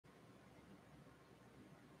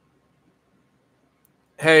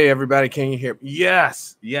Hey, everybody, can you hear me?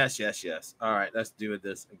 Yes, yes, yes, yes. All right, let's do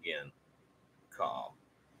this again. Call.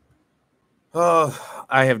 Oh,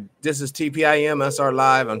 this is TPIM SR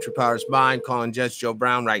Live on TruePowerIsMine, calling Judge Joe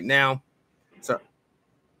Brown right now. So,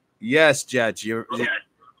 yes, Judge,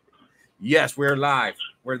 yes, we're live.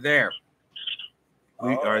 We're there.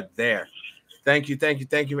 We are there. Thank you,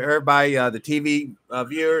 everybody, the TV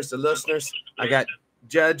viewers, the listeners. I got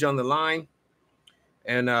Judge on the line,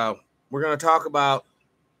 and we're going to talk about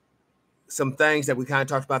some things that we kind of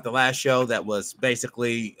talked about the last show that was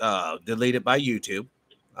basically deleted by YouTube.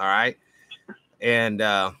 All right. And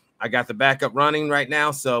I got the backup running right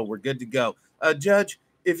now, so we're good to go. Judge,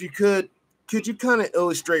 if you could you kind of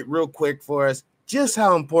illustrate real quick for us just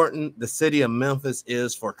how important the city of Memphis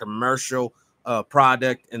is for commercial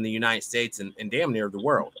product in the United States and damn near the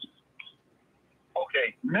world?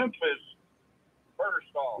 Okay, Memphis,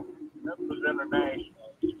 first off, Memphis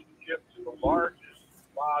International ships the largest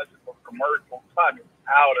volume of commercial tonnage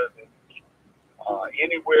out of it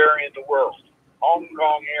anywhere in the world. Hong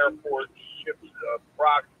Kong Airport ships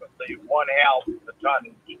approximately one half of the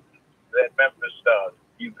tonnage that Memphis does.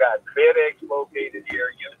 You've got FedEx located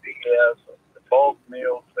here, UPS, the Bulk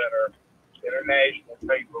Mill Center, International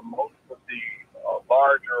Paper, most of the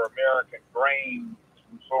larger American grain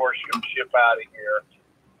consortium ship out of here.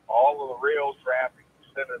 All of the rail traffic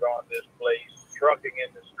is centered on this place. Trucking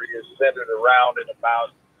industry is centered around and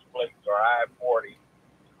about this place, our I-40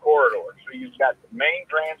 corridor. So you've got the main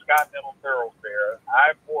transcontinental thoroughfare,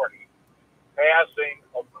 I-40, passing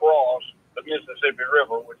across the Mississippi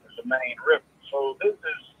River, which is the main river. So this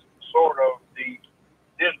is sort of the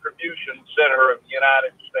distribution center of the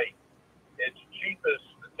United States. It's cheapest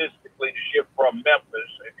statistically to ship from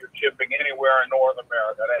Memphis if you're shipping anywhere in North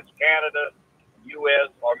America. That's Canada, U.S.,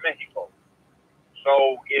 or Mexico.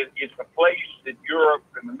 So it's a place that Europe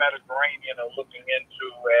and the Mediterranean are looking into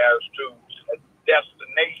as to a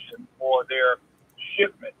destination for their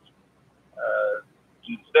shipments.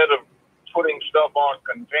 Instead of putting stuff on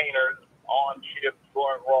containers, on ships,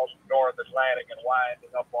 going across the North Atlantic and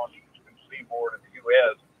winding up on the eastern seaboard of the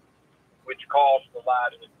U.S., which costs a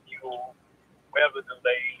lot in fuel, weather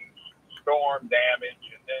delays, storm damage,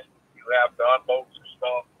 and then you have to unload the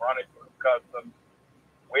stuff, run it through customs,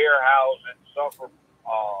 warehouse it, suffer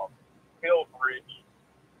pilferage,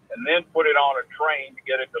 and then put it on a train to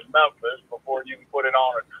get it to Memphis before you can put it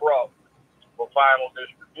on a truck for final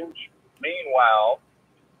distribution. Meanwhile,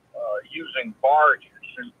 using barges,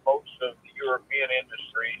 and most of the European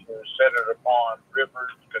industry is centered upon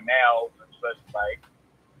rivers, canals, and such like,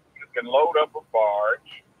 you can load up a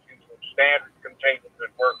barge using standard containers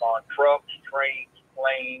that work on trucks, trains,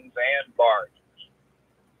 planes, and barges.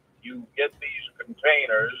 You get these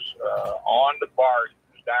containers on the barges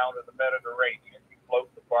down to the Mediterranean. You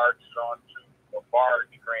float the barges onto a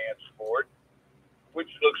barge transport,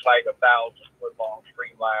 which looks like a 1,000-foot-long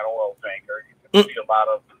streamlined oil tanker. You can see a lot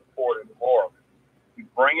of the port in New Orleans. You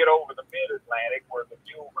bring it over the mid-Atlantic where the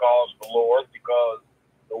fuel costs are lower because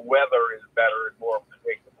the weather is better and more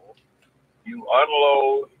predictable. You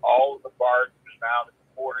unload all of the barges down at the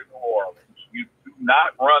port of New Orleans. You do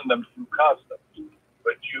not run them through customs,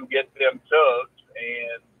 but you get them tugs,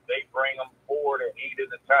 and they bring them 4 to 8 at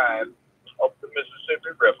a time up the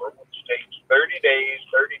Mississippi River, which takes 30 days,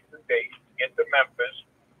 32 days to get to Memphis.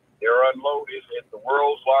 They're unloaded at the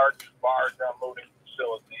world's largest barge unloading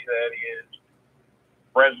facility, that is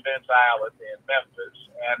President's Island in Memphis,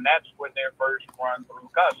 and that's when they're first run through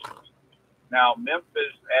customs. Now,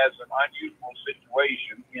 Memphis has an unusual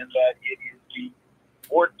situation in that it is the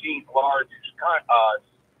 14th largest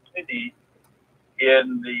city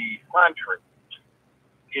in the country.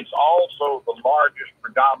 It's also the largest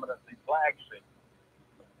predominantly black city.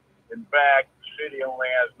 In fact, the city only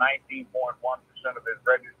has 19.1% of its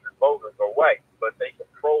registered voters are white, but they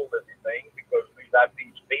control everything because we got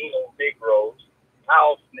these penal Negroes,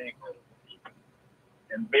 house Negroes,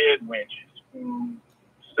 and bed wenches who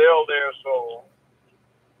sell their soul,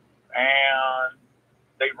 and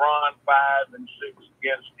they run 5 and 6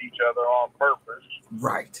 against each other on purpose.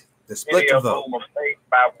 Right. The split Many the of vote. whom are paid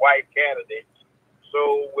by white candidates.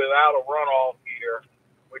 So without a runoff here,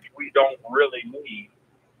 which we don't really need,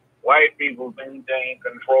 white people maintain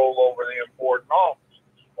control over the important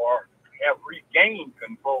offices, or have regained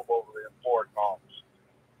control over the important offices.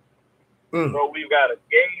 So we've got a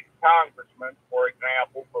gay congressman, for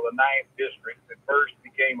example, for the 9th district that first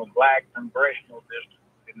became a black congressional district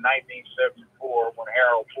in 1974 when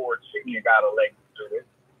Harold Ford Sr. got elected to it.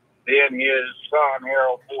 Then his son,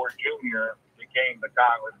 Harold Ford Jr., became the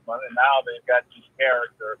congressman, and now they've got this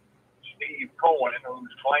character, Steve Cohen,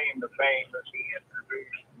 who's claimed the fame that he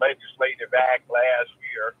introduced legislative act last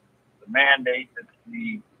year to mandate that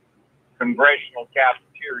the congressional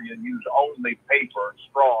cafeteria use only paper and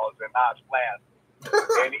straws and not plastic.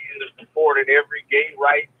 And he has supported every gay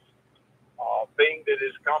rights thing that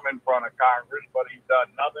has come in front of Congress, but he's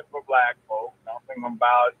done nothing for black folk, nothing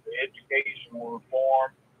about educational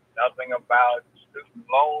reform, nothing about student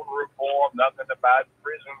loan reform, nothing about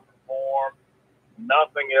prison reform,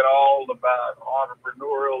 nothing at all about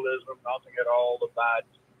entrepreneurialism, nothing at all about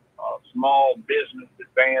small business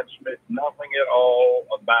advancement, nothing at all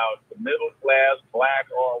about the middle class, black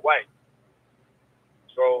or white.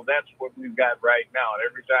 So that's what we've got right now. And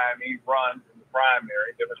every time he runs in the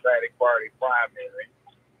primary, Democratic Party primary,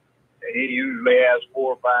 and he usually has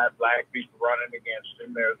 4 or 5 black people running against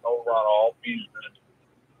him. There's no runoff. He's the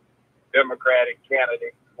Democratic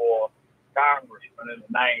candidate for congressman in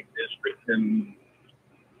the 9th district. And,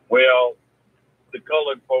 well, the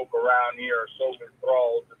colored folk around here are so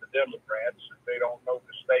enthralled to the Democrats that they don't know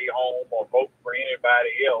to stay home or vote for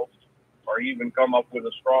anybody else or even come up with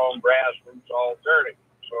a strong grassroots alternative.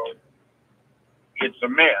 So it's a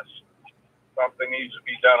mess. Something needs to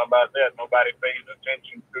be done about that. Nobody pays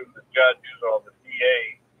attention to the judges or the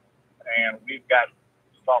DA. And we've got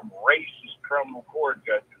some racist criminal court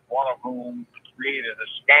judges, one of whom created a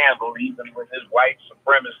scandal even with his white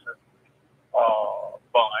supremacist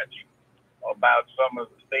bunch about some of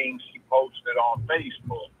the things he posted on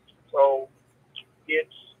Facebook. So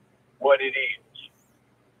it's what it is.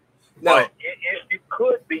 No. But it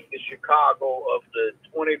could be the Chicago of the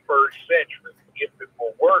 21st century if it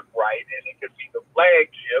will work right, and it could be the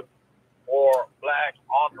flagship for black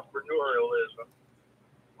entrepreneurialism,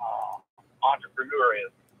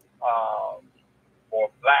 for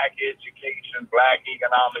black education, black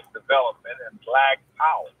economic development, and black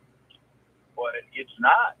power. But it's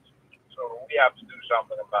not. So we have to do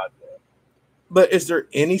something about that. But is there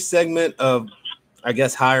any segment of, I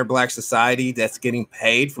guess, higher black society that's getting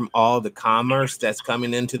paid from all the commerce that's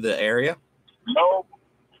coming into the area? No.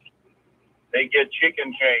 They get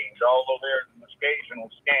chicken change, although there's an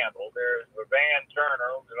occasional scandal. There's a Van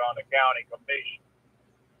Turner who's on the county commission.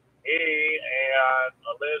 He and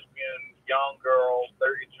a lesbian young girl,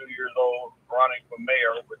 32 years old, running for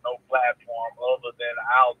mayor with no platform other than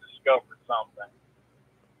I'll discover something,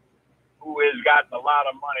 who has gotten a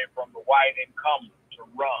lot of money from the white incumbent to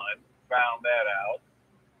run, found that out.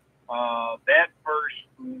 That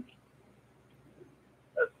person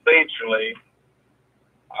essentially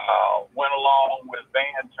went along with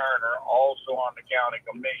Van Turner, also on the county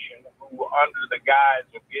commission, who under the guise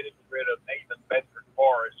of getting rid of Nathan Bedford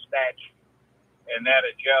Forrest's statue and that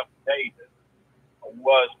of Jeff Davis,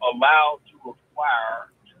 was allowed to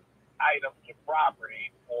acquire 2 items of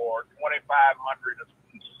property for $2,500 a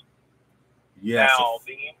piece. Yes. Now,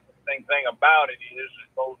 the interesting thing about it is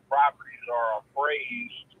that those properties are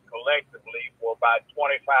appraised collectively for about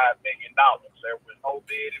 $25 million. There was no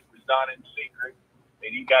bid. It was done in secret.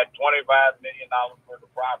 And he got $25 million for the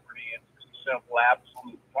property, and simple,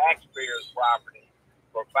 absolute taxpayers' property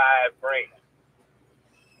for $5 grand.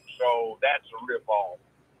 So that's a ripoff.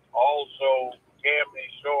 Also, Tammy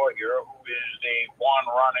Sawyer, who is the one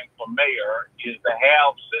running for mayor, is the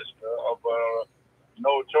half sister of a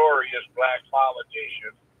notorious black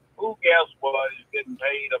politician who, guess what, is getting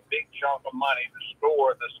paid a big chunk of money to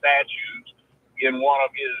store the statues in one of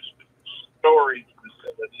his storage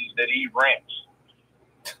facilities that he rents.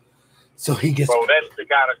 So he gets. So that's the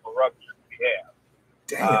kind of corruption we have.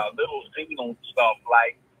 Damn. Little signal stuff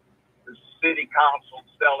like the city council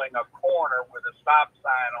selling a corner with a stop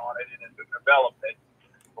sign on it in the development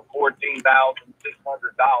for $14,600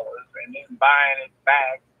 and then buying it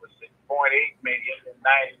back for $6.8 million in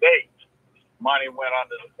 90 days. Money went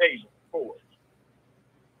under the table for it.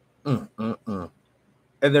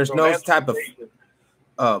 And there's no type of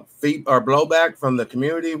feed or blowback from the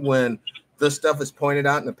community when this stuff is pointed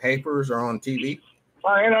out in the papers or on TV?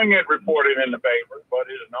 Well, it doesn't get reported in the papers, but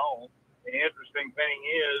it's known. The interesting thing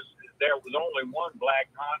is there was only one black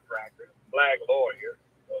contractor, black lawyer,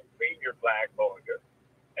 a senior black lawyer,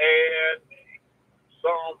 and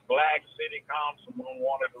some black city councilman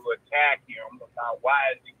wanted to attack him about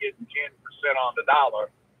why is he getting 10% on the dollar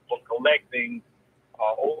for collecting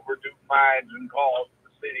overdue fines and calls to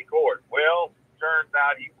the city court. Well, turns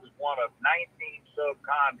out he was one of 19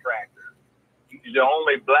 subcontractors. He's the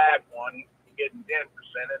only black one getting 10%,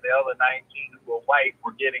 and the other 19 who were white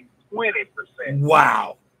were getting 20%.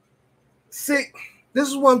 Wow. See, this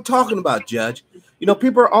is what I'm talking about, Judge. You know,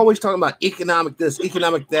 people are always talking about economic this,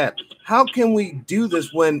 economic that. How can we do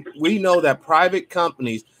this when we know that private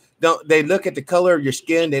companies They look at the color of your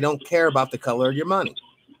skin. They don't care about the color of your money.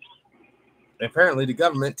 Apparently the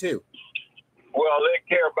government too. Well, they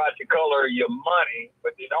care about the color of your money,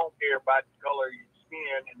 but they don't care about the color of your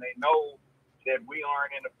skin, and they know that we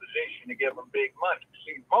aren't in a position to give them big money.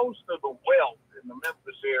 See, most of the wealth in the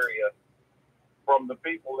Memphis area from the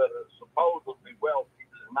people that are supposedly wealthy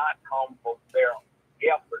does not come from their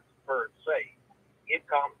efforts per se. It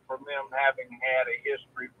comes from them having had a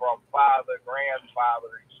history from father,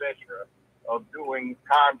 grandfather, etc., of doing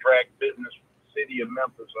contract business with the city of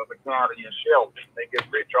Memphis or the county of Shelby. They get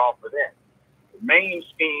rich off of that. The main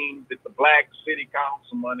scheme that the black city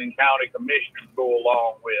councilmen and county commissioners go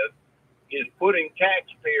along with is putting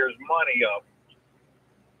taxpayers' money up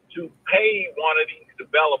to pay one of these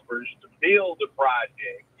developers to build the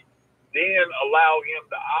project, then allow him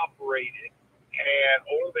to operate it, and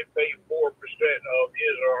only pay 4% of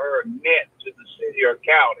his or her net to the city or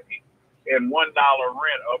county and $1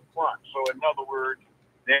 rent up front. So in other words,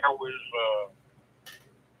 there was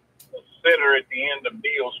a center at the end of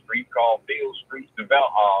Beale Street called Beale Street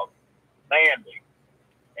Landing,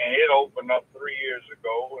 and it opened up 3 years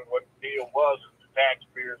ago. And what the deal was is the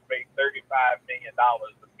taxpayers paid $35 million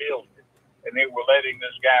to build it, and they were letting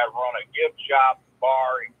this guy run a gift shop,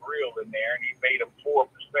 bar, and grill in there, and he paid him 4%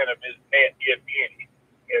 of his net, if any,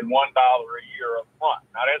 and $1 a year up front.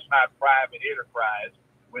 Now that's not private enterprise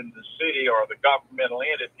when the city or the governmental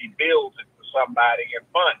entity builds it for somebody and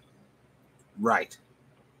funds it. Right.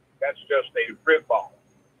 That's just a rip-off.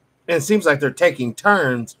 And it seems like they're taking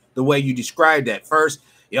turns the way you described that. First,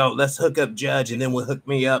 let's hook up Judge, and then we'll hook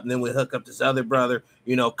me up, and then we'll hook up this other brother,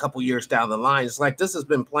 a couple years down the line. It's like this has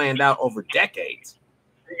been planned out over decades.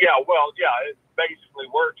 Yeah, well, yeah, it basically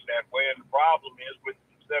works that way. And the problem is, with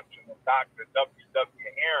the exception of Dr.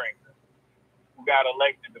 W.W. Harrington, who got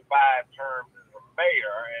elected to 5 terms as a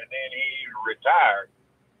mayor, and then he retired,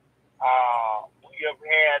 we have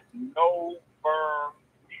had no firm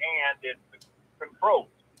hand in control.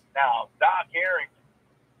 Now, Doc Harrington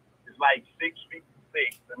is like 6'6",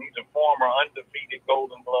 and he's a former undefeated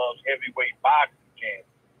Golden Gloves heavyweight boxing champion.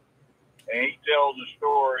 And he tells a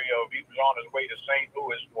story of he was on his way to St.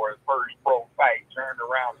 Louis for his first pro fight, turned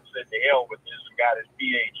around and said to hell with this and got his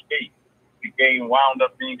PhD. Wound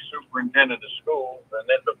up being superintendent of schools and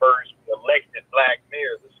then the first elected black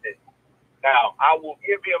mayor of the city. Now, I will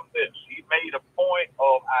give him this. He made a point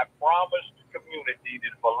of, I promised the community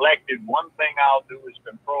that if elected, one thing I'll do is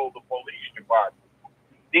control the police department.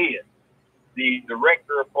 He did. The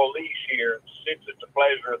director of police here sits at the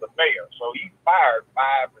pleasure of the mayor. So he fired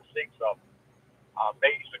 5 or 6 of them.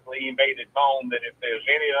 Basically, he made it known that if there's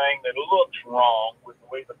anything that looks wrong with the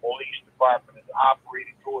way the police department is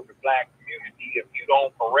operating toward the black community, if you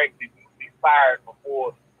don't correct it, you'll be fired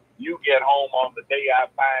before you get home on the day I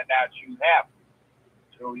find out you have it.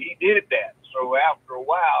 So he did that. So after a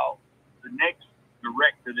while, the next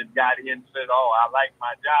director that got in said, oh, I like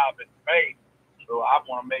my job and pay. So I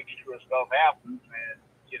want to make sure stuff happens. And,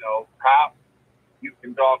 cop, you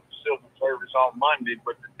can talk to civil service on Monday,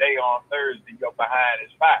 but the day on Thursday, you're behind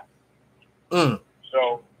is fine.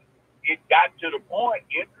 So it got to the point,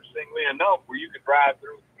 interestingly enough, where you could drive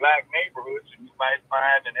through black neighborhoods and you might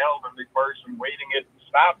find an elderly person waiting at the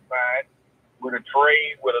stop sign with a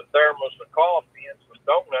tray with a thermos of coffee and some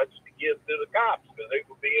donuts to give to the cops because they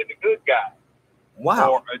were being the good guys.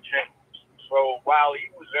 Wow. For a change. So while he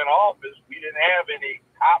was in office, we didn't have any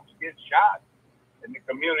cops get shot, and the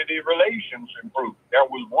community relations improved. There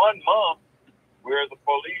was 1 month where the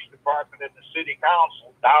police department and the city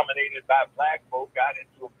council, dominated by black folk, got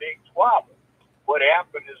into a big squabble. What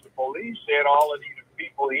happened is the police said all of these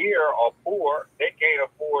people here are poor. They can't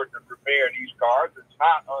afford to repair these cars. It's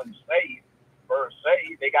not unsafe per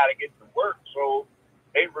se. They got to get to work. So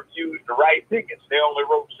they refused to write tickets. They only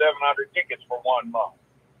wrote 700 tickets for 1 month.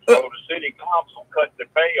 So the city council cut the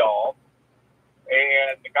pay off,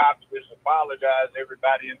 and the cops just apologized to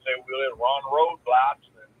everybody and said, we'll run roadblocks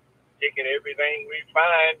and ticket everything we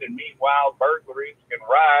find, and meanwhile burglaries can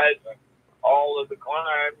rise and all of the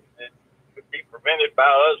crimes that could be prevented by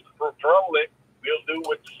us to patrol it, we'll do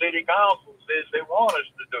what the city council says they want us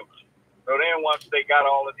to do. So then once they got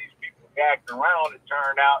all of these people acting around, it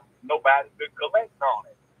turned out nobody could collect on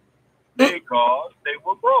it because they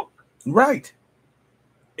were broke. Right.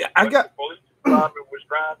 Yeah, the police department was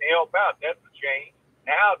trying to help out. That's a change.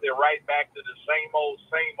 Now they're right back to the same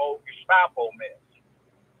old Gestapo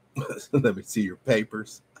mess. Let me see your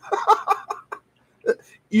papers.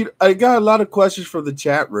 I got a lot of questions from the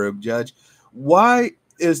chat room, Judge. Why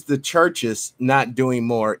is the churches not doing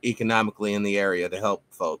more economically in the area to help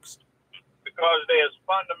folks? Because there's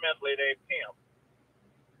fundamentally they pimp.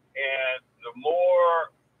 And the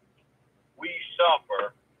more we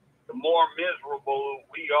suffer, the more miserable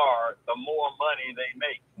we are, the more money they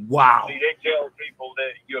make. Wow. See, they tell people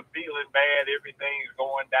that you're feeling bad, everything's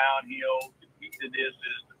going downhill. The key to this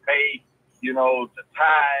is to pay, you know, the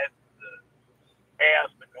tithe, to pass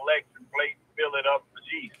the collection plate, fill it up for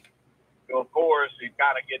Jesus. So, of course, it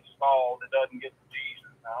kind of gets stalled. It doesn't get to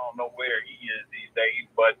Jesus. I don't know where he is these days,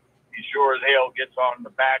 but he sure as hell gets on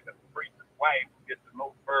the back of the preacher's wife who gets a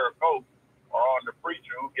new fur coat, or on the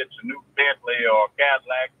preacher who gets a new Bentley or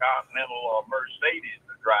Cadillac, Continental, or Mercedes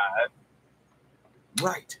to drive.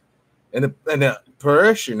 Right. And the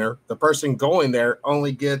parishioner, the person going there,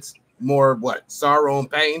 only gets more, what, sorrow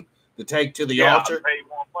and pain to take to the altar? Pay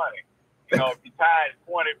more money. You know, if you tithe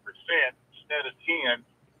 20% instead of 10,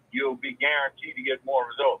 you'll be guaranteed to get more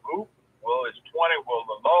results. Ooh, well, it's 20. Well,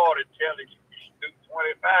 the Lord is telling you to do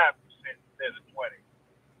 25% instead of 20.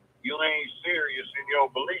 You ain't serious in your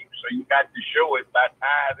belief, so you got to show it by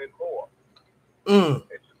tithing more.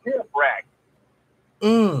 It's a tip racket.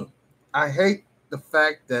 I hate the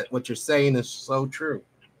fact that what you're saying is so true.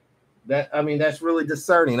 That's really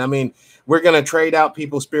discerning. I mean, we're going to trade out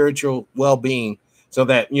people's spiritual well-being so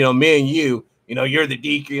that, you know, me and you know, you're the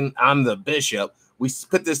deacon, I'm the bishop. We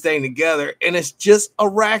put this thing together and it's just a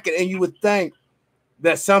racket. And you would think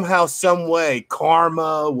that somehow, some way,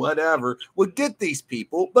 karma, whatever, would get these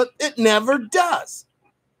people, but it never does.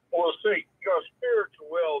 Well, see, your spiritual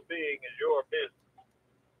well-being is your business.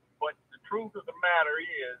 But the truth of the matter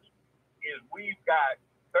is we've got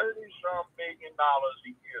 $30-some million a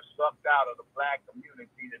year sucked out of the black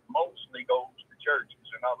community that mostly goes to churches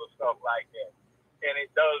and other stuff like that. And it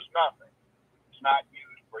does nothing. It's not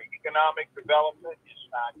used for economic development. It's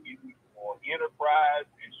not used for enterprise.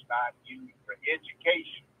 It's not used for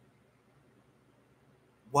education.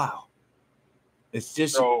 Wow. It's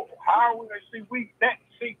just... So how are we going to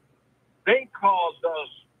see, they caused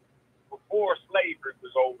us, before slavery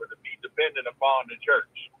was over, to be dependent upon the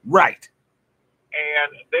church. Right.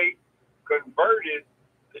 And they converted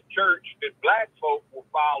the church that black folk were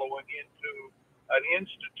following into an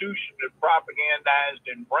institution that propagandized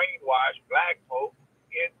and brainwashed black folk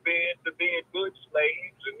into being good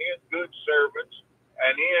slaves and then good servants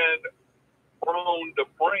and then prone to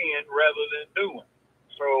praying rather than doing.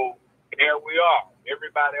 So there we are.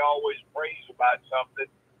 Everybody always prays about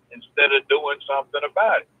something instead of doing something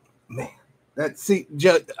about it. Man,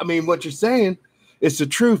 what you're saying, it's the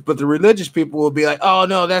truth, but the religious people will be like, oh,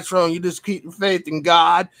 no, that's wrong. You just keep your faith in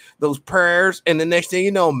God, those prayers, and the next thing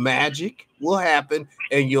you know, magic will happen,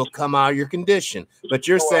 and you'll come out of your condition. But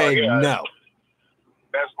you're saying no.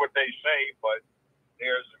 That's what they say, but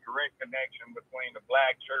there's a direct connection between the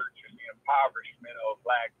black church and the impoverishment of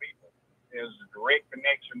black people. There's a direct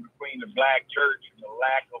connection between the black church and the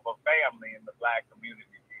lack of a family in the black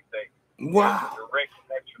community these days. Wow. There's a direct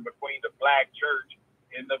connection between the black church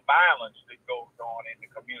and the violence that goes on in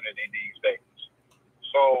the community these days.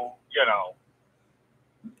 So, you know,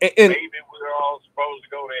 maybe we're all supposed to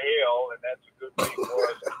go to hell, and that's a good thing for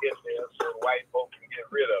us to get there so white folks can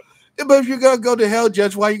get rid of it. But if you're going to go to hell,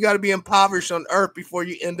 Judge, why you got to be impoverished on earth before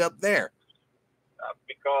you end up there?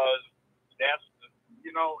 Because that's,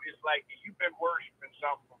 it's like you've been worshiping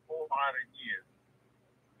something for 400 years,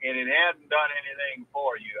 and it hasn't done anything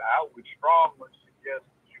for you. I would strongly suggest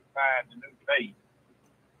that you find a new faith.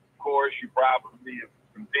 Of course, you probably have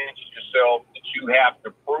convinced yourself that you have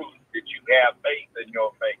to prove that you have faith in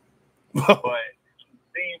your faith. But it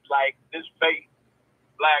seems like this faith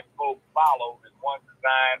black folk follow is one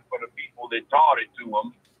designed for the people that taught it to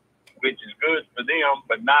them, which is good for them,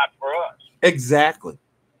 but not for us. Exactly.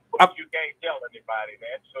 But you can't tell anybody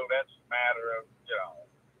that, so that's a matter of,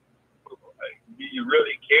 do you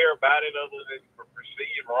really care about it other than for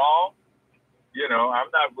perceived wrong?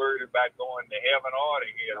 I'm not worried about going to heaven or to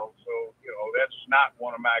hell, so, that's not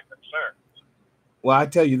one of my concerns. Well, I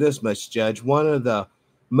tell you this much, Judge. One of the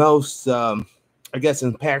most,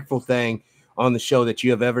 impactful thing on the show that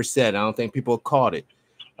you have ever said, I don't think people caught it.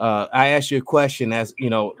 I asked you a question as,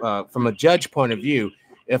 from a judge point of view,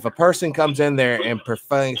 if a person comes in there and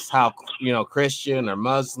profanes how, Christian or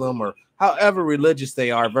Muslim or however religious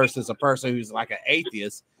they are versus a person who's like an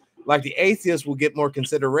atheist, like the atheist will get more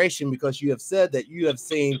consideration because you have said that you have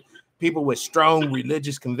seen people with strong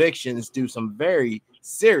religious convictions do some very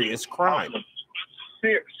serious crime.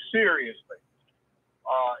 Seriously.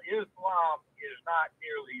 Islam is not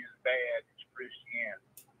nearly as bad as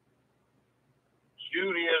Christianity.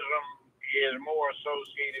 Judaism is more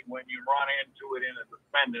associated when you run into it in a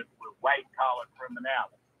defendant with white-collar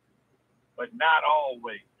criminality. But not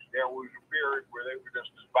always. There was a period where they were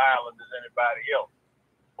just as violent as anybody else.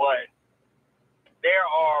 But there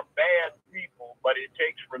are bad people, but it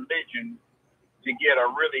takes religion to get a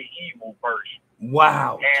really evil person.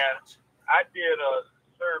 Wow. And I did a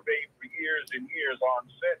survey for years and years on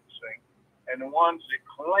sentencing, and the ones that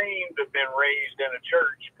claimed to have been raised in a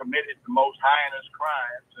church committed the most heinous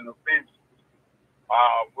crimes and offenses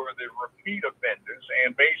were the repeat offenders.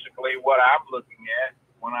 And basically what I'm looking at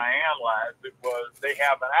when I analyzed it was they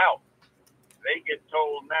have an out. They get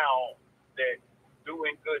told now that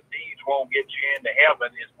doing good deeds won't get you into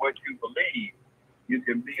heaven is what you believe. You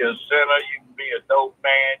can be a sinner, you can be a dope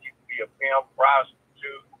man, you can be a pimp,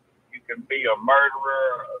 prostitute, you can be a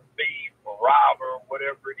murderer, a thief, a robber,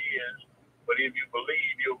 whatever it is. But if you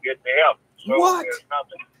believe, you'll get to heaven. So there's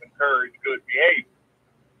nothing to encourage good behavior.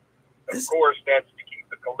 Of course, that's to keep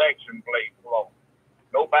the collection plate flowing.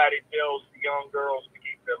 Nobody tells the young girls to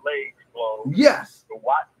keep their legs closed. Yes. To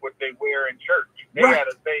watch what they wear in church. They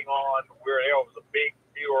had a thing on where there was a big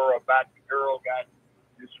furor about the girl got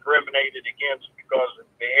discriminated against because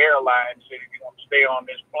the airline said if you want to stay on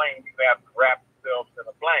this plane, you have to wrap yourself in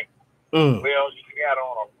a blanket. Well, she had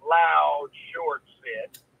on a loud short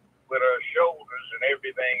set with her shoulders and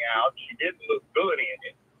everything out. She didn't look good in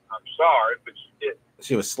it. I'm sorry, but she didn't.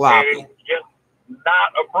 She was sloppy. And it was just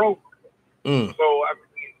not appropriate. So, I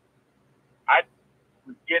mean, I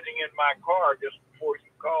was getting in my car just before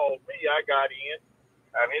you called me. I got in,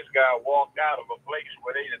 and this guy walked out of a place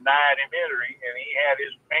where they denied him entry, and he had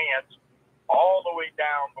his pants all the way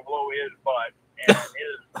down below his butt, and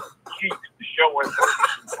his cheeks showing through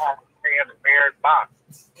his transparent box.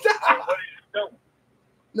 What is he doing?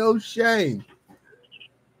 No shame.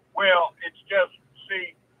 Well, it's just,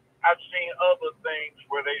 see, I've seen other things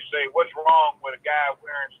where they say, what's wrong with a guy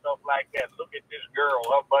wearing stuff like that? Look at this girl,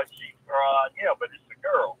 her butt cheeks are yeah, but it's a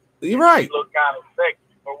girl. You're right. She look kind of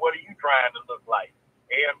sexy, but what are you trying to look like?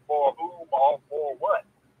 And for whom, or for what?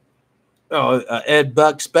 Oh, Ed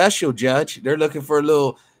Buck special, Judge. They're looking for a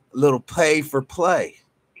little pay for play.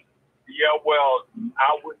 Yeah, well,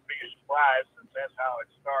 I wouldn't be surprised since that's how it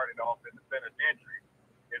started off in the penitentiary.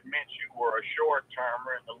 It meant you were a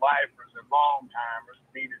short-termer, and the lifers and long-timers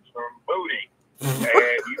needed some booty.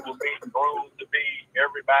 And you were being groomed to be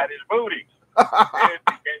everybody's booty. Then it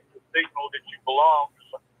became the signal that you belong to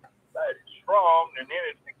somebody strong, and then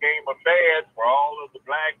it became a fad for all of the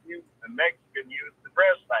black youth and Mexican youth to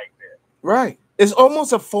dress like that. Right. It's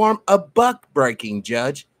almost a form of buck breaking,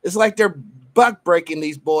 Judge. It's like they're buck breaking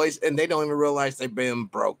these boys, and they don't even realize they've been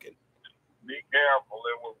broken. Be careful.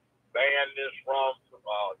 They will ban this from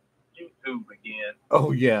YouTube again.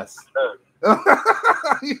 Oh, yes.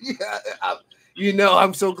 Yeah, you know,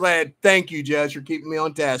 I'm so glad. Thank you, Judge, for keeping me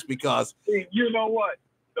on task because... You know what?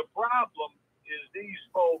 The problem is these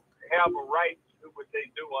folks have a right to do what they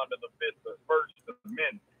do under the First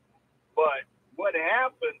Amendment. But what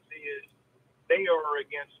happens is they are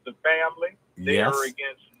against the family. They are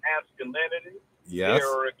against masculinity. They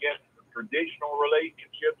are against the traditional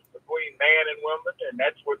relationships between man and woman, and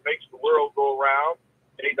that's what makes the world go around.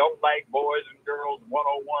 They don't like boys and girls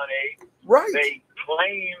 101A. Right. They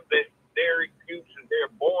claim that they're cute and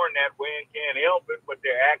they're born that way and can't help it, but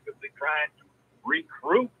they're actively trying to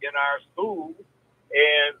recruit in our schools,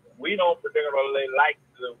 and we don't particularly like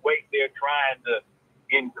the way they're trying to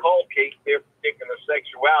inculcate their particular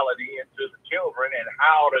sexuality into the children and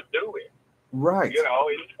how to do it. Right. You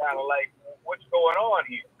know, it's kind of like, what's going on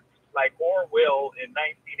here? Like Orwell in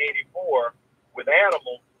 1984 with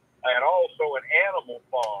animals, and also an animal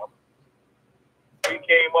farm. He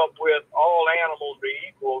came up with all animals are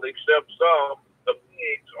equal except some. The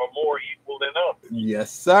pigs are more equal than others.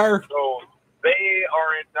 Yes, sir. So they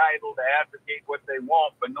are entitled to advocate what they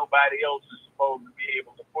want, but nobody else is supposed to be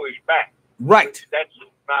able to push back. Right. That's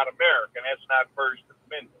not American. That's not First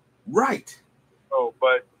Amendment. Right. So,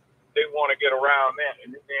 but they want to get around that,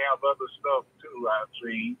 and then they have other stuff too. I've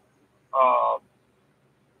seen.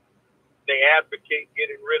 They advocate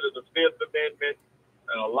getting rid of the Fifth Amendment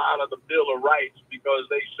and a lot of the Bill of Rights because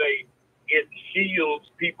they say it shields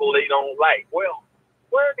people they don't like. Well,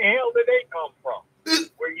 where in the hell did they come from?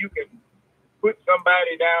 Where you can put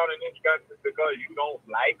somebody down in this country because you don't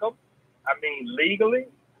like them? I mean, legally?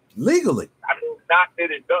 Legally. I mean, not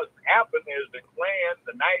that it doesn't happen. There's the Klan,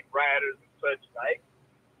 the Night Riders, and such like.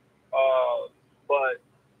 But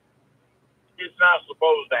it's not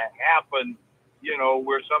supposed to happen, you know,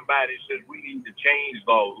 where somebody says we need to change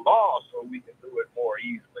the law so we can do it more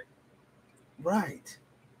easily. Right.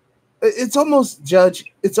 It's almost, Judge,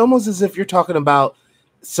 it's almost as if you're talking about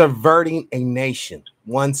subverting a nation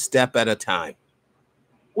one step at a time.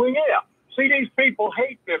 Well, yeah. See, these people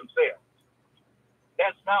hate themselves.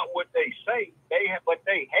 That's not what they say. But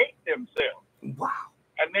they hate themselves. Wow.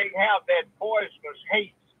 And they have that poisonous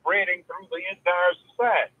hate spreading through the entire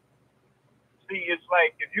society. see, it's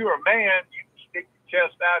like if you're a man, you can stick your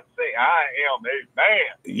chest out and say, I am a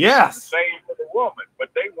man. Yes. The same for the woman.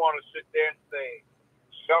 But they want to sit there and say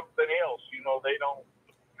something else. You know, they don't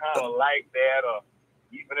kind of like that. Or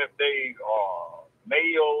even if they are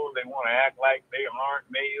male, they want to act like they aren't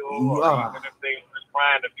male. Or even if they're just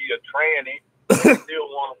trying to be a tranny, they still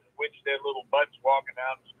want to switch their little butts walking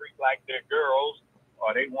down the street like they're girls.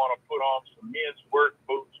 Or they want to put on some men's work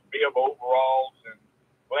boots, bib overalls, and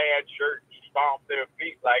plaid shirts, and stomp their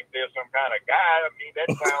feet like they're some kind of guy. I mean, that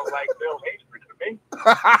sounds like self-hatred to me.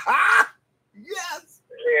 Yes.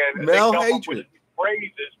 And male they come hatred. up with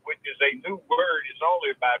phrases, which is a new word. It's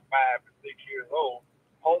only about 5 or 6 years old.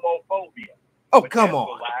 Homophobia. Oh, but come that's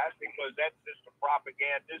on. A lie, because that's just a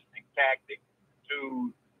propagandistic tactic to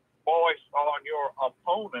voice on your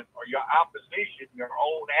opponent or your opposition your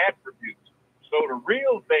own attributes. So the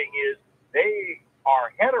real thing is they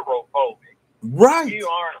are heterophobic. Right. You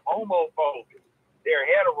aren't homophobic. They're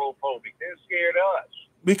heterophobic. They're scared of us.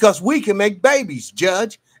 Because we can make babies,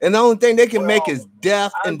 Judge. And the only thing they can make is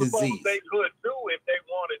death and I suppose disease. they could too if they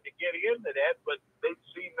wanted to get into that, but they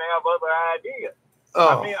seem to have other ideas.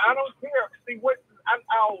 Oh. I mean, I don't care. See, what I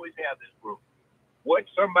always have this rule. What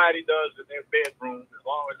somebody does in their bedroom, as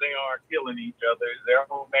long as they aren't killing each other, is their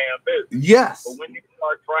own damn business. Yes. But when you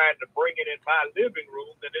start trying to bring it in my living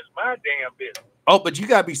room, then it's my damn business. Oh, but you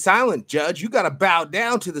got to be silent, Judge. You got to bow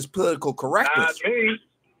down to this political correctness. Not me.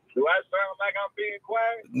 Do I sound like I'm being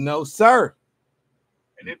quiet? No, sir.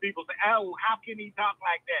 And then people say, oh, how can he talk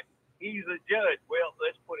like that? He's a judge. Well,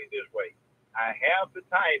 let's put it this way. I have the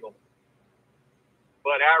title,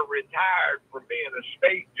 but I retired from being a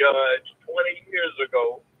state judge 20 years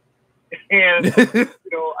ago. And,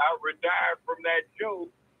 you know, I retired from that show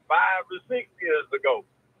 5 or 6 years ago.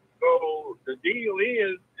 So the deal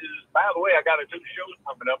is, by the way, I got a new show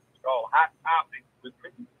coming up. It's called Hot Topics with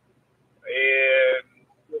me. And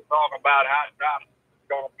we'll talk about Hot Topics. It's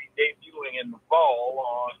going to be debuting in the fall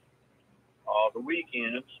on the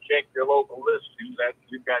weekends. Check your local listings.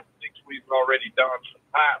 We've got 6 weeks already done some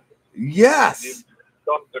time. Yes.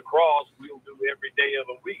 Comes across, we'll do every day of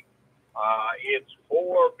the week. It's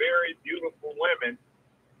 4 very beautiful women,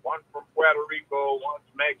 one from Puerto Rico, one's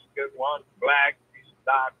Mexican, one's black, she's a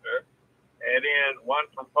doctor, and then one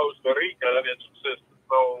from Costa Rica, that's a sister.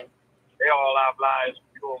 So they all habla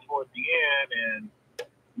español muy bien, and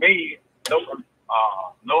me, no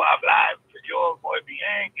habla español muy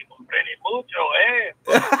bien, que comprende mucho,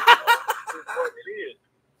 what it is.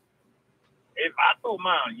 Hey, vato,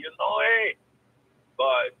 man, you know,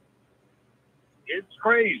 but it's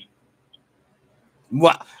crazy.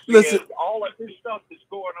 What? Listen, and all of this stuff that's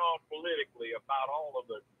going on politically about all of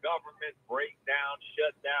the government breakdown,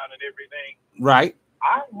 shutdown, and everything. Right.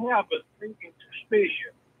 I have a thinking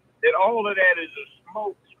suspicion that all of that is a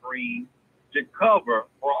smoke screen to cover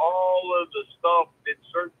for all of the stuff that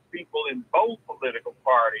certain people in both political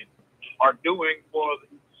parties are doing for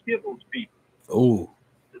the Skittles people. Oh.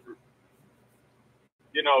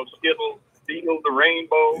 You know, Skittles. The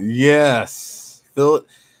rainbow. Yes. Phil,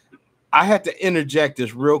 I had to interject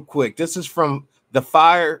this real quick. This is from the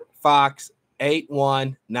Firefox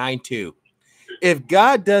 8192. If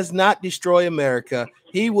God does not destroy America,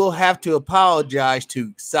 he will have to apologize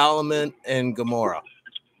to Solomon and Gomorrah,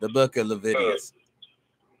 the book of Leviticus.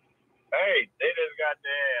 Hey, they just got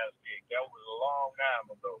their ass kicked. That was a long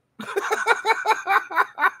time ago.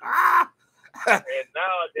 And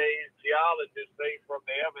nowadays, geologists say from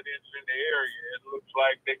the evidence in the area, it looks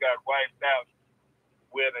like they got wiped out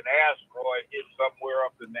with an asteroid hit somewhere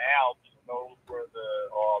up in the Alps. Those were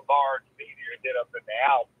or a large meteor hit up in the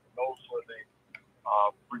Alps. Those were the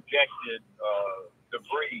projected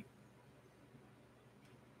debris.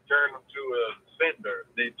 Turned them to a cinder.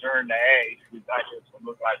 They turned to ash, which I guess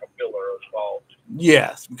looked like a pillar of salt.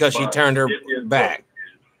 Yes, because she turned her back.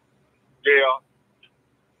 Yeah.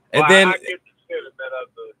 And well, then I get the sentiment of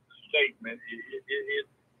the statement. It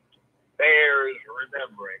bears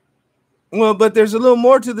remembering. Well, but there's a little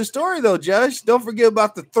more to the story, though, Judge. Don't forget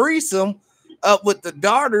about the threesome up with the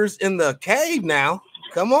daughters in the cave now.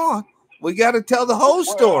 Come on. We got to tell the whole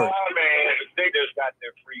story. Oh, man, they just got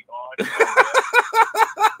their freak on.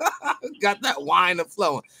 Got that wine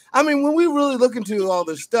flowing. I mean, when we really look into all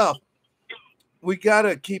this stuff, we got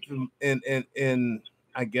to keep in,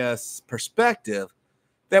 I guess, perspective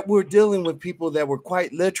that we're dealing with people that were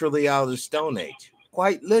quite literally out of the Stone Age.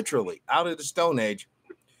 Quite literally out of the Stone Age.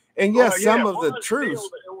 And yes, some of the truths.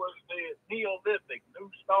 It was the Neolithic, New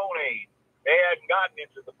Stone Age. They hadn't gotten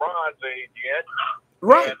into the Bronze Age yet.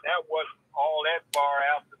 Right. And that wasn't all that far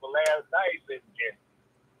after the last ice age yet.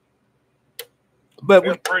 But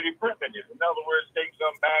they're pretty primitive. In other words, take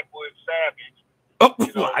some backwoods savage Oh,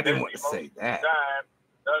 You know, I didn't want to say that. Time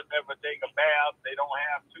doesn't ever take a bath. They don't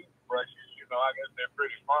have toothbrushes. You know, I guess they're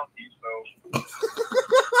pretty funky. So,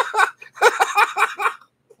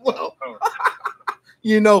 well,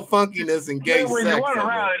 you know, funkiness and gay when sex. You run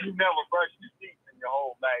around and you never brush your teeth in your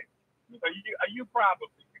whole life, you probably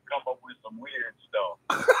can come up with some weird stuff.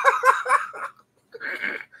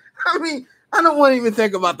 I mean, I don't want to even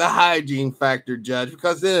think about the hygiene factor, Judge,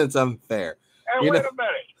 because then it's unfair. And wait a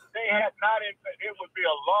minute. They had not, it would be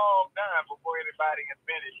a long time before anybody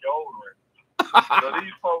invented deodorant. So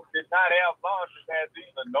these folks did not have laundry pads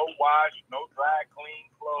either. No wash, no dry,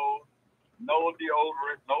 clean clothes, no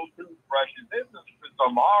deodorant, no toothbrushes. This is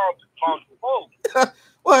some horrible funky folks.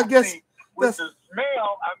 Well, I guess with the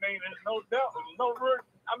smell, I mean, there's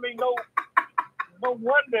no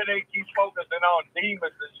wonder they keep focusing on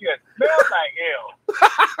demons and shit. Smells like hell.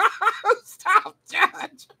 Stop,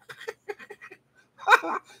 Judge.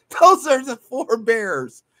 Those are the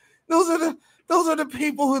forebears. Those are the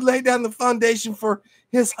people who laid down the foundation for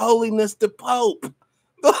His Holiness the Pope.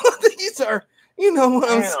 These are, you know what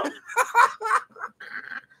I'm saying?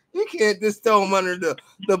 You can't just throw them under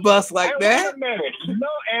the bus like that. Wait a minute. No,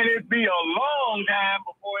 and it'd be a long time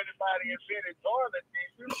before anybody invented toilet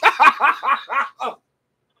tissue.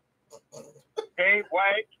 Can't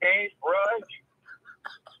wipe, can't brush,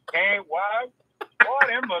 can't wipe. Boy,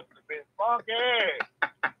 that must have been funky.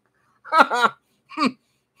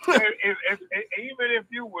 Even if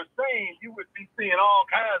you were sane, you would be seeing all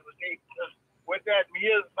kinds of things with that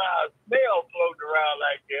miasma smell floating around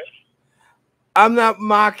like this. I'm not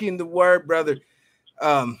mocking the word, brother.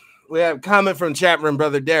 We have a comment from chat room,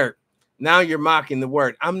 Brother Derek. Now you're mocking the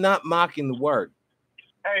word. I'm not mocking the word.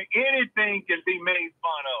 Hey, anything can be made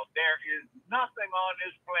fun of. There is nothing on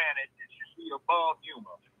this planet that should be above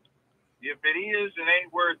humor. If it is, it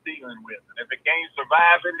ain't worth dealing with. And if it can't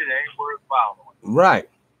survive it, it ain't worth following. Right.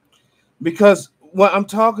 Because what I'm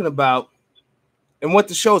talking about and what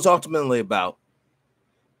the show is ultimately about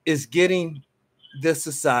is getting this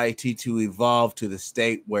society to evolve to the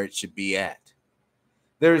state where it should be at.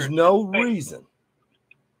 There's no reason.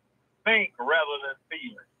 Think rather than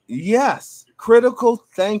feel. Yes. Critical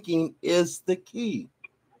thinking is the key.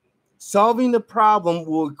 Solving the problem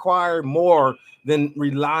will require more than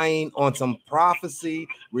relying on some prophecy,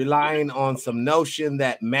 relying on some notion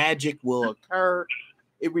that magic will occur.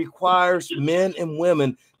 It requires men and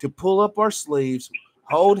women to pull up our sleeves,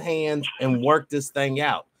 hold hands, and work this thing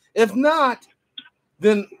out. If not,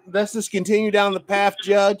 then let's just continue down the path,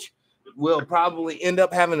 Judge. We'll probably end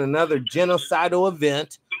up having another genocidal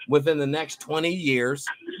event within the next 20 years,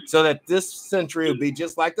 so that this century will be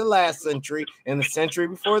just like the last century, and the century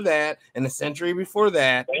before that, and the century before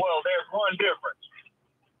that. Well, there's one difference.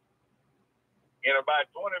 In about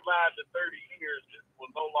 25 to 30 years, this will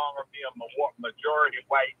no longer be a majority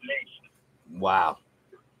white nation. Wow.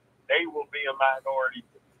 They will be a minority.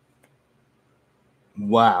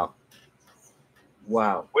 Wow.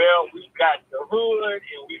 Wow. Well, we got the hood,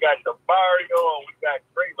 and we got the barrio, and we got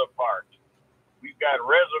trailer parks. We've got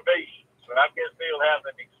reservations. So I guess they'll have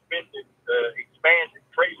an expanded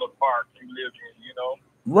trailer park to live in, you know?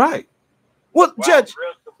 Right. Well, Judge. The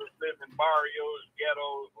rest of us live in barrios,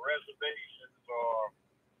 ghettos, reservations, or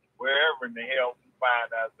wherever in the hell we find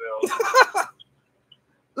ourselves.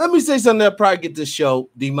 Let me say something that'll probably get this show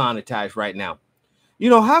demonetized right now. You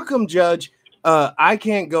know, how come, Judge, I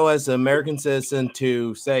can't go as an American citizen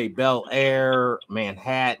to, say, Bel Air,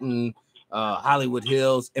 Manhattan, Hollywood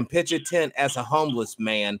Hills, and pitch a tent as a homeless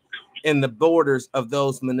man in the borders of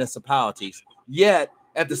those municipalities? Yet,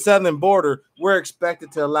 at the southern border, we're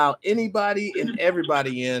expected to allow anybody and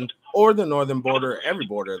everybody in, or the northern border, every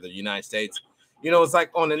border of the United States. You know, it's like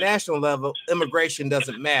on the national level, immigration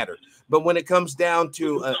doesn't matter. But when it comes down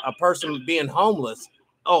to a person being homeless,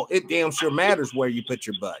 oh, it damn sure matters where you put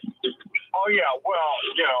your butt. Oh, yeah. Well,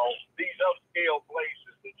 you know, these upscale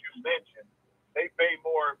places that you mentioned, they pay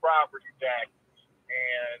more in property taxes,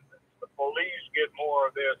 and the police get more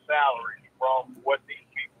of their salary from what these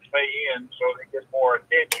people pay in, so they get more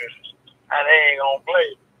attention, and they ain't gonna play.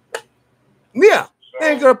 Yeah, So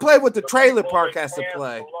they ain't gonna play what the trailer park has to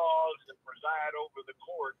play. The laws that preside over the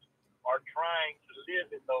courts are trying to live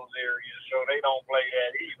in those areas, so they don't play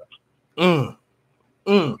that either.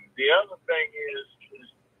 The other thing is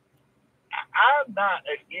I'm not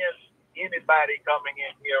against anybody coming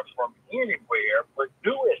in here from anywhere, but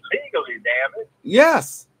do it legally, damn it.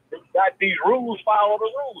 Yes. They've got these rules, follow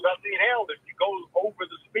the rules. I mean, hell, if you go over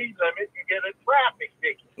the speed limit, you get a traffic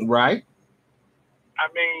ticket. Right.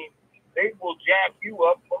 I mean, they will jack you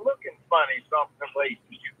up for looking funny some places.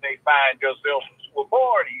 You may find yourself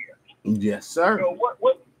born here. Yes, sir. So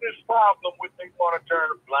what this problem with they want to turn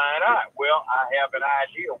a blind eye? Well, I have an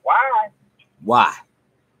idea. Why? Why?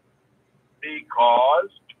 Because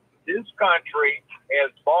this country has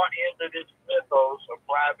bought into this mythos of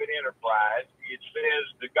private enterprise. It says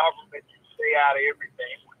the government should stay out of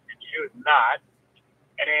everything, which it should not.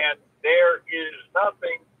 And there is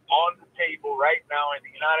nothing on the table right now in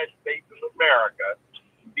the United States of America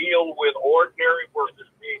to deal with ordinary workers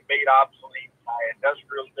being made obsolete by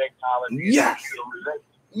industrial technology. Yes.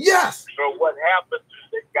 Yes. So what happens is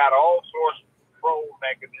they've got all sorts of control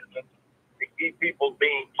mechanisms to keep people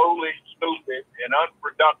being foolish, stupid, and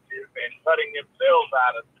unproductive and cutting themselves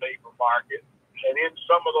out of the labor market. And in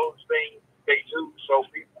some of those things they do so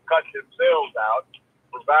people cut themselves out,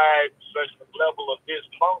 provide such a level of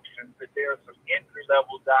dysfunction that there are some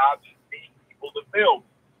entry-level jobs that need people to fill.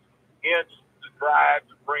 Hence the drive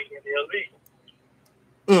to bring in illegal.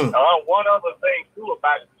 One other thing, too,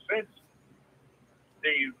 about the census.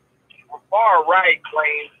 The far right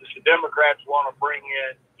claims that the Democrats want to bring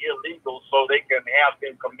in illegals so they can have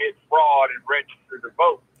them commit fraud and register to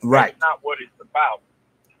vote. Right. That's not what it's about.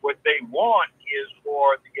 What they want is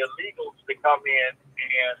for the illegals to come in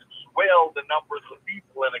and swell the numbers of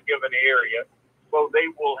people in a given area so they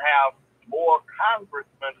will have more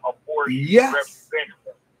congressmen apportioned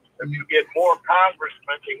representatives. If you get more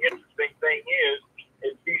congressmen, the interesting thing is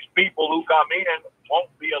these people who come in won't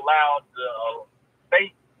be allowed to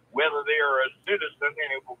state whether they're a citizen, and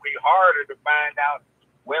it will be harder to find out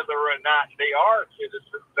whether or not they are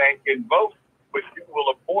citizens and can vote. But you will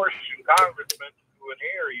apportion congressmen to an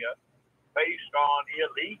area based on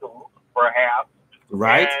illegals, perhaps.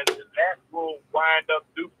 Right. And that will wind up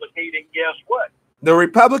duplicating, guess what? The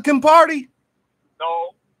Republican Party.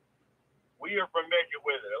 No, we are familiar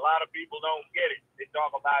with it. A lot of people don't get it. They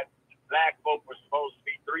talk about black folk were supposed to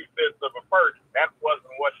be 3/5 of a person. That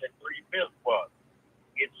wasn't what the 3/5 was.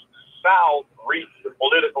 It's the South reached the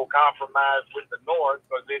political compromise with the North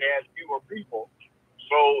because it has fewer people.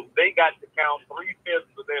 So they got to count 3/5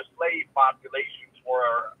 of their slave population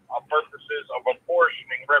for purposes of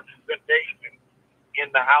apportioning representation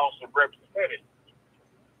in the House of Representatives.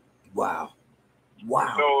 Wow.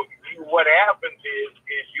 Wow. So what happens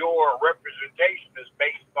is your representation is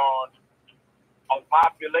based on a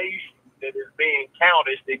population that is being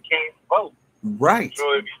counted that can't vote. Right.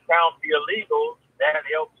 So if you count the illegals, that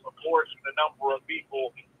helps apportion the number of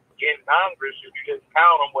people in Congress if you just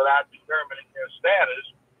count them without determining their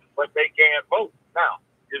status, but they can't vote. Now,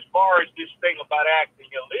 as far as this thing about acting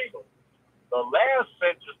illegal, the last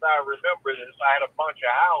census I remember this, I had a bunch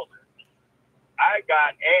of houses. I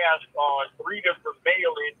got asked on 3 different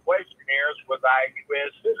mail-in questionnaires, was I a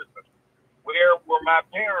U.S. citizen? Where were my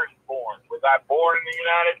parents born? Was I born in the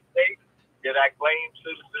United States? Did I claim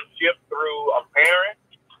citizenship through a parent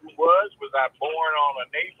who was? Was I born on a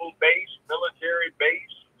naval base, military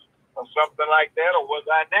base, or something like that? Or was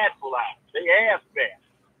I naturalized? They asked that.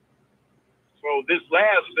 So this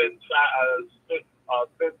last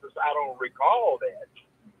census, I don't recall that.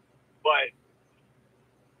 But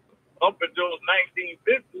up until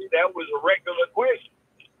 1950, that was a regular question.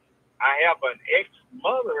 I have an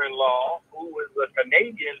ex-mother-in-law who was a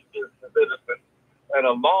Canadian citizen and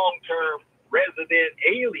a long-term resident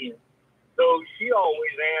alien. So she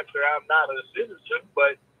always answered, I'm not a citizen,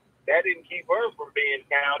 but that didn't keep her from being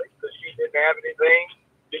counted because she didn't have anything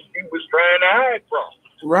that she was trying to hide from.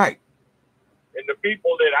 Right. And the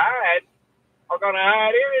people that hide are going to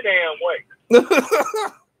hide any damn way.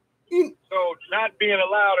 So not being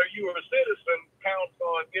allowed or you are a citizen counts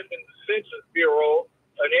on giving the Census Bureau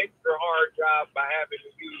an extra hard job by having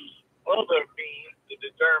to use other means to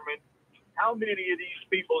determine how many of these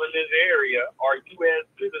people in this area are U.S.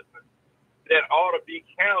 citizens that ought to be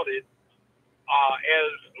counted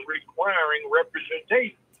as requiring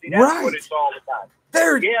representation. See, that's what it's all about.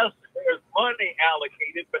 Yes, there's money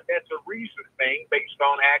allocated, but that's a recent thing based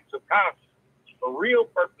on acts of Congress. The real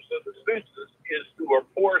purpose of the census is to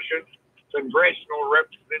apportion congressional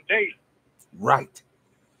representation. Right.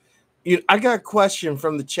 I got a question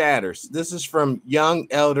from the chatters. This is from Young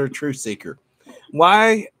Elder Truth Seeker.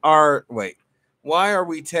 Why are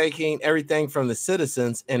we taking everything from the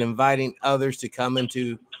citizens and inviting others to come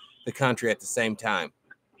into the country at the same time?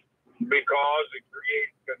 Because it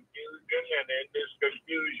creates confusion, and in this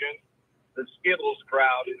confusion, the Skittles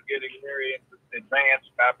crowd is getting very advanced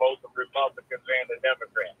by both the Republicans and the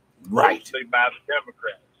Democrats. Right. Mostly by the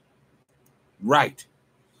Democrats. Right.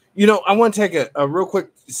 You know, I want to take a real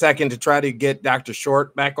quick second to try to get Dr.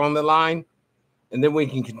 Short back on the line, and then we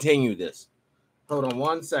can continue this. Hold on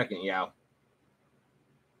 1 second, Yao.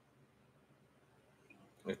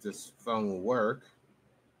 If this phone will work.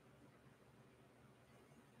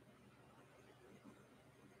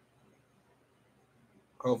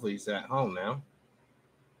 Hopefully he's at home now.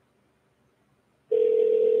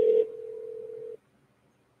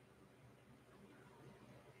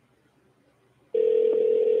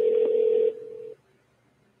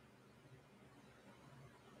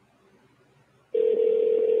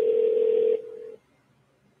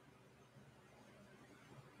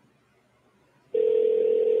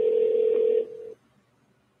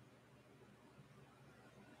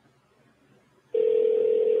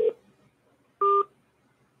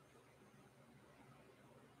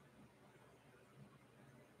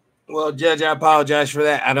 Well, Judge, I apologize for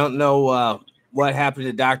that. I don't know what happened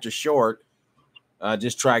to Dr. Short.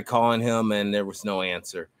 Just tried calling him and there was no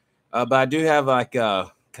answer. But I do have like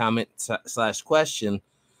a comment / question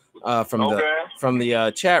from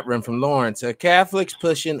the chat room from Lawrence. Catholics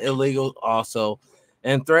pushing illegal also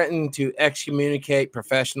and threatening to excommunicate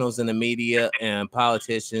professionals in the media and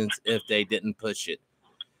politicians if they didn't push it.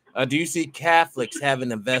 Do you see Catholics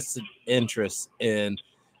having a vested interest in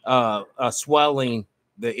swelling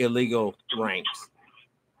the illegal ranks?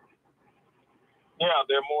 Yeah,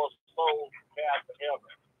 they're more souls path to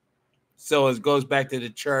heaven. So it goes back to the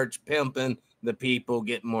church pimping the people,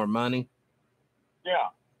 getting more money. Yeah,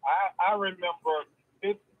 I remember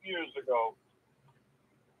 50 years ago,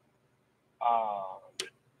 a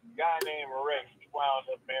guy named Rex wound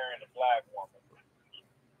up marrying a black woman,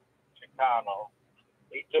 Chicano.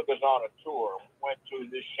 He took us on a tour. We went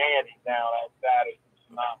to this shanty down outside of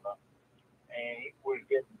Sonoma, and he was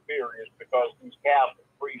getting furious because these Catholic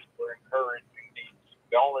priests were encouraging these.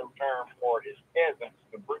 The only term for it is peasants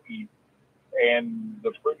to breed, and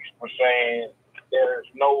the priests were saying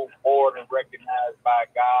there's no order recognized by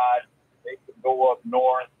God. They could go up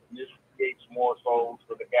north, and this creates more souls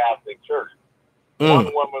for the Catholic Church.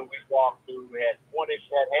 One woman we walked through had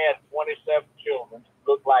 27 children,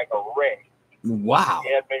 looked like a wreck. Wow.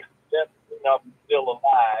 He had maybe 17 of them still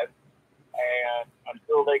alive, and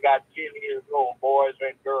until they got 10 years old, boys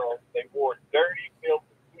and girls, they wore dirty, filthy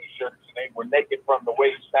T-shirts, and they were naked from the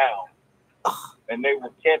waist down. And they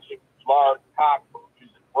were catching large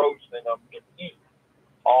cockroaches and roasting them to eat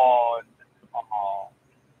on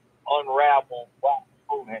unraveled black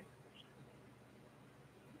food hangers.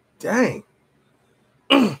 Dang.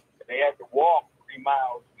 They had to walk 3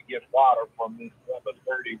 miles to get water from this other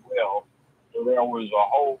dirty well. So there was a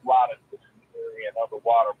whole lot of dysentery and other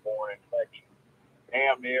waterborne infections.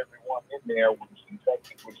 Damn near everyone in there was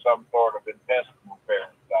infected with some sort of intestinal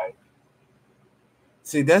parasite.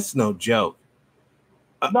 See, that's no joke.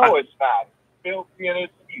 No, it's not. It's filthy and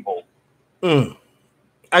it's evil.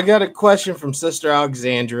 I got a question from Sister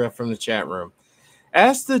Alexandra from the chat room.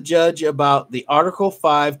 Ask the judge about the Article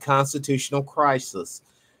 5 constitutional crisis,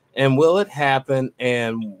 and will it happen,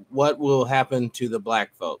 and what will happen to the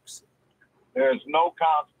black folks? There's no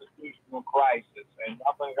constitutional crisis, and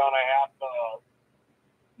nothing's going to happen.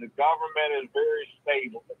 The government is very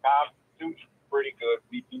stable. The Constitution is pretty good.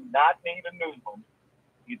 We do not need a new one.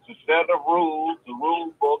 It's a set of rules. The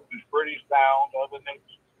rule book is pretty sound. Other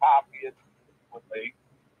nations copy it frequently.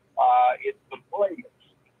 It's the players.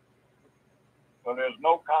 So there's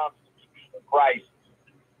no constitutional crisis.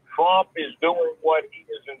 Trump is doing what he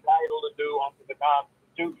is entitled to do under the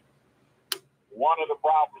Constitution. One of the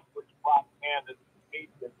problems with propaganda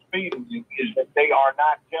that's feeding you is that they are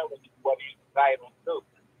not telling you what he's entitled to.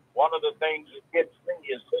 One of the things that gets me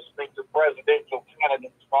is listening to presidential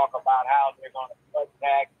candidates talk about how they're going to cut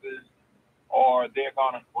taxes or they're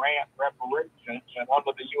going to grant reparations, and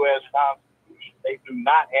under the U.S. Constitution, they do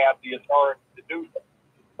not have the authority to do that.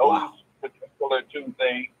 Those particular two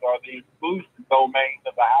things are the exclusive domain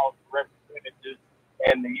of the House of Representatives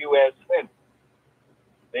and the U.S. Senate.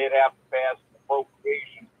 They'd have to pass an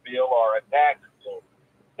appropriations bill or a tax bill.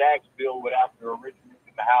 The tax bill would have to originate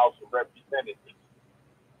in the House of Representatives.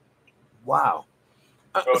 Wow.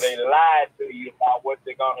 So they lied to you about what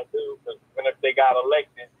they're going to do, because even if they got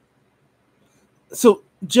elected. So,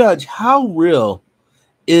 Judge, how real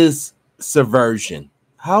is subversion?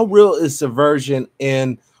 How real is subversion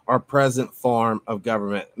in our present form of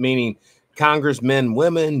government? Meaning congressmen,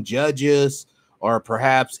 women, judges, or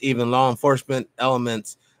perhaps even law enforcement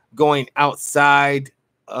elements going outside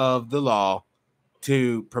of the law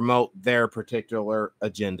to promote their particular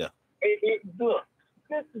agenda. Look,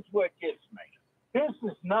 this is what gets me. This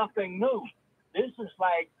is nothing new. This is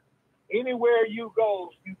like anywhere you go,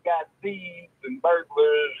 you got thieves and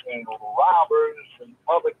burglars and robbers and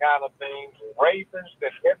other kind of things, and rapists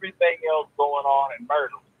and everything else going on, and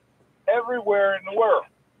murder everywhere in the world.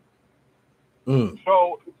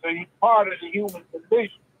 So it's a part of the human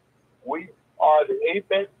condition. We are the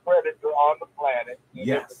apex predator on the planet. And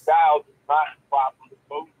if the child is not properly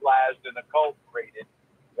socialized and acculturated,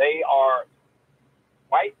 They are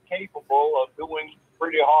quite capable of doing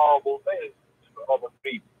pretty horrible things to other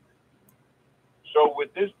people. So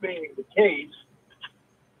with this being the case,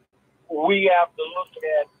 we have to look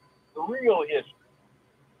at the real history.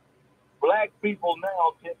 Black people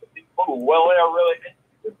now tend to be moved. Well,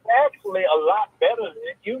 it's actually a lot better than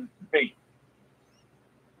it used to be.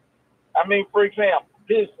 I mean, for example,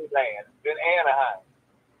 Disneyland in Anaheim,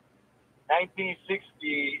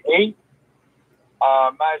 1968.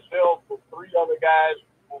 Myself and three other guys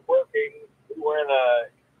were working. We were in a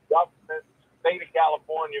government, state of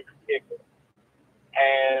California vehicle,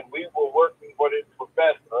 and we were working for this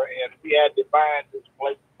professor, and we had to find this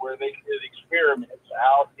place where they did experiments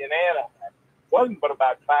out in Anaheim. It wasn't but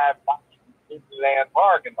about 5 blocks from Disneyland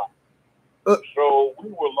parking lot. So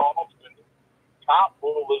we were lost, and the top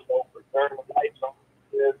pulled us over, turned the lights on, and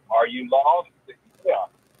said, "Are you lost?" I said, "Yeah."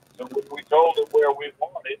 So when we told him where we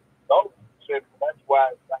wanted, no. Said, well, that's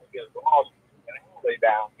why I get lost in an alley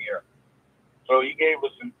down here. So he gave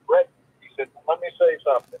us some directions. He said, "Let me say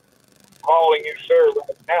something. I'm calling you sir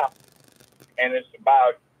right now, and it's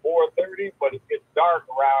about 4:30, but it gets dark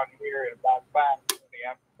around here at about 5:20.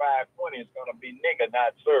 After 5:20, it's going to be nigga,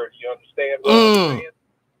 not sir. You understand what I'm saying?"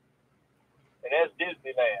 And that's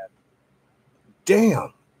Disneyland.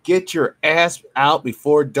 Damn. Get your ass out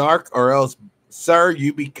before dark, or else, sir,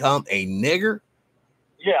 you become a nigger.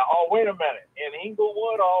 Yeah, oh, wait a minute. In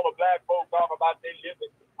Inglewood, all the black folks talk about they live in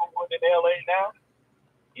Inglewood in L.A. now.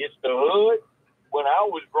 It's the hood. When I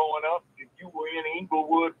was growing up, if you were in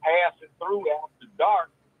Inglewood passing through after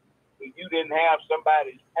dark, and you didn't have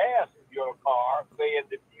somebody's pass in your car saying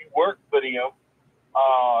that you worked for them,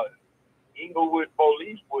 Inglewood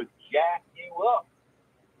police would jack you up.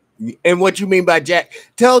 And what you mean by jack?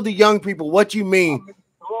 Tell the young people what you mean.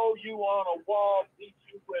 Throw you on a wall, beat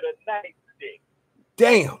you with a nightstick.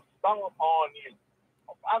 Damn. Stomp on you.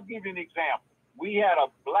 I'll give you an example. We had a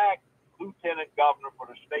black lieutenant governor for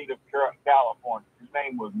the state of California. His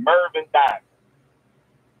name was Mervyn Diamond.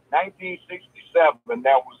 1967,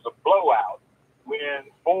 there was a blowout when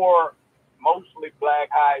 4 mostly black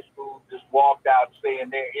high schools just walked out saying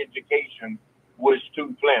their education was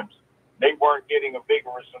too flimsy. They weren't getting a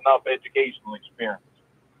vigorous enough educational experience.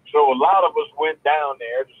 So a lot of us went down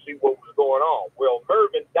there to see what was going on. Well,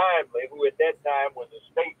 Mervyn Dimley, who at that time was a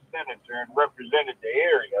state senator and represented the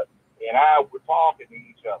area, and I were talking to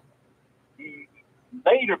each other. He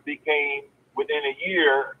later became, within a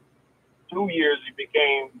year, 2 years, he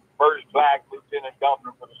became first black lieutenant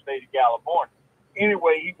governor for the state of California.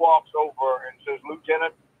 Anyway, he walks over and says,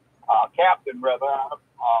 Captain,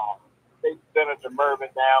 State Senator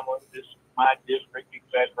Mervyn Dimley, this is my district,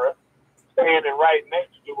 etc. Standing right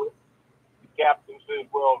next to it, the captain says,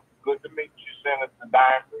 "Well, good to meet you, Senator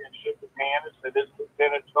Dimley," and shook his hand and said, "This is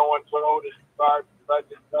Lieutenant so-and-so, this is Sergeant such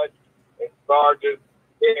and such, and Sergeant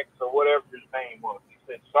X," or whatever his name was. He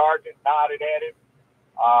said, Sergeant nodded at him,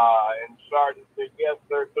 and Sergeant said, "Yes,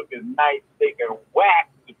 sir," took his nightstick and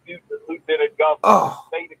whacked the future Lieutenant Governor of the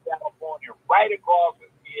state of California right across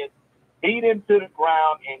his head, beat him to the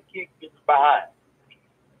ground, and kicked his behind.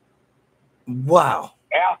 Wow.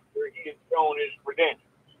 After he had shown his credentials.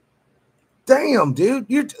 Damn, dude.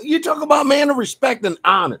 You talk about man of respect and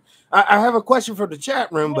honor. I have a question for the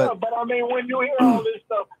chat room, but I mean, when you hear all this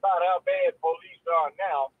stuff about how bad police are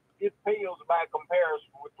now, it pales by comparison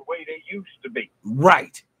with the way they used to be.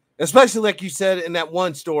 Right. Especially like you said in that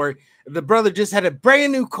one story, the brother just had a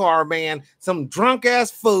brand new car, man. Some drunk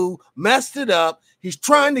ass fool messed it up. He's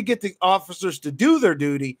trying to get the officers to do their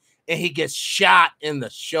duty, and he gets shot in the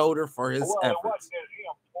shoulder for his efforts. It wasn't just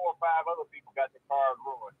him. 4 or 5 other people got their cars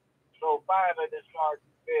ruined. So finally, this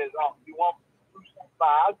sergeant says, "You want me to do something?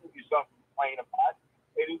 I'll give you something to complain about."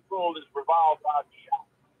 And he pulled his revolver out and shot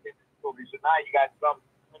him. He said, "Now you got something.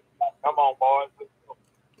 Come on, boys."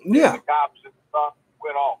 Yeah. And the cops and stuff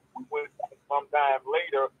went off. We went back sometime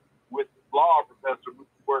later with the law professor we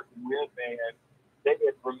were working with, and they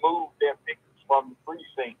had removed their pictures from the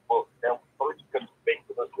precinct book. There were 3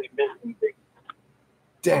 conspicuously missing pictures.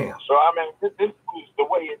 Damn. So I mean, this was the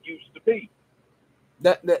way it used to be.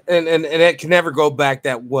 And it can never go back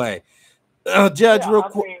that way. Judge, real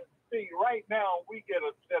quick. See, right now we get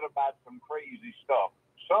upset about some crazy stuff.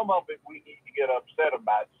 Some of it we need to get upset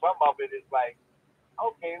about. Some of it is like,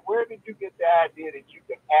 okay, where did you get the idea that you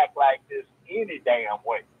can act like this any damn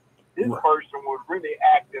way? This person was really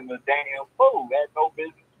acting the damn fool. Had no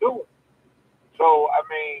business doing. So I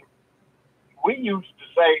mean, we used to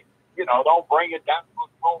say, don't bring it down to the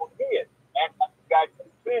wrong head. Act like you got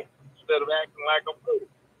consent instead of acting like a fool.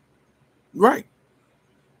 Right.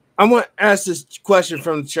 I want to ask this question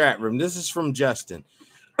from the chat room. This is from Justin.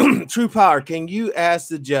 True Power, can you ask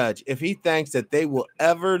the judge if he thinks that they will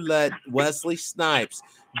ever let Wesley Snipes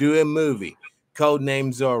do a movie,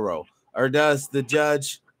 codename Zorro, or does the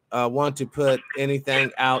judge want to put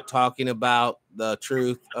anything out talking about the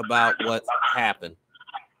truth about what happened?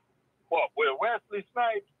 Well, with Wesley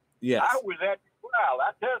Snipes, Yes. I was at the trial.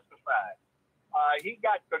 I testified. He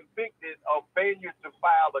got convicted of failure to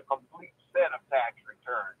file a complete set of tax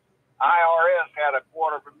returns. IRS had a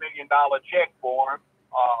 $250,000 check for him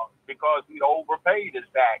because he overpaid his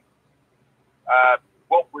tax.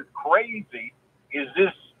 What was crazy is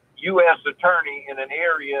this U.S. attorney in an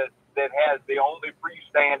area that has the only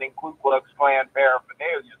freestanding Ku Klux Klan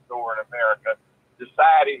paraphernalia store in America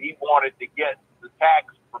decided he wanted to get the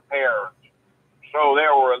tax preparers. So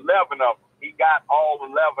there were 11 of them. He got all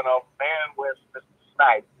 11 of them and Wesley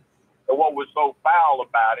Snipes. And what was so foul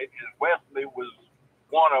about it is Wesley was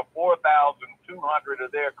one of 4,200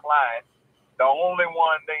 of their clients, the only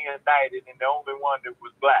one they indicted and the only one that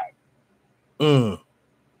was black.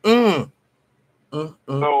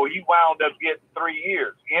 So he wound up getting 3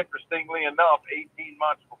 years. Interestingly enough, 18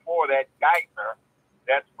 months before that, Geithner,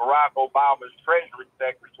 that's Barack Obama's Treasury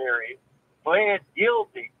Secretary, pled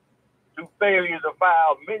guilty to failure to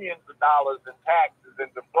file millions of dollars in taxes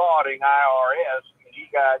and defrauding IRS. And he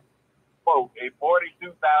got, quote, a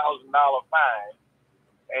 $42,000 fine,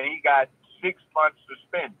 and he got 6 months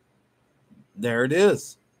suspended. There it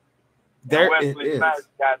is. There and it Wesley is. Snipes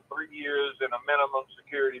got 3 years in a minimum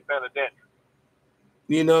security penitentiary.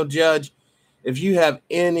 You know, Judge, if you have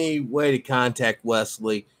any way to contact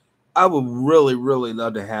Wesley, I would really, really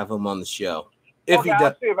love to have him on the show. I'll see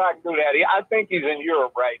if I can do that. I think he's in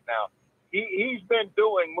Europe right now. He's been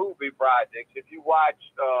doing movie projects. If you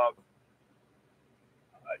watched,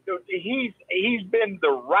 he's been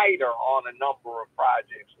the writer on a number of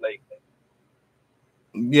projects lately.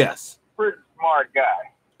 Yes. Pretty smart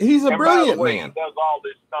guy. He's a brilliant man. He does all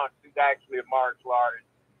this stunts. He's actually a martial artist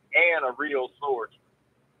and a real swordsman.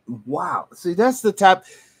 Wow. See, that's the type,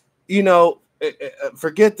 you know,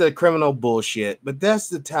 forget the criminal bullshit, but that's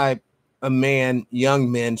the type of man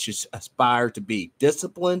young men should aspire to be: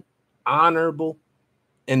 disciplined, honorable,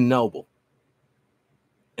 and noble.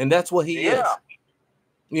 And that's what he is.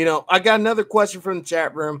 You know, I got another question from the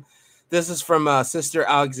chat room. This is from Sister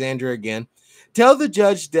Alexandra again. Tell the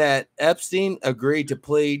judge that Epstein agreed to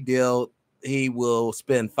plead deal. He will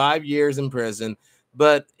spend 5 years in prison,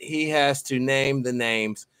 but he has to name the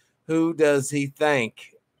names. Who does he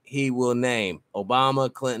think he will name?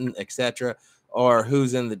 Obama, Clinton, etc., or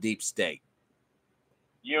who's in the deep state?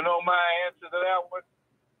 You know my answer to that one?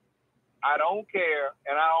 I don't care,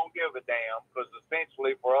 and I don't give a damn, because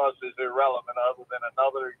essentially for us is irrelevant other than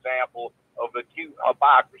another example of acute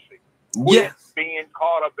hypocrisy. Yes. Being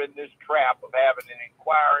caught up in this trap of having an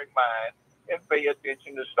inquiring mind and pay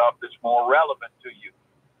attention to stuff that's more relevant to you.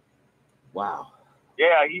 Wow.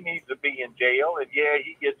 Yeah, he needs to be in jail, and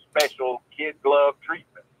he gets special kid glove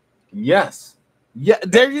treatment. Yes. Yeah,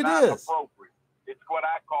 there it is. Appropriate. It's what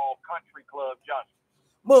I call country club justice.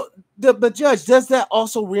 Well, but Judge, does that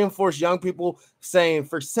also reinforce young people saying,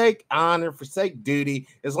 forsake honor, forsake duty?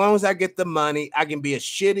 As long as I get the money, I can be as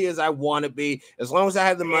shitty as I want to be. As long as I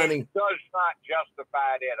have the money. It does not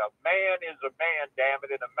justify that. A man is a man, damn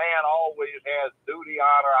it, and a man always has duty,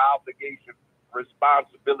 honor, obligation,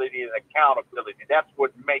 responsibility, and accountability. That's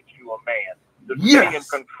what makes you a man. To stay in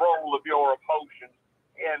control of your emotions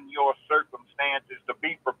and your circumstances, to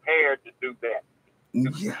be prepared to do that. To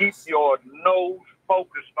keep your nose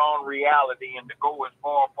focused on reality and to go as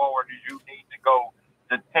far forward as you need to go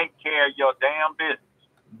to take care of your damn business.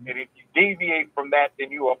 And if you deviate from that, then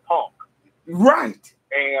you're a punk. Right.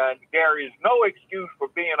 And there is no excuse for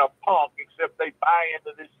being a punk except they buy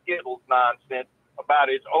into this Skittles nonsense about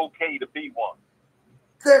it's okay to be one.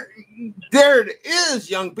 There it is,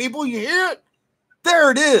 young people. You hear it?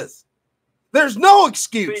 There it is. There's no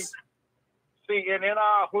excuse. See, and in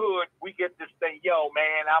our hood, we get this thing, yo,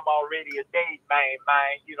 man, I'm already a date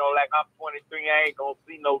man. You know, like I'm 23, I ain't gonna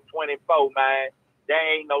see no 24, man. There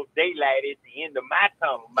ain't no daylight at the end of my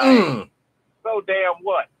tunnel, man. So damn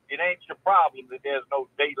what? It ain't your problem that there's no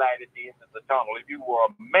daylight at the end of the tunnel. If you were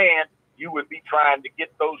a man, you would be trying to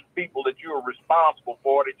get those people that you're responsible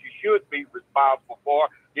for, that you should be responsible for,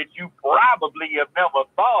 that you probably have never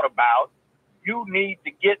thought about. You need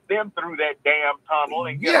to get them through that damn tunnel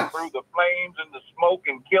and get them through the flames and the smoke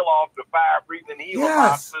and kill off the fire-breathing Gila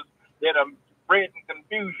monsters that are spreading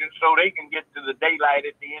confusion so they can get to the daylight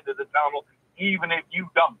at the end of the tunnel, even if you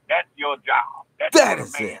don't. That's your job. That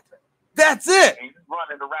is it. That's it. And you're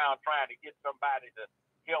running around trying to get somebody to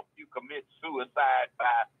help you commit suicide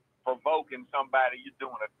by provoking somebody you're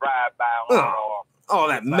doing a drive-by on. All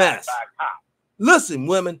that mess. Listen,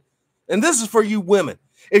 women, and this is for you women.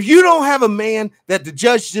 If you don't have a man that the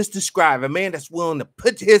judge just described, a man that's willing to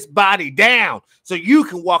put his body down so you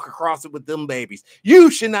can walk across it with them babies, you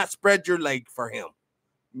should not spread your leg for him.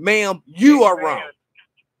 Ma'am, you are wrong.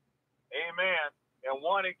 Amen. And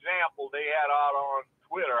one example they had out on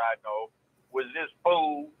Twitter, I know, was this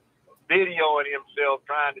fool videoing himself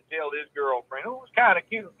trying to tell his girlfriend, who was kind of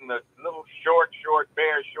cute in the little short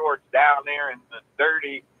pair of shorts down there in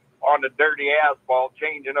on the dirty asphalt,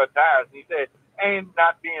 changing her tires. And he said, ain't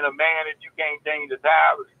not being a man if you can't change the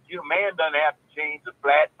tires. A man doesn't have to change the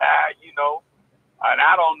flat tire, you know. And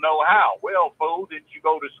I don't know how. Well, fool, did you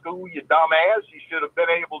go to school, you dumbass? You should have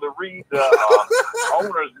been able to read the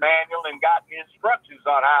owner's manual and got the instructions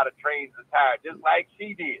on how to change the tire, just like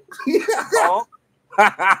she did.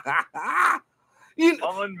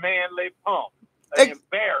 Unmanly pump.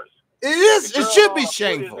 Embarrassing. It is. It should be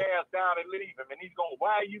shameful. Put his ass down and leave him, and he's going,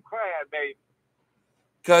 why are you crying, baby?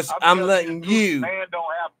 Because I'm letting you. Man don't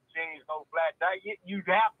have to change no flat tire. You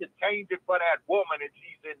have to change it for that woman if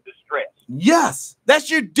she's in distress. Yes, that's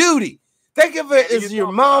your duty. Think of it as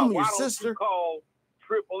your mom, your sister. You call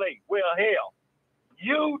AAA. Well, hell,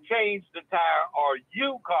 you change the tire or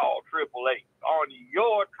you call AAA on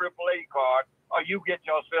your AAA card, or you get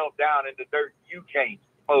yourself down in the dirt. You change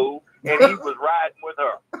it, fool. And he was riding with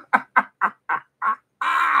her.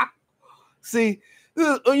 See,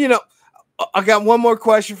 you know, I got one more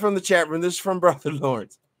question from the chat room. This is from Brother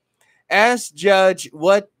Lawrence. Ask Judge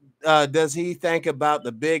what does he think about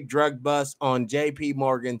the big drug bust on J.P.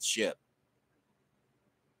 Morgan's ship?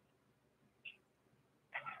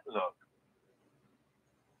 Look,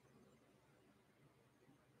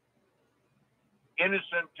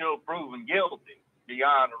 innocent till proven guilty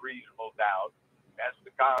beyond a reasonable doubt. That's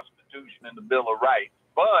the Constitution and the Bill of Rights.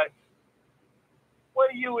 But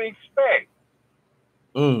what do you expect?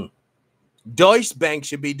 Deutsche Bank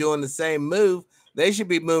should be doing the same move. They should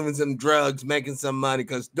be moving some drugs, making some money,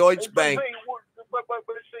 because Deutsche Bank. But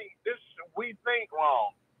see, we think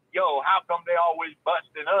wrong. Yo, how come they always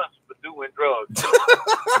busting us for doing drugs?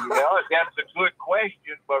 You know, that's a good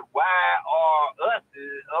question, but why are us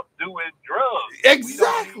up doing drugs?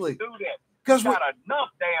 Exactly. We don't need to do that. Because we got enough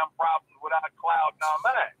damn problems without cloud in our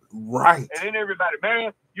mind. Right. And then everybody,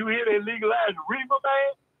 man, you hear they legalize reefer,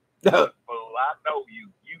 man? Well, I know you.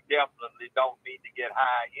 You definitely don't need to get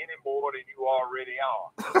high any more than you already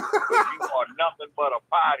are. Because you are nothing but a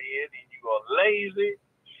pothead, and you are lazy,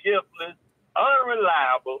 shiftless,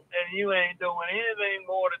 unreliable, and you ain't doing anything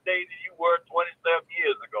more today than you were 27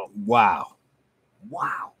 years ago. Wow.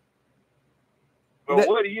 Wow. But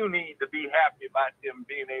what do you need to be happy about them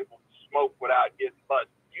being able to smoke without getting busted?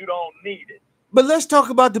 You don't need it. But let's talk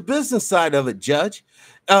about the business side of it, Judge.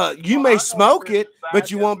 You may smoke it,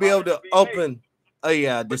 but you won't be able to open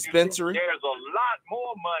a dispensary. There's a lot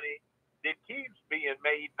more money that keeps being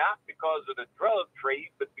made, not because of the drug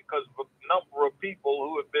trade, but because of a number of people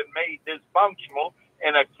who have been made dysfunctional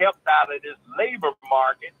and are kept out of this labor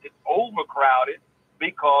market. It's overcrowded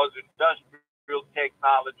because industrial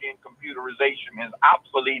technology and computerization has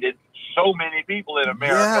obsoleted so many people in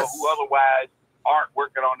America who otherwise aren't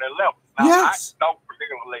working on their level. Now, I don't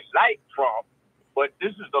particularly like Trump, but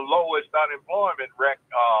this is the lowest unemployment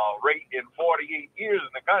rate in 48 years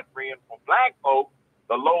in the country. And for black folk,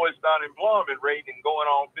 the lowest unemployment rate in going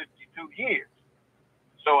on 52 years.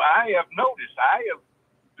 So I have noticed, I have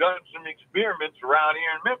done some experiments around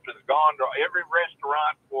here in Memphis, gone to every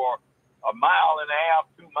restaurant for a mile and a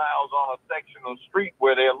half, 2 miles on a section of street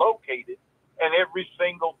where they're located. And every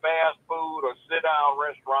single fast food or sit-down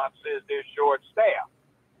restaurant says they're short-staffed.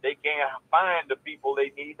 They can't find the people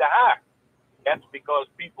they need to hire. That's because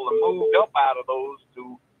people have moved up out of those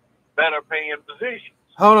to better-paying positions.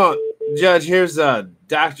 Hold on, Judge. Here's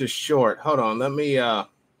Dr. Short. Hold on. Let me. I'm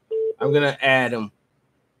gonna add him.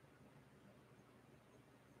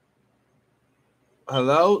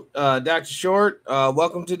 Hello, Dr. Short.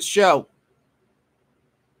 Welcome to the show.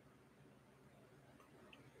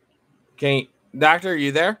 Doctor, are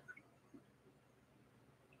you there?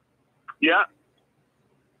 Yeah.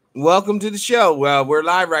 Welcome to the show. We're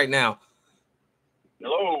live right now.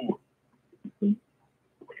 Hello.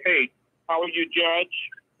 Hey, how are you, Judge?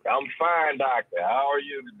 I'm fine, Doctor. How are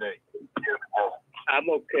you today? I'm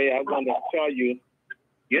okay. I want to tell you,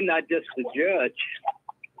 you're not just a judge.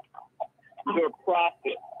 You're a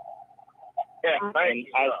prophet. Yeah, thank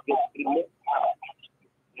you.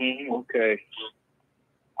 Okay.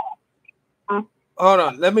 Hold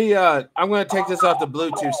on. Let me. I'm going to take this off the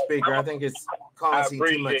Bluetooth speaker. I think it's causing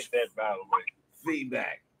too much that, by the way.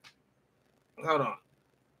 feedback. Hold on.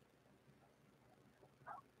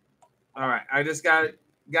 All right, I just got it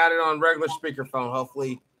on regular speakerphone.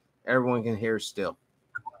 Hopefully, everyone can hear still.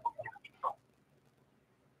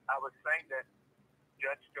 I was saying that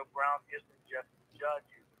Judge Joe Brown isn't just a judge;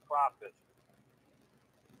 he's a prophet.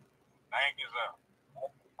 Thank you, sir.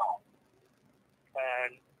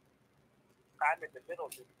 And I'm in the middle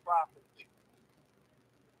of this prophecy.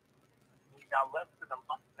 Now, less than a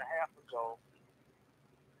month and a half ago,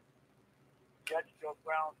 Judge Joe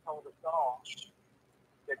Brown told us all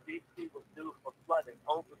that D.C. was due for flooding,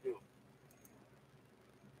 overdue.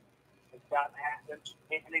 It's got to happen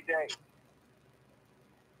any day.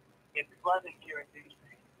 It's flooding here in D.C.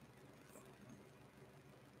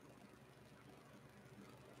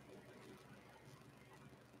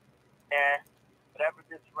 And whatever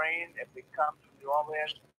this rain, if it comes from New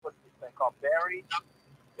Orleans, what's this thing called Barry?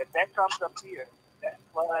 If that comes up here, that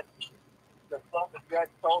flood, the flood the judge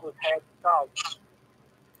told us had to come,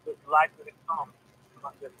 it's likely to come.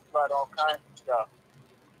 Just flood all kinds of stuff.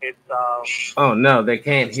 It's Oh no, they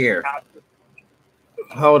can't hear.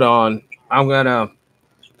 Hold on, I'm gonna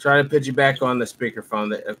try to put you back on the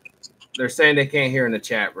speakerphone. They're saying they can't hear in the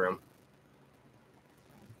chat room.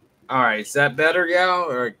 All right, is that better, y'all?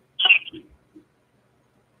 Or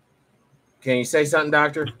can you say something,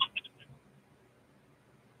 Doctor?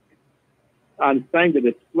 I'm saying that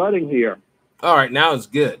it's flooding here. All right, now it's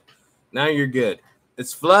good. Now you're good.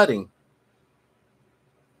 It's flooding.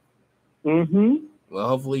 Mm-hmm. Well,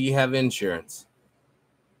 hopefully you have insurance.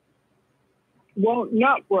 Well,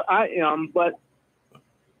 not where I am, but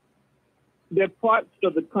there are parts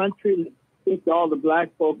of the country that kicked all the black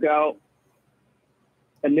folk out,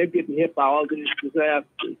 and they're getting hit by all these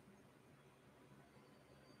disasters.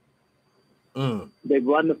 They've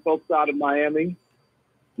run the folks out of Miami,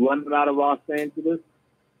 run them out of Los Angeles.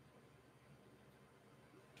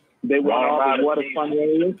 They run all the waterfront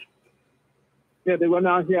areas. Yeah, they run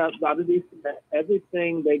out here out of these,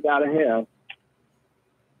 everything they got to have.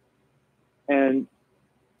 And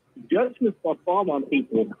judgments are fall on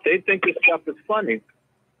people. They think this stuff is funny.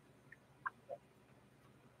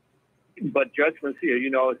 But judgments here, you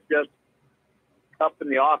know, it's just up in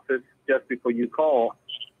the office just before you call.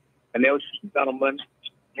 And there was a gentleman,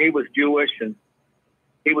 he was Jewish, and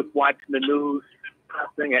he was watching the news,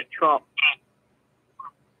 cussing at Trump.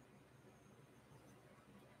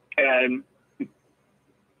 And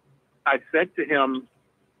I said to him,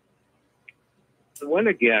 win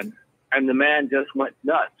again. And the man just went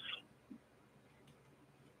nuts.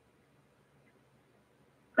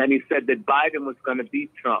 And he said that Biden was going to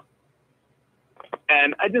beat Trump.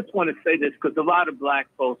 And I just want to say this because a lot of black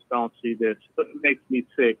folks don't see this, but it makes me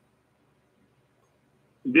sick.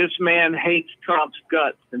 This man hates Trump's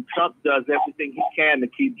guts, and Trump does everything he can to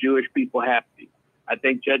keep Jewish people happy. I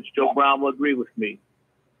think Judge Joe Brown will agree with me.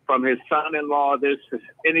 From his son-in-law, this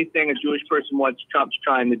anything a Jewish person wants, Trump's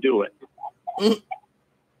trying to do it.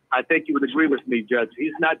 I think you would agree with me, Judge.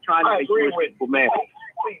 He's not trying to make Jewish people mad.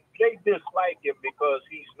 They dislike him because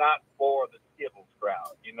he's not for the Skittles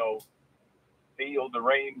crowd. You know, feel the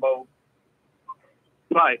rainbow.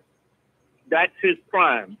 Right. That's his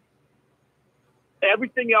prime.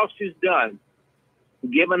 Everything else he's done,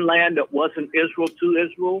 given land that wasn't Israel to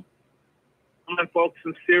Israel, killing folks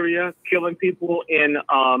in Syria, killing people in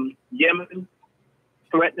Yemen,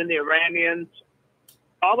 threatening the Iranians,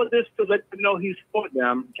 all of this to let them know he's for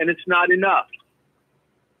them, and it's not enough.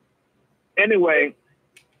 Anyway,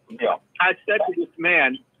 yeah. I said to this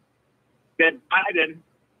man that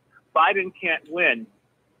Biden can't win.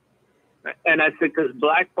 And I said, because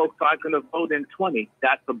black folks aren't going to vote in 20.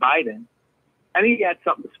 That's for Biden. And he had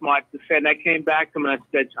something smart to say, and I came back to him and I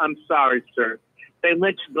said, I'm sorry, sir. They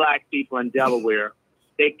lynched black people in Delaware.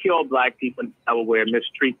 They kill black people in Delaware,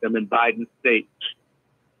 mistreat them in Biden's state.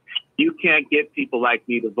 You can't get people like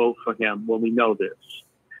me to vote for him when we know this.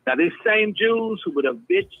 Now, these same Jews who would have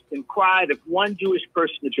bitched and cried if one Jewish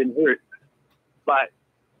person had been hurt, but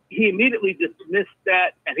he immediately dismissed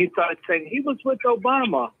that, and he started saying he was with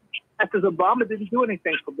Obama. Because Obama didn't do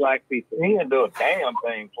anything for black people. He didn't do a damn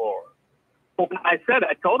thing for him. I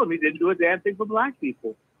told him he didn't do a damn thing for black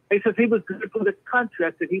people. He says he was good for the country.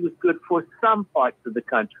 I said he was good for some parts of the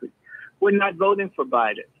country. We're not voting for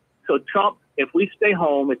Biden. So Trump, if we stay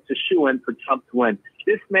home, it's a shoo-in for Trump to win.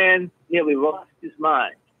 This man nearly lost his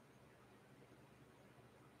mind.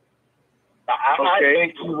 I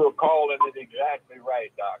think you were calling it exactly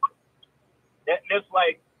right, Doctor. It's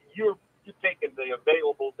like you're taking the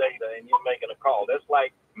available data and you're making a call. That's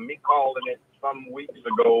like me calling it some weeks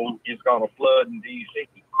ago. It's going to flood in D.C.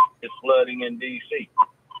 It's flooding in D.C.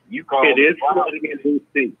 You called it is flooding in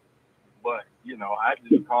D.C. But, you know, I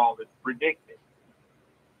just called it predicted.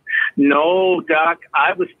 No, Doc,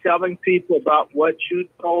 I was telling people about what you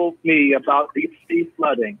told me about DC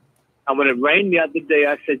flooding. And when it rained the other day,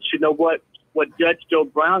 I said, you know what? What Judge Joe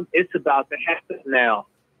Brown, it's about to happen now.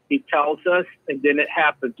 He tells us, and then it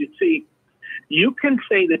happens. You see, you can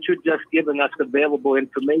say that you're just giving us available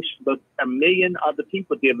information, but a million other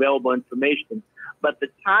people get available information. But the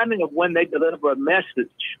timing of when they deliver a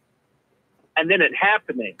message and then it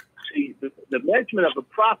happening, see, the measurement of a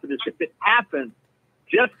prophet is if it happens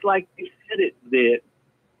just like they said it did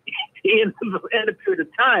in a period of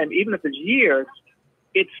time, even if it's years,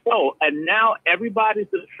 it's so. And now everybody's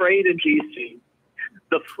afraid in D.C.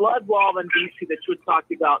 The flood wall in D.C. that you're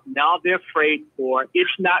talking about, now they're afraid for.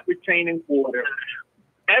 It's not retaining water.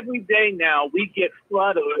 Every day now we get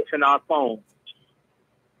flood alerts in our phones.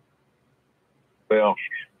 Well,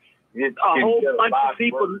 a whole bunch of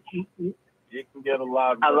people. You can get a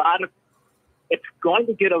lot of. It's going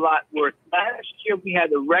to get a lot worse. Last year we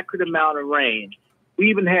had a record amount of rain. We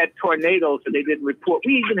even had tornadoes that they didn't report.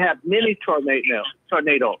 We even have many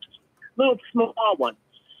tornadoes, little small ones,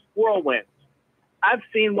 whirlwinds. I've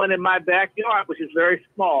seen one in my backyard, which is very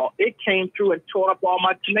small. It came through and tore up all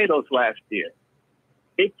my tomatoes last year.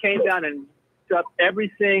 It came down and stuff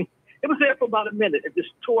everything. It was there for about a minute. It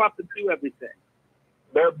just tore up and threw everything.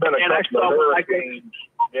 There have been a couple of hurricanes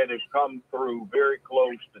that have come through very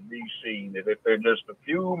close to D.C. that if they're just a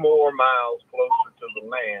few more miles closer to the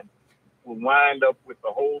land, will wind up with the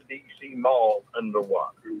whole D.C. mall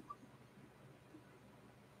underwater.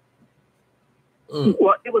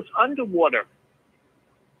 Well, it was underwater.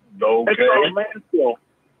 Okay. It's a landfill.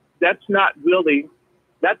 That's not really,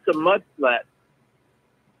 that's a mudflat.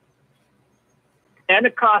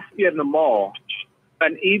 Anacostia in the mall,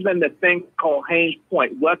 and even the thing called Haynes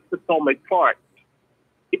Point, West Potomac Park,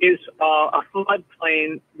 is a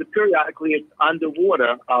floodplain. Periodically, it's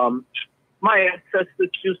underwater. My ancestors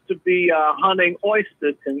used to be hunting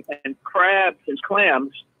oysters and crabs and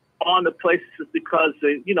clams on the places because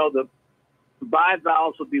the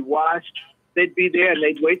bivalves would be washed. They'd be there and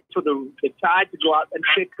they'd wait for the tide to go out and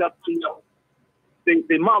pick up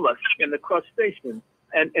the mollusks and the crustaceans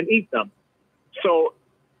and eat them. So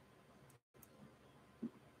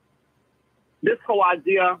this whole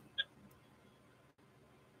idea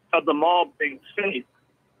of the mall being safe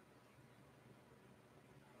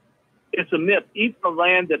is a myth. Even the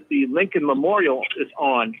land that the Lincoln Memorial is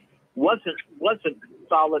on wasn't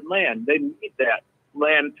solid land. They need that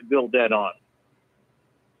land to build that on.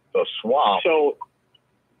 The swamp. So,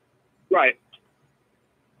 right.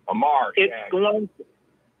 A marsh. It's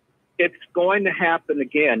going to happen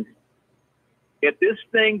again. If this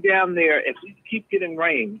thing down there, if we keep getting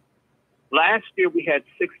rain, last year we had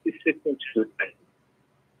 66 inches.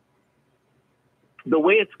 The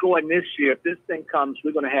way it's going this year, if this thing comes,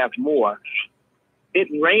 we're going to have more. It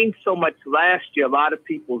rained so much last year, a lot of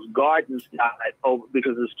people's gardens died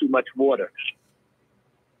because there's too much water.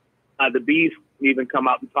 The bees even come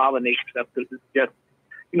out and pollinate stuff because it's just,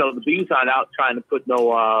 the bees aren't out trying to put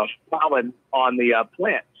no pollen on the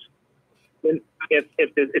plants. If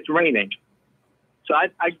it's raining. So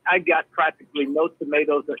I got practically no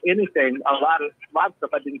tomatoes or anything. A lot of stuff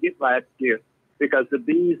I didn't get last year because the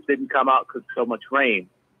bees didn't come out because so much rain.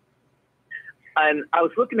 And I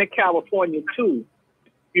was looking at California too.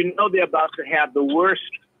 They're about to have the worst.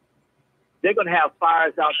 They're going to have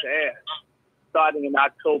fires out there starting in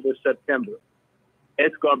October, September.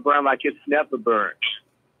 It's going to burn like it's never burned.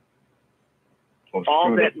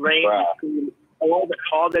 All that rain, all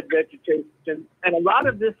that vegetation, and a lot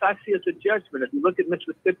of this I see as a judgment. If you look at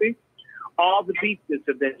Mississippi, all the beaches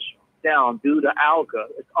have been shut down due to alga.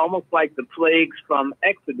 It's almost like the plagues from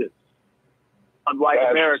Exodus on white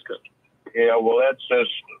America. Yeah, well, that's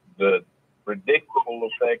just the predictable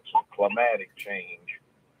effects of climatic change.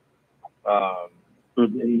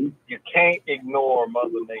 You can't ignore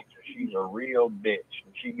Mother Nature. She's a real bitch.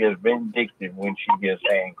 She gets vindictive when she gets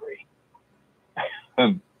angry.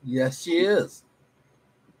 Yes, she is.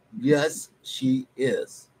 Yes, she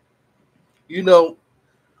is. Gentlemen.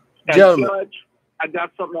 Judge, I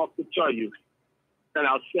got something else to tell you, and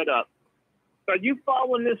I'll shut up. Are you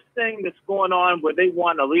following this thing that's going on where they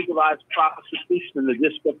want to legalize prostitution in the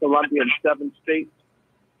District of Columbia in 7 states?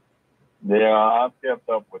 Yeah, I've kept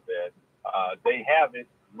up with that. They have it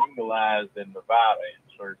legalized in Nevada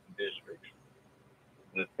in certain districts.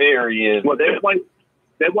 The theory is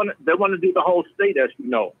they want to do the whole state, as you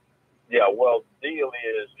know. Yeah, well, the deal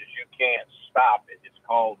is you can't stop it. It's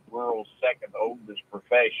called world's second oldest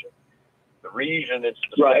profession. The reason it's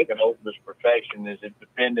the second oldest profession is it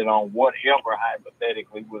depended on whatever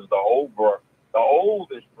hypothetically was the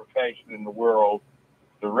oldest profession in the world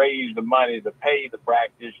to raise the money to pay the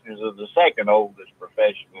practitioners of the second oldest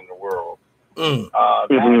profession in the world.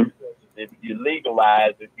 If you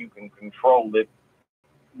legalize it, you can control it,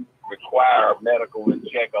 require medical and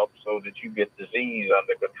checkups so that you get disease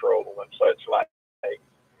under control and such like.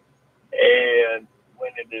 And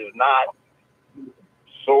when it is not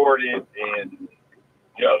sorted and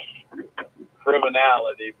just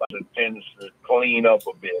criminality, but it tends to clean up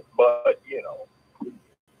a bit. But, you know,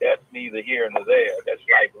 that's neither here nor there. That's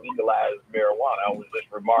like legalized marijuana. I was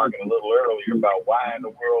just remarking a little earlier about why in the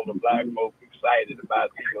world are black folks excited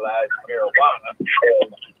about legalized marijuana.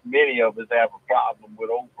 Many of us have a problem with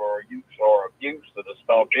overuse or abuse of the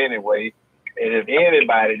stuff anyway. And if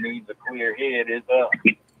anybody needs a clear head, it's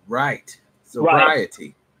us. Right.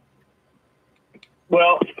 Sobriety. Right.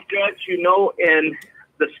 Well, Judge, you know, in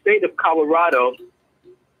the state of Colorado,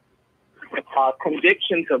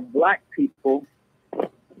 convictions of black people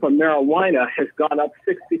for marijuana has gone up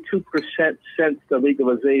 62% since the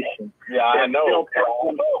legalization. Yeah, I know.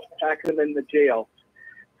 Packing them in the jail.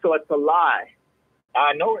 So it's a lie.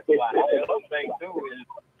 I know it's a lie. The other thing, too, is,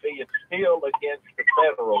 see, it's still against the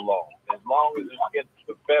federal law. As long as it's against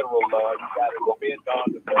the federal law, you got to depend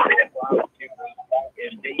on the federal prosecutors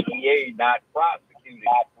and DEA not prosecuting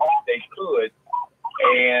if they could.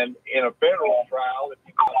 And in a federal trial, if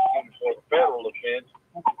you prosecute for a federal offense,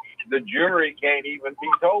 the jury can't even be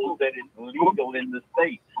told that it's legal in the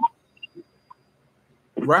state.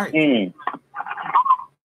 Right. See,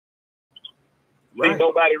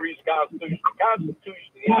 nobody reads the Constitution. The Constitution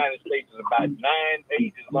of the United States is about 9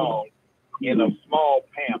 pages long in a small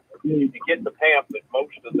pamphlet. To get the pamphlet,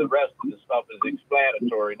 most of the rest of the stuff is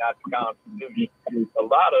explanatory, not the Constitution. A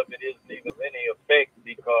lot of it isn't even of any effect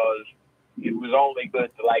because it was only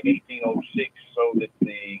good to like 1806 so that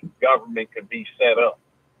the government could be set up.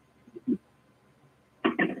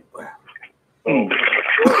 So,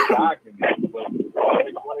 documents, but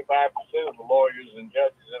 25% of the lawyers and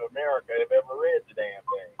judges in America have ever read the damn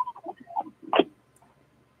thing.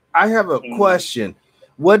 I have a question.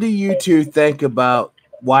 What do you two think about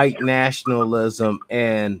white nationalism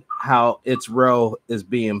and how its role is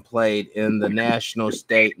being played in the national,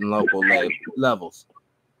 state, and local levels?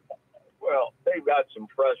 Well, they've got some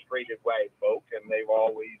frustrated white folk, and they've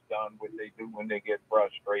always done what they do when they get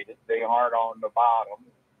frustrated. They aren't on the bottom.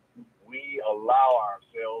 We allow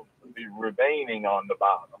ourselves to be remaining on the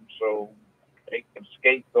bottom, so they can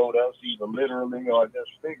scapegoat us either literally or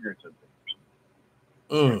just figuratively.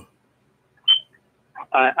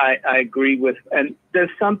 I agree with, and there's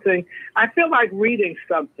something, I feel like reading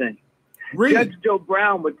something. Judge Joe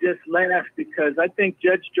Brown would just laugh because I think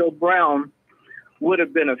Judge Joe Brown would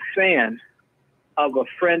have been a fan of a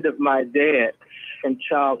friend of my dad from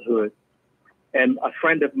childhood. And a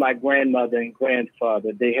friend of my grandmother and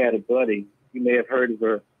grandfather, they had a buddy. You may have heard of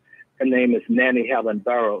her. Her name is Nanny Helen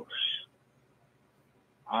Burroughs.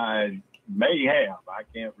 I may have. I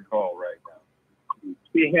can't recall right now.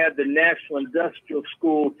 She had the National Industrial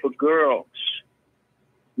School for Girls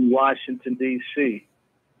in Washington, D.C.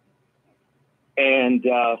 And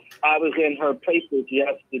I was in her papers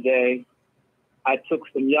yesterday. I took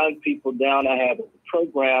some young people down. I have a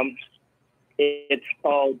program. It's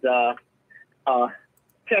called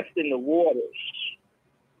Testing the Waters.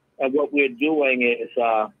 And what we're doing is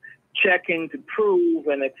checking to prove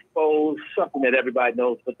and expose something that everybody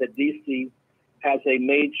knows, but that DC has a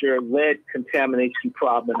major lead contamination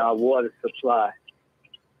problem in our water supply.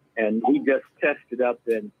 And we just tested up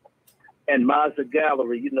in Mazda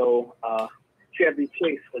Gallery, you know, Chevy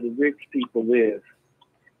Chase where the rich people live.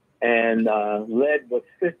 And lead was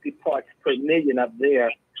 50 parts per million up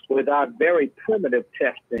there with our very primitive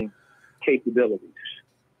testing capabilities.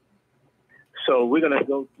 So we're going to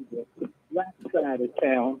go to the left side of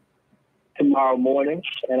town tomorrow morning,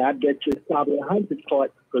 and I bet you it's probably 100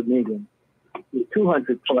 parts per million,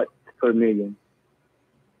 200 parts per million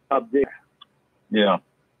up there. Yeah.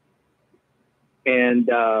 And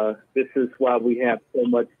this is why we have so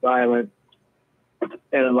much violence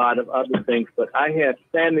and a lot of other things. But I had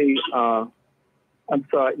Nanny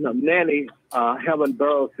Helen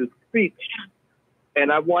Burroughs' speech,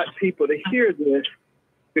 and I want people to hear this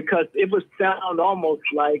because it would sound almost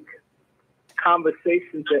like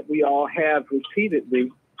conversations that we all have repeatedly.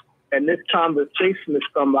 And this conversation is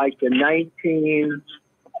from like the 1930s,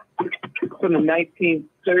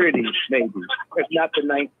 maybe, if not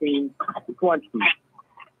the 1920s.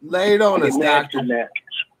 Lay it on us, Imagine Doctor. that.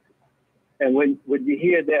 And when you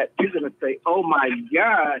hear that, you're going to say, oh my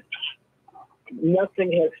God,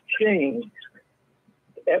 nothing has changed.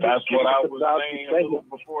 That's what I was saying a little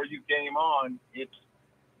before you came on. It's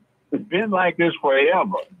It's been like this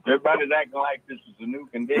forever. Everybody's acting like this is a new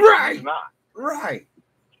condition. Right. It's not. Right.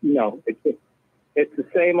 No, it's the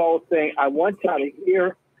same old thing. I want y'all to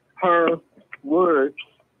hear her words.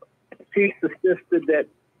 She's the sister that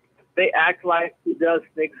they act like it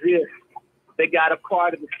doesn't exist. They got a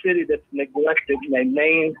part of the city that's neglected, and they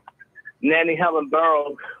named Nanny Helen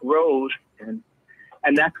Burroughs Road, and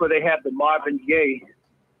that's where they have the Marvin Gaye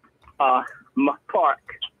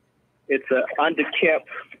park. It's an underkept,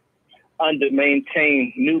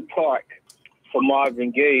 under-maintained new park for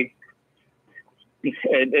Marvin Gaye.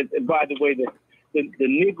 And by the way, the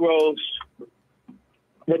Negroes,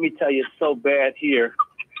 let me tell you, it's so bad here.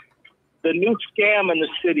 The new scam in the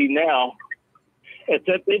city now is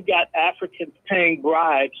that they've got Africans paying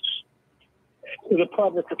bribes to the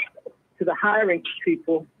public, to the hiring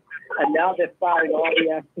people, and now they're firing all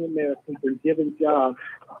the African Americans and giving jobs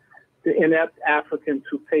to inept Africans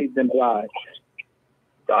who paid them bribes.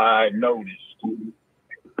 I noticed.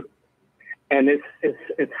 And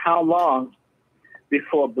it's how long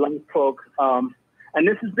before black folk, and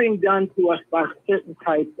this is being done to us by certain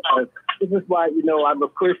types of, this is why, you know, I'm a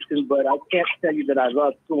Christian, but I can't tell you that I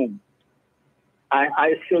love whom.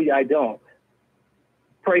 I assure you I don't.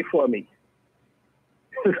 Pray for me.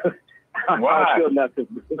 Why? I feel nothing.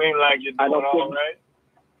 You seem like you're doing all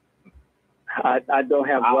right. I don't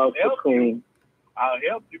have love for whom. I'll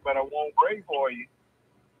help you, but I won't pray for you.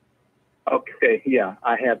 Okay, yeah,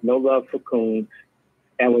 I have no love for coons.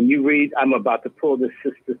 And when you read, I'm about to pull this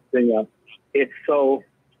sister thing up. It's so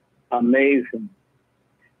amazing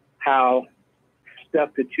how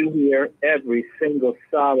stuff that you hear every single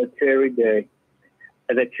solitary day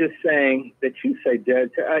that you're saying, that you say,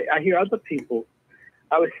 Dad, I hear other people.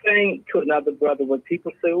 I was saying to another brother, when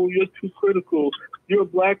people say, oh, you're too critical, you're a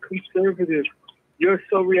black conservative, you're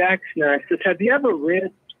so reactionary. I said, have you ever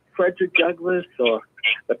read Frederick Douglass or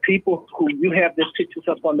the people who you have their pictures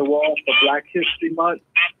up on the wall for Black History Month?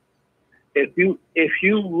 If you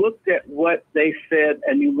looked at what they said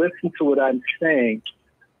and you listen to what I'm saying,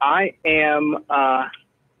 I am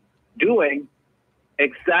doing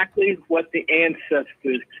exactly what the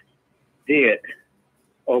ancestors did.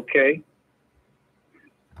 Okay?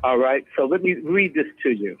 All right, so let me read this to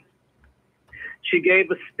you. She gave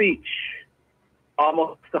a speech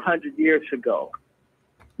almost 100 years ago,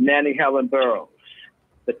 Nanny Helen Burroughs.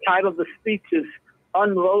 The title of the speech is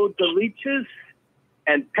Unload the Leeches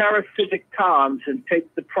and Parasitic Toms and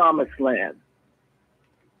Take the Promised Land.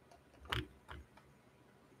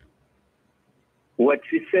 What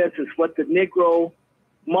she says is what must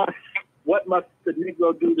the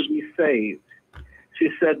Negro do to be saved? She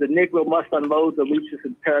said the Negro must unload the leeches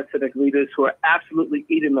and parasitic leaders who are absolutely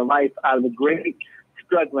eating the life out of the great,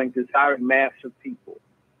 struggling, desiring mass of people.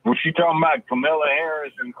 Was she talking about Kamala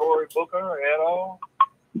Harris and Cory Booker at all?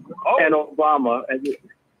 Oh. And Obama. And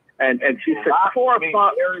she said, Harry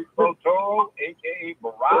Toro, a.k.a.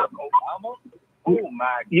 Barack Obama? Oh,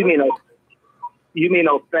 my God. You mean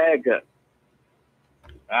Ofaga.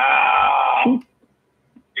 Ah.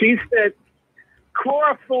 She said,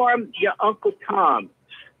 chloroform your Uncle Toms.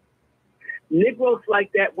 Negroes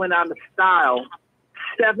like that went out of style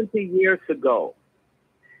 70 years ago.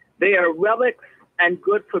 They are relics and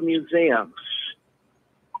good for museums.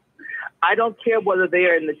 I don't care whether they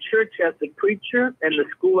are in the church as a preacher, in the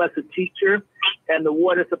school as a teacher, and the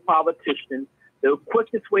ward as a politician. The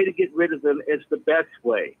quickest way to get rid of them is the best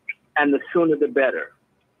way, and the sooner the better.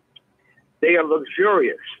 They are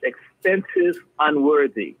luxurious, expensive,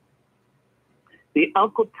 unworthy. The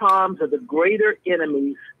Uncle Toms are the greater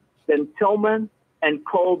enemies than Tillman and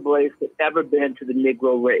Cold Blaze have ever been to the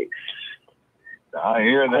Negro race. I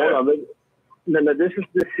hear that. No,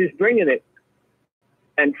 she's bringing it.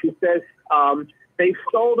 And she says, they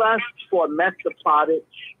sold us for a mess of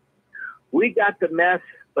pottage. We got the mess,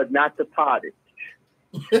 but not the pottage.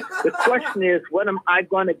 The question is, what am I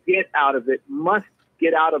going to get out of it? Must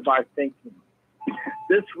get out of our thinking.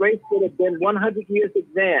 This race would have been 100 years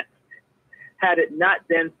advanced had it not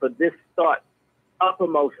been for this thought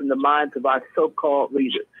uppermost in the minds of our so-called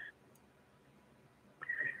leaders.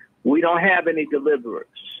 We don't have any deliverers.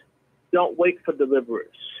 Don't wait for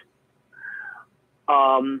deliverers.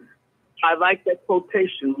 I like that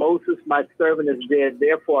quotation, Moses, my servant, is dead,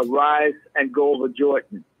 therefore arise and go over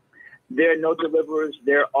Jordan. There are no deliverers,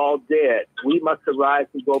 they're all dead. We must arise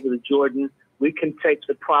and go over the Jordan. We can take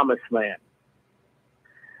the promised land.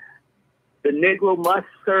 The Negro must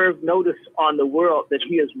serve notice on the world that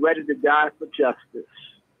he is ready to die for justice.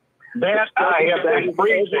 That I have been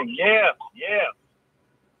preaching, yeah.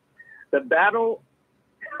 The battle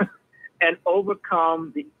and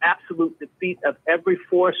overcome the absolute defeat of every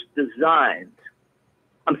force designed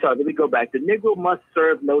I'm sorry, let me go back. The Negro must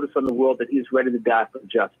serve notice on the world that he is ready to die for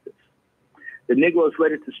justice. The Negro is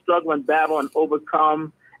ready to struggle and battle and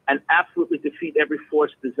overcome and absolutely defeat every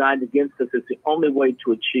force designed against us. It's the only way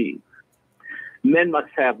to achieve. Men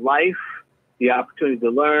must have life, the opportunity to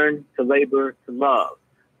learn, to labor, to love.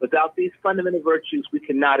 Without these fundamental virtues, we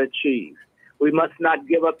cannot achieve. We must not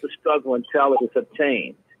give up the struggle until it is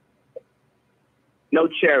obtained. No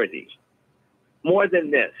charity. More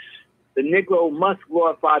than this, the Negro must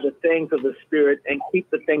glorify the things of the spirit and keep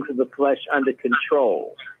the things of the flesh under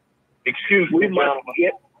control. Excuse me, gentlemen.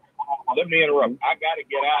 Let me interrupt. I got to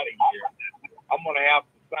get out of here. I'm going to have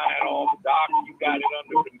to sign off. Doc, you got it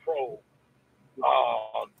under control.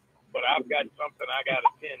 But I've got something I got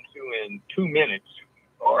to tend to in 2 minutes.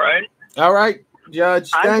 All right? All right,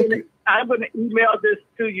 Judge. Thank you. I'm going to email this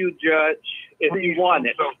to you, Judge, if you want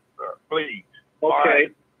it. So, sir, please. Okay,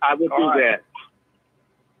 right. I will do that.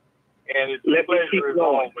 And it's Let a me pleasure keep as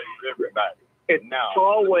going. always, everybody. It's now,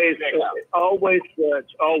 always,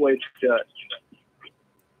 Judge, always, Judge.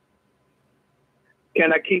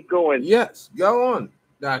 Can I keep going? Yes, go on,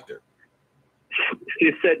 Doctor.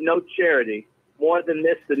 He said, no charity. More than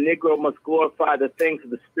this, the Negro must glorify the things of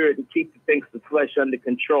the spirit and keep the things of the flesh under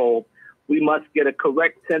control. We must get a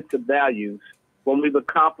correct sense of values. When we've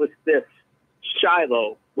accomplished this,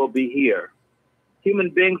 Shiloh will be here.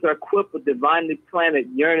 Human beings are equipped with divinely planted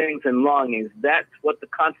yearnings and longings. That's what the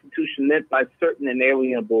Constitution meant by certain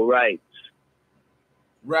inalienable rights.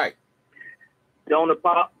 Right. Don't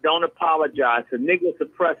apologize. A Negro is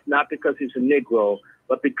oppressed not because he's a Negro,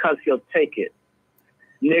 but because he'll take it.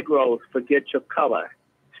 Negroes, forget your color.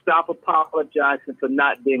 Stop apologizing for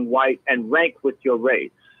not being white and rank with your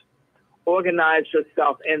race. Organize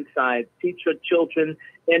yourself inside. Teach your children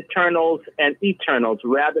internals and eternals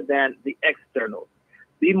rather than the externals.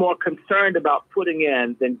 Be more concerned about putting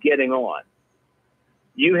in than getting on.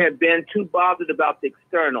 You have been too bothered about the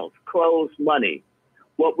externals, clothes, money.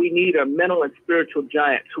 What we need are mental and spiritual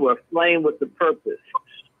giants who are aflame with the purpose.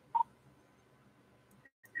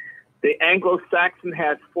 The Anglo-Saxon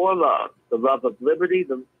has 4 loves: the love of liberty,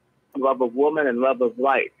 the love of woman, and love of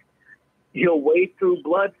life. He'll wade through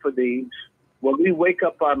blood for these. When we wake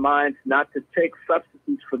up our minds not to take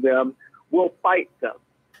substitutes for them, we'll fight them.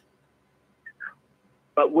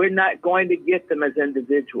 But we're not going to get them as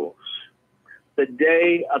individuals. The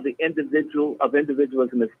day of the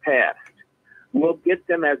individualism is past. We'll get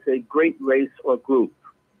them as a great race or group.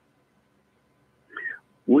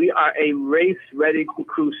 We are a race ready to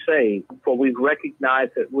crusade, for we recognize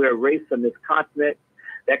that we're a race on this continent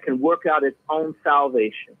that can work out its own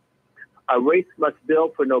salvation. A race must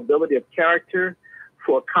build for nobility of character,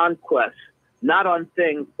 for conquest, not on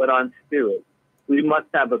things, but on spirit. We must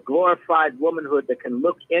have a glorified womanhood that can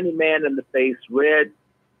look any man in the face, red,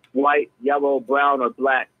 white, yellow, brown, or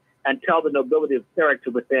black, and tell the nobility of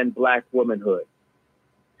character within black womanhood.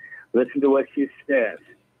 Listen to what she says.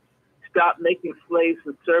 Stop making slaves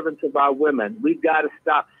and servants of our women. We've got to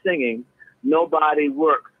stop singing, nobody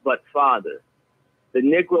works but father. The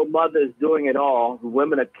Negro mother is doing it all. The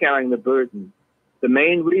women are carrying the burden. The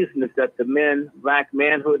main reason is that the men lack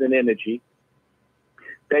manhood and energy.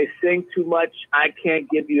 They sing too much, I can't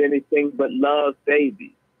give you anything but love,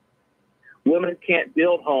 baby. Women can't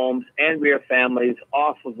build homes and rear families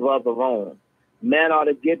off of love alone. Men ought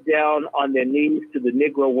to get down on their knees to the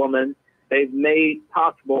Negro woman. They've made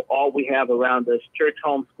possible all we have around us: church,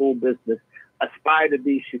 home, school, business. Aspire to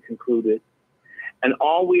be, she concluded. And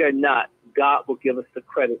all we are not, God will give us the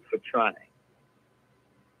credit for trying.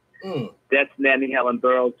 That's Nanny Helen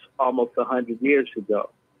Burroughs almost 100 years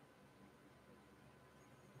ago.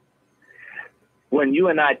 When you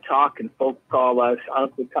and I talk and folks call us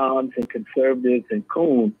Uncle Toms and conservatives and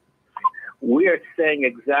coons, we are saying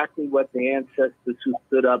exactly what the ancestors who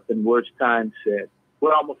stood up in worse times said.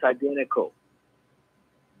 We're almost identical.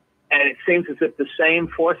 And it seems as if the same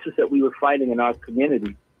forces that we were fighting in our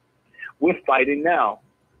community, we're fighting now.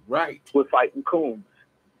 Right. We're fighting coons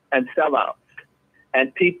and sellouts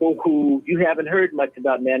and people who you haven't heard much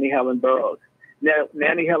about. Nanny Helen Burroughs. Now,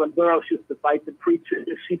 Nanny Helen Burroughs used to fight the preachers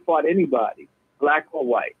if she fought anybody, black or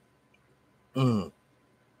white. And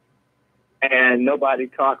nobody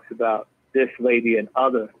talks about this lady and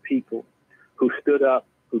other people who stood up,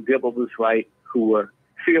 who did what was right, who were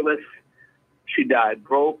fearless. She died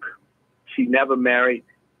broke. She never married.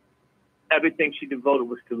 Everything she devoted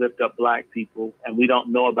was to lift up black people, and we don't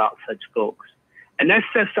know about such folks. And that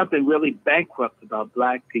says something really bankrupt about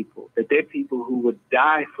black people, that they're people who would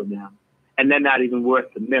die for them, and they're not even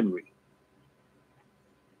worth the memory.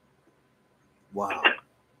 Wow.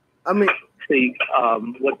 I mean, see,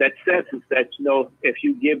 what that says is that, you know, if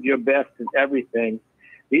you give your best in everything,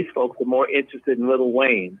 These folks are more interested in Lil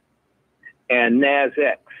Wayne and Nas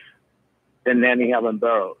X than Nanny Helen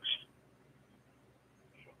Burroughs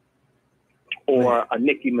or a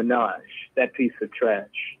Nicki Minaj, that piece of trash.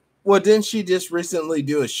 Well, didn't she just recently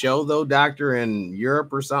do a show though, doctor, in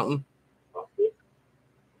Europe or something?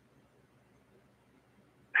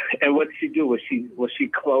 And what did she do? Was she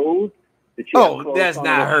clothed? Did she Oh, that's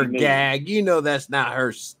not her gag. You know that's not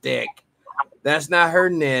her stick. That's not her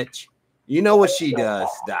niche. You know what she does,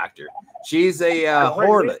 doctor. She's a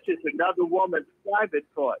harlot. Niche is another woman's private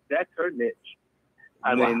part. That's her niche.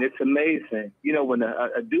 I mean, it's amazing. You know, when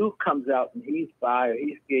a dude comes out and he's bi or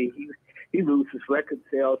he's gay, he loses record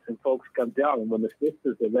sales and folks come down. And when the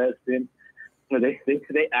sisters are lesbian, you know,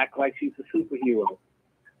 they act like she's a superhero.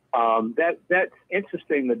 That's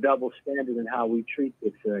interesting, the double standard in how we treat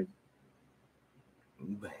this thing.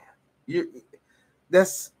 Man,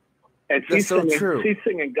 that's so true. She's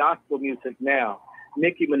singing gospel music now.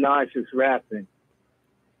 Nicki Minaj is rapping.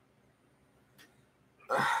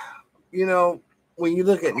 You know, when you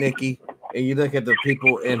look at Nicki and you look at the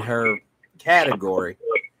people in her category,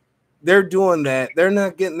 they're doing that. They're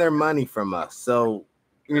not getting their money from us. So,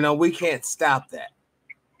 you know, we can't stop that.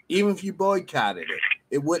 Even if you boycotted it,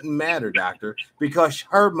 it wouldn't matter, doctor, because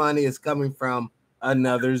her money is coming from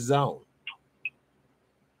another zone.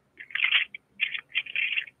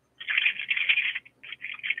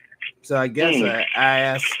 So I guess I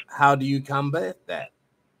ask, how do you combat that?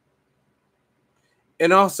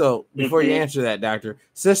 And also, before you answer that, doctor,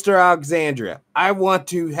 Sister Alexandria, I want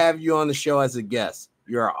to have you on the show as a guest.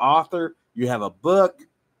 You're an author. You have a book.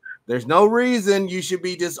 There's no reason you should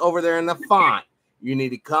be just over there in the font. You need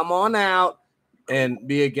to come on out and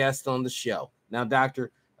be a guest on the show. Now,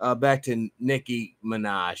 doctor, back to Nicki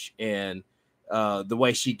Minaj and the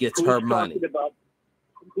way she gets her money.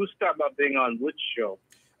 Who's talking about being on which show?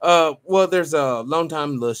 Well, there's a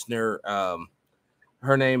longtime listener.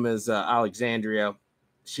 Her name is Alexandria.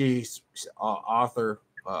 She's an author,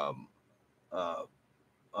 a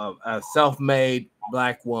self-made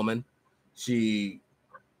Black woman. She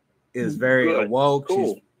is very awoke.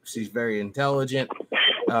 Cool. She's very intelligent.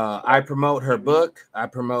 I promote her book. I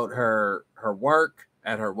promote her work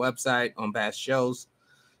at her website on past shows.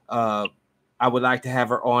 I would like to have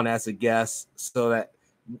her on as a guest so that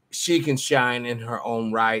she can shine in her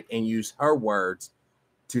own right and use her words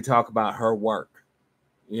to talk about her work.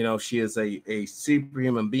 You know, she is a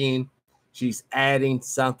superhuman being. She's adding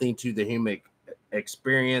something to the human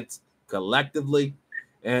experience collectively.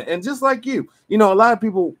 And just like you know, a lot of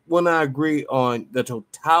people will not agree on the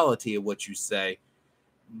totality of what you say.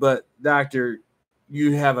 But, doctor,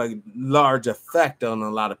 you have a large effect on a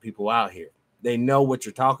lot of people out here. They know what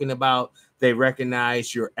you're talking about. They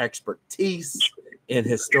recognize your expertise in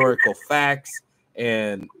historical facts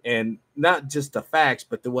and not just the facts,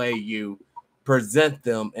 but the way you present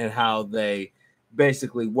them and how they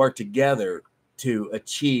basically work together to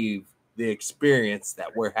achieve the experience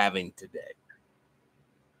that we're having today.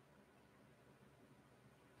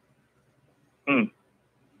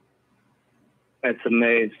 That's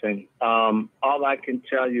amazing. All I can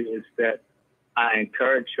tell you is that I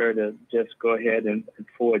encourage her to just go ahead and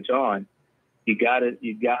forge on. You gotta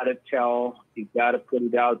tell, you gotta put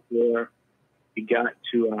it out there. You got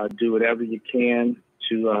to do whatever you can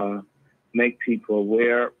to make people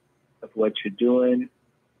aware of what you're doing.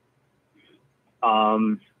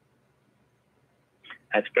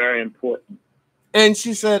 That's very important. And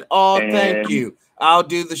she said, thank you. I'll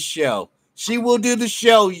do the show. She will do the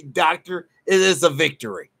show, doctor. It is a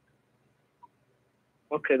victory.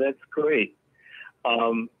 Okay, that's great.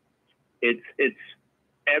 It's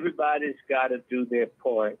everybody's got to do their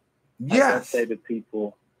part. Yes. I say to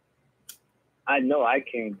people, I know I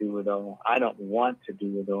can't do it all. I don't want to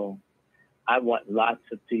do it all. I want lots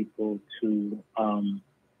of people to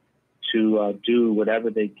do whatever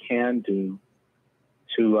they can do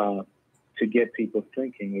to get people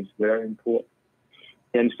thinking. It's very important.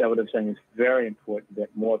 You understand what I'm saying? It's very important that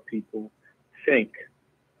more people think.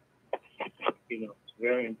 You know, it's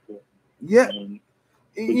very important. Yeah.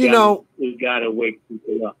 We got to wake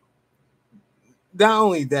people up. Not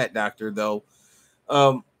only that, doctor, though,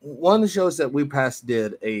 one of the shows that we past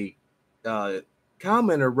did, a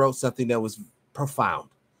commenter wrote something that was profound.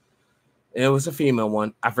 And it was a female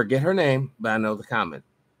one. I forget her name, but I know the comment.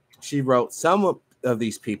 She wrote, some of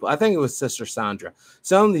these people, I think it was Sister Sandra,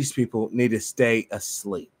 some of these people need to stay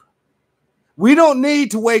asleep. We don't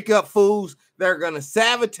need to wake up fools that are going to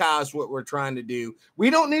sabotage what we're trying to do.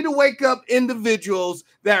 We don't need to wake up individuals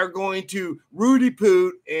that are going to Rudy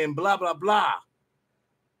Poot and blah, blah, blah.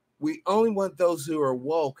 We only want those who are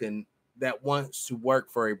woke and that wants to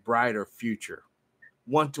work for a brighter future.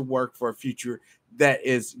 want to work for a future that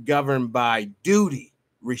is governed by duty,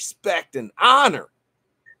 respect, and honor,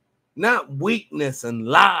 not weakness and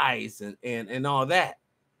lies and all that,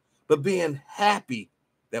 but being happy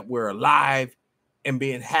that we're alive and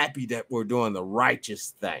being happy that we're doing the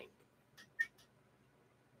righteous thing.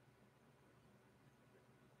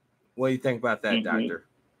 What do you think about that, Doctor?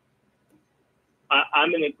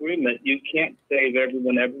 I'm in agreement. You can't save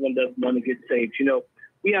everyone. Everyone doesn't want to get saved. You know,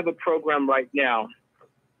 we have a program right now,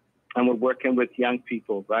 and we're working with young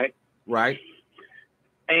people, right? Right.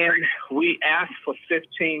 And we asked for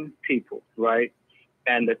 15 people, right?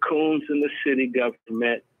 And the coons in the city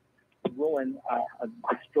government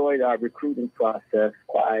destroyed our recruiting process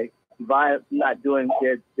by not doing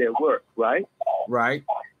their work, right? Right.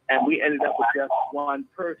 And we ended up with just one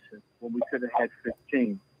person when we could have had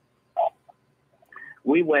 15.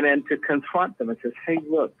 We went in to confront them and said, hey,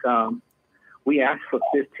 look, we asked for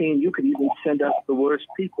 15. You could even send us the worst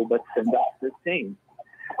people, but send us 15.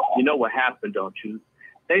 You know what happened, don't you?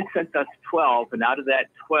 They sent us 12, and out of that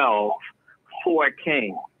 12, 4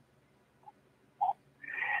 came.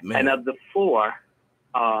 Man. And of the 4,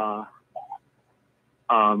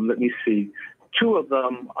 let me see, 2 of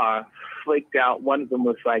them are flaked out. One of them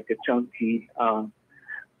was like a chunky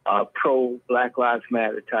pro-Black Lives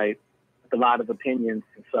Matter type, with a lot of opinions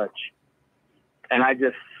and such. And I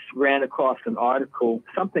just ran across an article,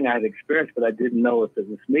 something I had experienced, but I didn't know if it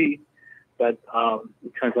was me. But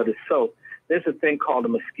it turns out it's so. There's a thing called a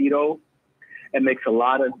mosquito. It makes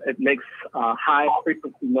high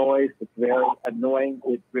frequency noise. It's very annoying.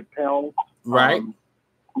 It repels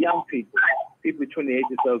young people between the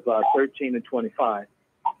ages of 13 and 25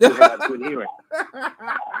 who have good hearing.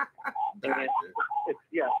 And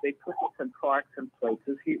they put this in parks and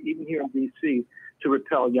places, even here in D.C., to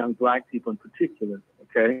repel young Black people in particular.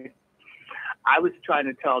 Okay, I was trying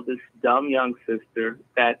to tell this dumb young sister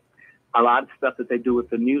that a lot of stuff that they do with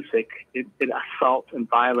the music, it assaults and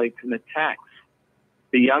violates and attacks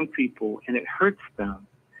the young people, and it hurts them.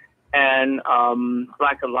 And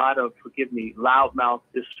like a lot of, forgive me, loudmouth,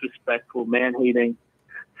 disrespectful, man-hating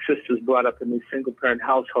sisters brought up in these single-parent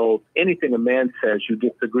households, anything a man says you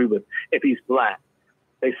disagree with. If he's Black,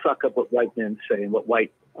 they suck up what white men say and what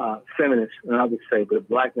white feminists and others say. But if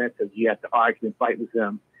Black man says you have to argue and fight with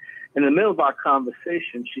them. In the middle of our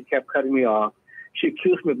conversation, she kept cutting me off. She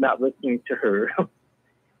accused me of not listening to her.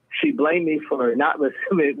 She blamed me for not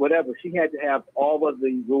listening, whatever. She had to have all of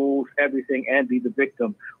the rules, everything, and be the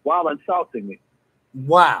victim while insulting me.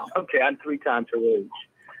 Wow. Okay, I'm 3 times her age.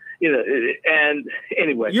 You know, and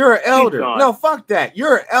anyway. You're an elder. No, fuck that.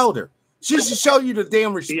 You're an elder. She should show you the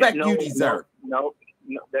damn respect you deserve. No,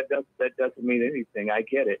 that doesn't mean anything. I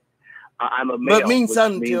get it. I'm a male. But it means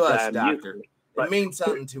something to us, Doctor. It means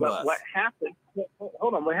something to us. What happened?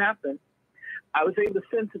 Hold on. What happened? I was able to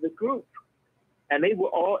send to the group, and they were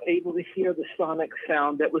all able to hear the sonic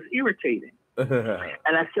sound that was irritating. And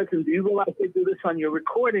I said to them, do you realize they do this on your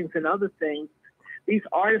recordings and other things? These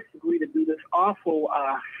artists agree to do this awful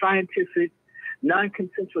scientific,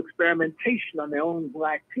 non-consensual experimentation on their own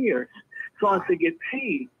Black peers as long as they get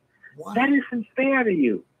paid. What? That isn't fair to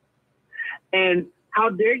you. And how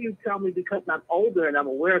dare you tell me because I'm older and I'm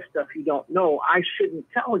aware of stuff you don't know, I shouldn't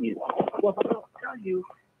tell you. Well, if I don't tell you,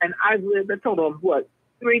 and I've lived, I told them, what,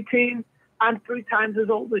 18? I'm 3 times as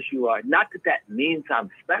old as you are. Not that that means I'm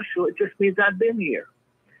special. It just means I've been here.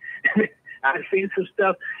 I've seen some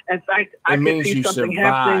stuff. In fact, I can see something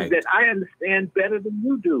happening that I understand better than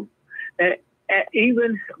you do,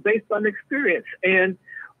 even based on experience. And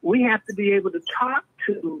we have to be able to talk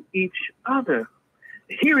to each other,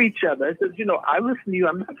 hear each other. It says, you know, I listen to you.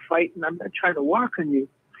 I'm not fighting. I'm not trying to walk on you.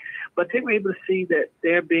 But they were able to see that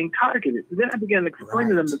they're being targeted. And then I began to explain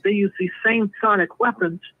to them that they use these same sonic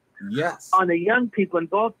weapons on the young people in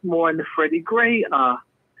Baltimore and the Freddie Gray.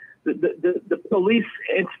 The police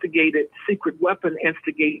instigated, secret weapon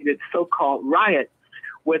instigated so-called riot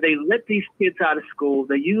where they let these kids out of school.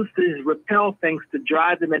 They used these repel things to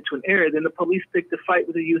drive them into an area. Then the police picked the fight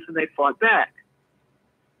with the youth and they fought back.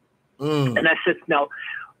 And I said, now,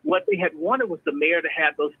 what they had wanted was the mayor to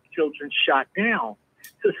have those children shot down.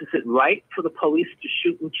 So is it right for the police to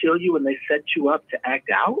shoot and kill you when they set you up to act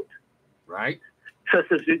out? Right. So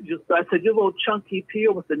I said, your little chunky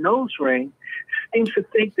peel with the nose ring seems to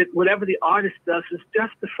think that whatever the artist does is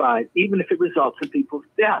justified, even if it results in people's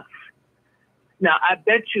deaths. Now, I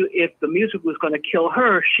bet you if the music was going to kill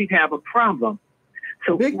her, she'd have a problem.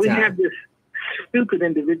 So we have this stupid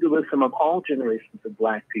individualism of all generations of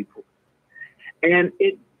Black people. And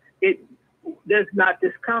there's not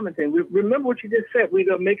this common thing. Remember what you just said. We're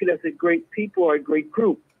going to make it as a great people or a great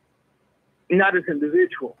group, not as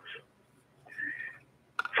individuals.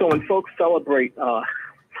 So when folks celebrate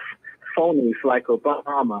phonies like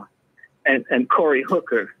Obama and Cory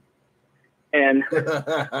Hooker and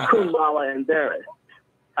Kumala and Barrett,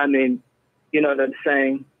 I mean, you know what I'm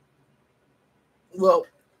saying? Well,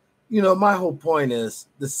 you know, my whole point is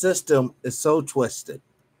the system is so twisted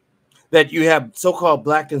that you have so-called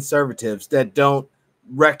black conservatives that don't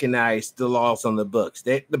recognize the laws on the books.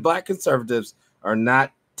 The black conservatives are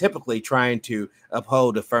not typically trying to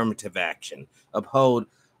uphold affirmative action, uphold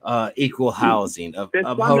equal housing,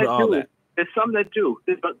 uphold all that. There's some that do.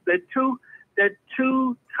 There are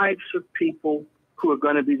two types of people who are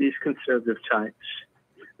going to be these conservative types.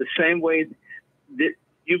 The same way that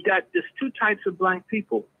there's two types of black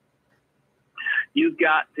people. You've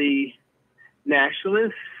got the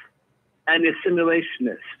nationalists and the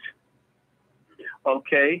simulationists.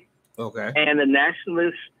 Okay? Okay. And the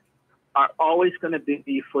nationalists are always going to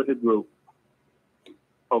be for the group.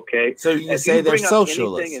 Okay? So you can say they're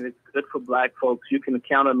socialists. Anything and it's good for black folks, you can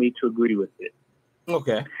count on me to agree with it.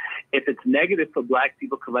 Okay. If it's negative for black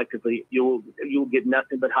people collectively, you'll get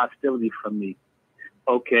nothing but hostility from me.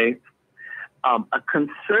 Okay? A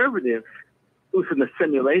conservative who's an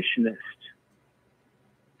assimilationist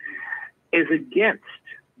is against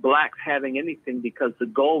blacks having anything because the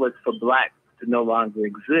goal is for blacks to no longer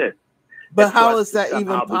exist. But how is that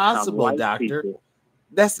even possible, Doctor? People.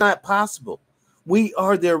 That's not possible. We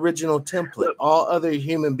are the original template. Look, all other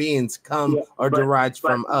human beings are derived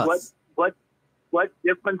from us. What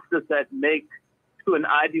difference does that make to an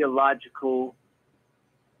ideological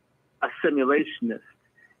assimilationist?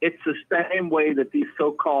 It's the same way that these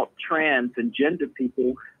so-called trans and gender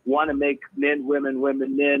people want to make men women,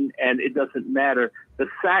 women men, and it doesn't matter. The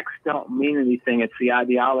facts don't mean anything. It's the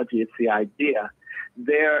ideology. It's the idea.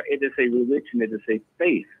 There, it is a religion. It is a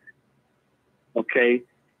faith. Okay?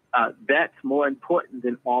 That's more important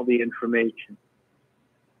than all the information.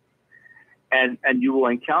 And you will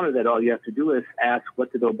encounter that. All you have to do is ask,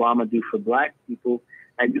 what did Obama do for black people?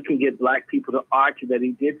 And you can get black people to argue that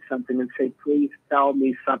he did something and say, please tell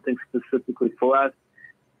me something specifically for us.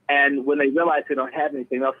 And when they realize they don't have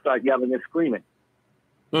anything, they'll start yelling and screaming.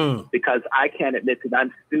 Because I can't admit that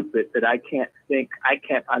I'm stupid, that I can't think, I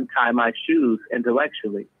can't untie my shoes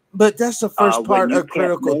intellectually. But that's the first part of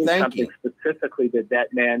critical thinking. Something specifically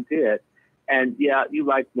that man did. And yeah, you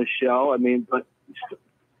like Michelle. I mean, but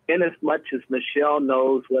in as much as Michelle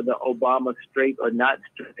knows whether Obama's straight or not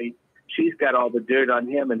straight, she's got all the dirt on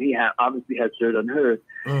him, and he obviously has dirt on her.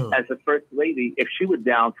 As a first lady, if she were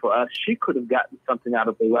down for us, she could have gotten something out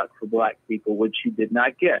of the luck for black people, which she did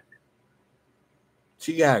not get.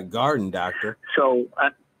 She got a garden, Doctor. So,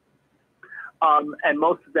 and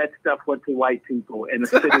most of that stuff went to white people in a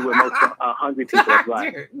city where most hungry people are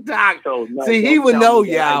black. So, see, he would know,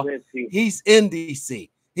 y'all. He's in D.C.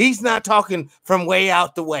 He's not talking from way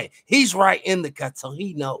out the way. He's right in the cut, so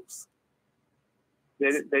he knows. They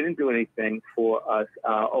didn't do anything for us.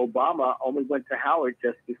 Obama only went to Howard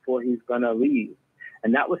just before he's going to leave,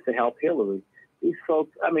 and that was to help Hillary. These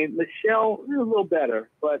folks, I mean, Michelle is a little better,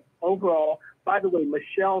 but overall, by the way,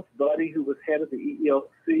 Michelle's buddy, who was head of the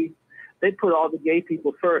EEOC, they put all the gay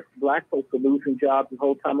people first. Black folks were losing jobs the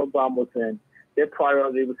whole time Obama was in. Their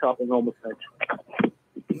priority was helping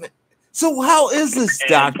homosexuals. So how is this,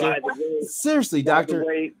 Doctor? Seriously, Doctor.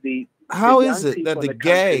 How is it that the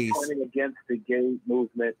gays pointing against the gay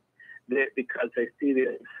movement because they see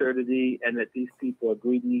the absurdity and that these people are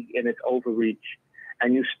greedy and it's overreach,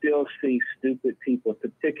 and you still see stupid people,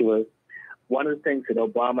 in particular. One of the things that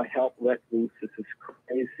Obama helped let loose is this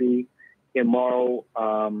crazy, immoral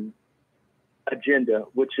agenda,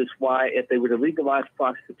 which is why if they were to legalize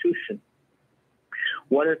prostitution,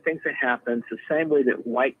 one of the things that happens, the same way that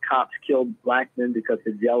white cops killed black men because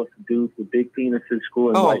they're jealous of dudes with big penises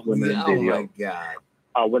screwing white women in video. Oh, my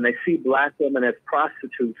God. When they see black women as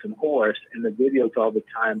prostitutes and whores in the videos all the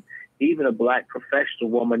time, even a black professional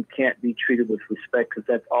woman can't be treated with respect because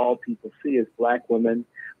that's all people see is black women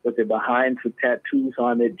with their behinds with tattoos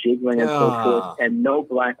on it, jiggling and so forth. And no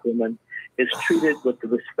black woman is treated with the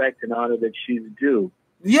respect and honor that she's due.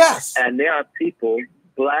 Yes. And there are people,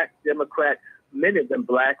 black Democrats, many of them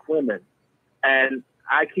black women. And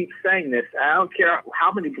I keep saying this. I don't care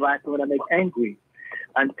how many black women I make angry.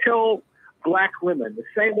 Until black women, the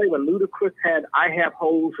same way when Ludacris had I Have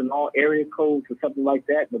Hoes and all area codes or something like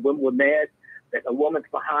that, and the women were mad that a woman's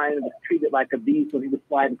behind and was treated like a beast when he was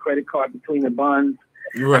sliding credit card between the buns.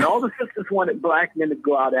 Right. And all the sisters wanted black men to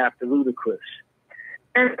go out after Ludacris.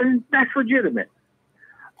 And that's legitimate.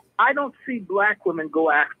 I don't see black women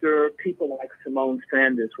go after people like Simone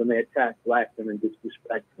Sanders when they attack black women and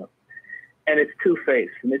disrespect them. And it's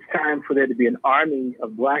two-faced. And it's time for there to be an army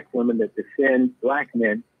of black women that defend black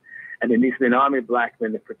men And there needs to be an army of black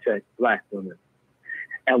men to protect black women.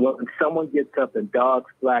 And when someone gets up and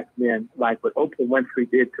dogs black men, like what Oprah Winfrey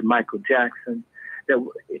did to Michael Jackson, that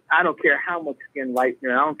I don't care how much skin white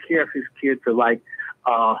men, I don't care if his kids are like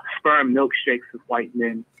sperm milkshakes with white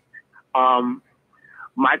men.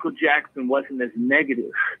 Michael Jackson wasn't as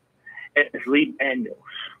negative as Lee Daniels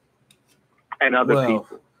and other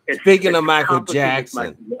people. Speaking of Michael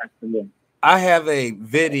Jackson, I have a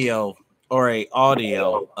video or a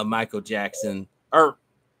audio of Michael Jackson, or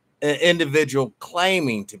an individual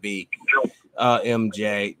claiming to be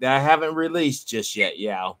MJ, that I haven't released just yet,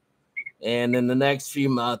 Yao. And in the next few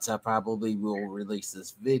months, I probably will release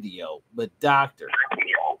this video. But doctor,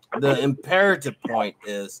 the imperative point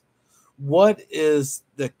is, what is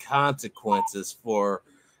the consequences for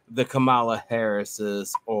the Kamala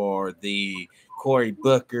Harrises or the Cory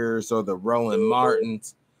Bookers or the Roland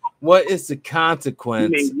Martins? What is the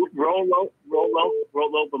consequence? You mean Rollo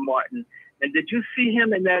Martin? And did you see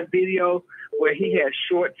him in that video where he had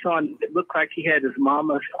shorts on? It looked like he had his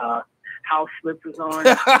mama's house slippers on.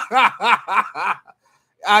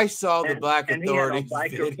 I saw the Black Authority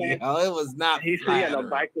video. It was not. He had no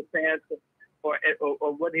biker pants, or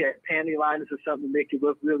what, he had panty liners or something to make you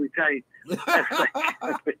look really tight.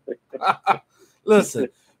 Listen,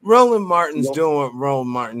 Roland Martin's doing what Roland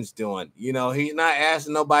Martin's doing. You know, he's not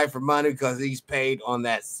asking nobody for money because he's paid on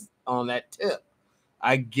that tip.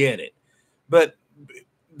 I get it. But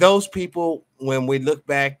those people, when we look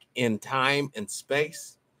back in time and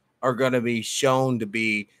space, are going to be shown to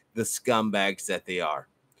be the scumbags that they are.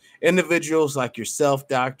 Individuals like yourself,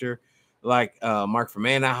 Doctor, like Mark from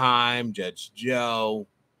Anaheim, Judge Joe,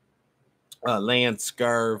 Lance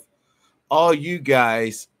Scurv, all you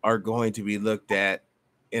guys are going to be looked at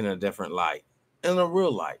in a different light, in a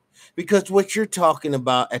real light. Because what you're talking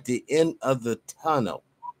about at the end of the tunnel,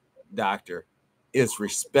 Doctor, is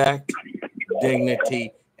respect,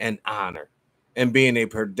 dignity, and honor, and being a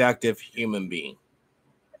productive human being.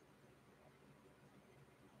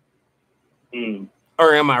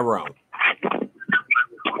 Or am I wrong?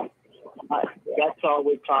 That's all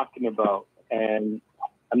we're talking about. And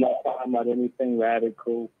I'm not talking about anything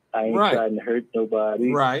radical. I ain't trying to hurt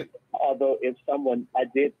nobody. Right. Although if someone, I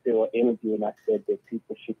did do an interview and I said that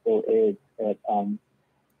people should throw eggs at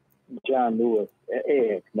John Lewis.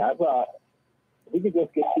 Eggs. Not we could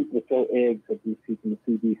just get people to throw eggs at these people in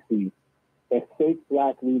the CDC. They're fake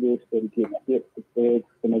black leaders that get tips with eggs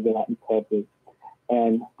when they go out in public.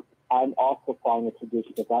 And I'm also following a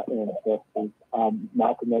tradition of our ancestors.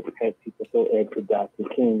 Malcolm X had people throw eggs at Dr.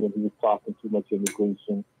 King when he was talking too much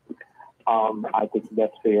immigration. I think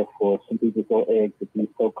that's fair for some people throw eggs at these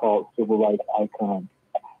so-called civil rights icons.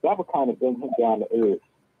 That would kind of bring him down to earth.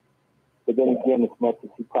 But then again, as much as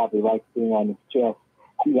he probably likes being on his chest,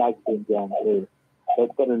 he likes being down to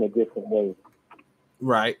earth, but in a different way.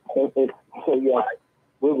 Right. So yeah,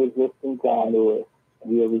 we're resisting John Lewis.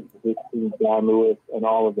 We are resisting John Lewis and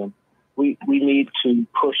all of them. We need to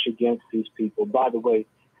push against these people. By the way,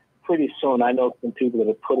 pretty soon I know some people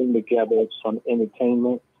that are putting together some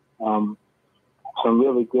entertainment, some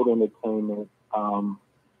really good entertainment. I'm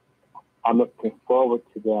looking forward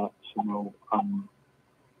to that. You know,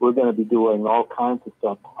 we're going to be doing all kinds of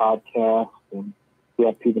stuff, podcasts, and we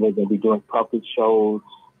have people that are going to be doing puppet shows.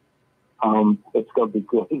 It's going to be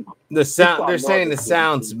good. The sound, they're saying the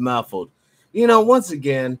sound's muffled. You know, once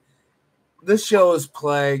again, this show is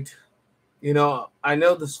plagued. You know, I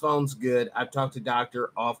know this phone's good. I've talked to Doctor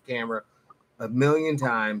off camera a million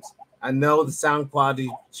times. I know the sound quality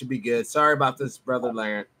should be good. Sorry about this, Brother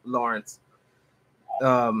Lawrence.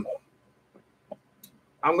 I'm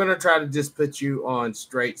going to try to just put you on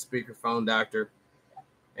straight speakerphone, Doctor,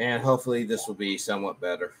 and hopefully this will be somewhat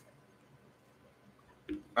better.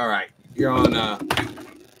 All right. You're on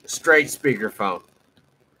straight speakerphone.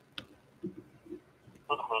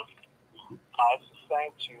 I was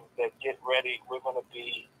saying to you that get ready. We're going to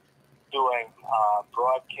be doing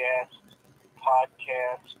broadcast,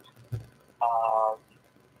 podcast.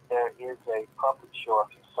 There is a puppet show.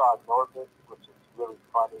 If you saw Norbit, which is really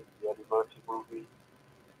funny, the Eddie Murphy movie,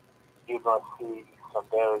 you're going to see some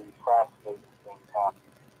very fascinating things happen.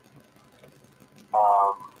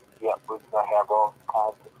 Yeah, we're going to have all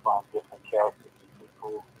kinds of fun, different characters and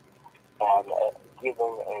people, and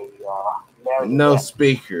giving a narrative. No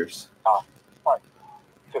speakers.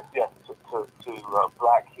 To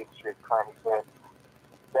Black history, current events.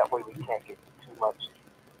 That way we can't get too much.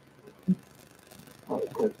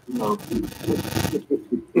 Because, you know,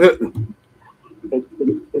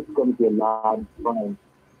 it's going to be a lot of fun.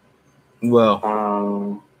 Well,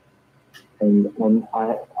 And I'm gonna.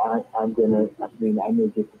 I mean, I may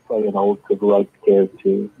get to play an old civil rights character,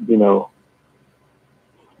 you know.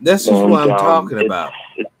 This is what I'm talking about.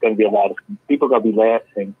 It's gonna be a lot of people gonna be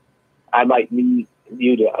laughing. I might need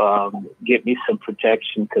you to get me some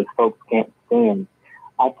protection because folks can't stand.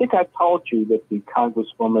 I think I told you that the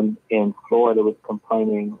congresswoman in Florida was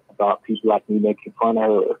complaining about people like me making fun of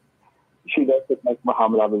her. She does look like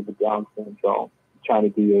Muhammad Ali with Down syndrome, trying to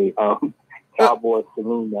be a cowboy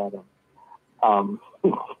saloon madam.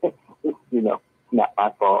 You know, not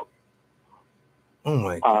my fault. Oh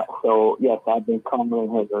my God. So yes, I've been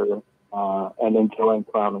complimenting her and enjoying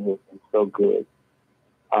clowning her. It's so good.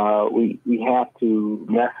 We have to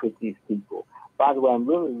mess with these people. By the way, I'm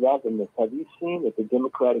really loving this. Have you seen that the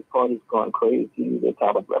Democratic Party's going crazy? They're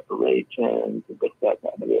talking about reparations and this, that,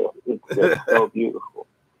 and the other. It's so beautiful.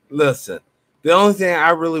 Listen, the only thing I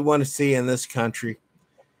really want to see in this country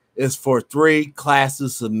is for 3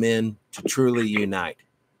 classes of men to truly unite.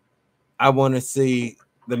 I want to see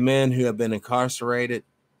the men who have been incarcerated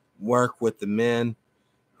work with the men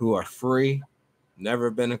who are free, never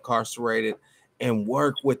been incarcerated, and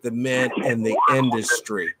work with the men in the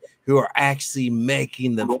industry who are actually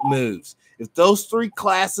making the moves. If those 3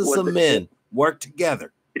 classes of men work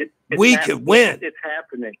together, we could win. It's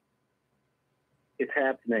happening. It's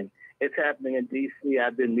happening. It's happening in D.C.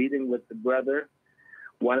 I've been meeting with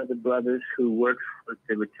one of the brothers who works with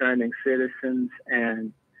the returning citizens,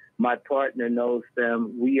 and my partner knows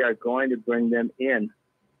them. We are going to bring them in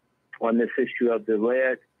on this issue of the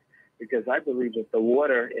lead, because I believe that the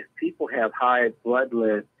water, if people have high blood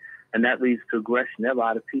lead, and that leads to aggression, there are a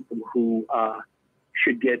lot of people who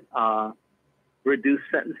should get reduced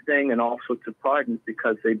sentencing and also to pardons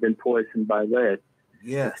because they've been poisoned by lead.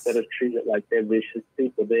 Yes. Instead of treated like they're vicious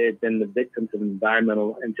people, they have been the victims of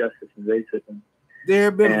environmental injustice and racism. There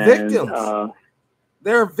have been victims.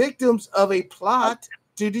 They're victims of a plot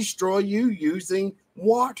to destroy you using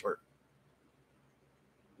water.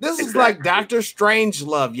 This is like Dr.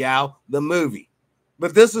 Strangelove, y'all, the movie.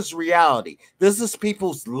 But this is reality. This is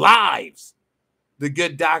people's lives. The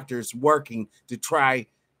good doctors working to try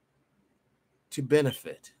to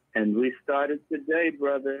benefit. And we started today,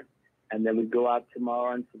 brother. And then we go out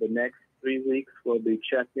tomorrow, and for the next 3 weeks, we'll be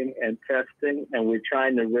checking and testing. And we're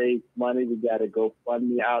trying to raise money. We got a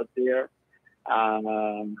GoFundMe out there.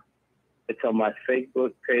 It's on my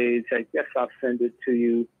Facebook page. I guess I'll send it to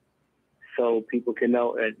you so people can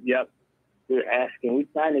know. And yep, we're asking. We're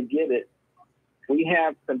trying to get it. We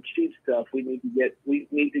have some cheap stuff. We need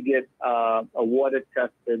to get a water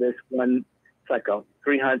tester. This one, it's like a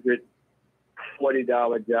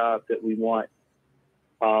 $340 job that we want.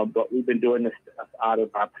 But we've been doing this stuff out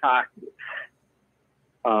of our pockets.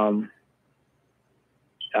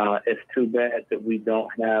 It's too bad that we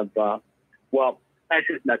don't have, well,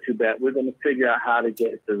 actually it's not too bad. We're going to figure out how to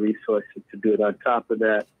get the resources to do it. On top of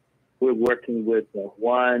that, we're working with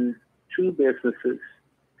 1-2 businesses.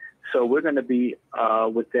 So we're going to be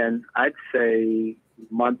within, I'd say,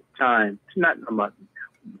 month time, not a month,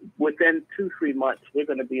 within 2-3 months, we're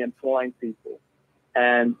going to be employing people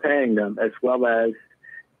and paying them, as well as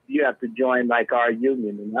you have to join like our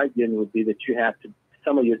union. And our union would be that you have to,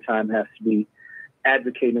 some of your time has to be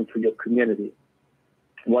advocating for your community.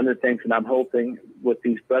 One of the things that I'm hoping with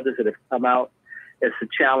these brothers that have come out is to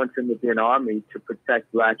challenge them within the Army to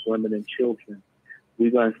protect Black women and children.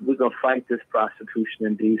 We're gonna fight this prostitution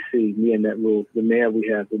in D.C. Me and that little, the mayor we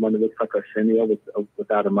have, the one that looks like Arsenio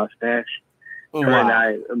without a mustache. Oh, wow.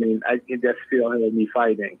 wow. I can just feel me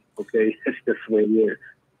fighting. Okay, it's just the way it is.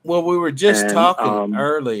 Well, we were just talking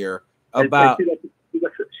earlier about.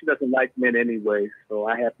 She doesn't like men anyway, so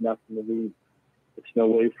I have nothing to lose. There's no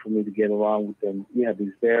way for me to get along with them. We have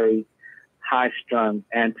these very high-strung,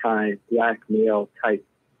 anti-Black male type,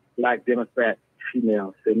 Black Democrat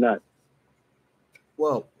females. They're nuts.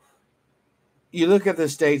 Well, you look at the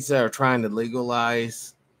states that are trying to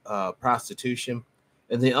legalize prostitution,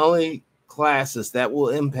 and the only classes that will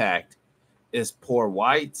impact is poor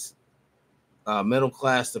whites, middle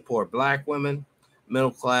class to poor Black women,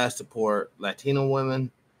 middle class to poor Latino women,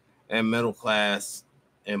 and middle class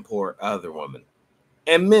and poor other women.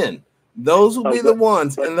 And men, those will be the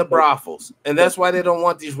ones in the brothels. And that's why they don't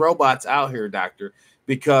want these robots out here, doctor,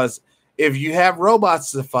 because if you have robots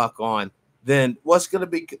to fuck on, then what's going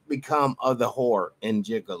to become of the whore and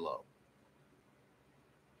gigolo?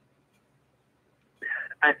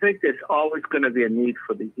 I think there's always going to be a need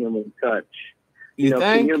for the human touch. You think?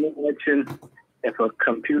 Can you imagine if a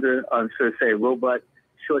computer, say a robot,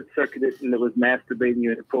 short-circuited and it was masturbating you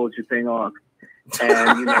and it pulls your thing off? And,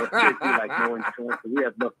 it'd be like no insurance. We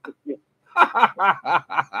have no...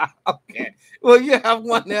 Okay. Well, you have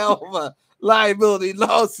one hell liability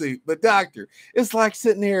lawsuit. But doctor, it's like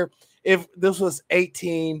sitting here, if this was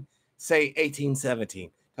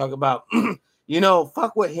 1817, talk about,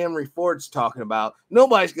 fuck what Henry Ford's talking about.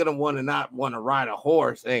 Nobody's going to not want to ride a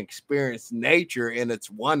horse and experience nature in its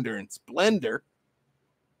wonder and splendor.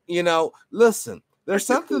 Listen, there's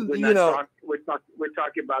something, we're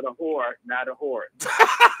talking about a whore, not a horse.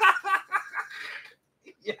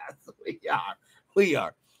 Yes, we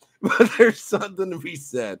are. But there's something to be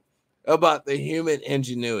said about the human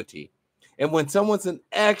ingenuity. And when someone's an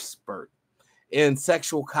expert in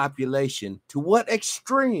sexual copulation, to what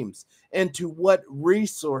extremes and to what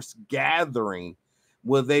resource gathering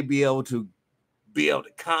will they be able to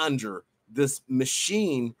conjure this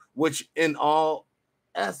machine, which in all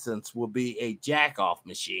essence will be a jack-off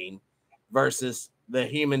machine versus the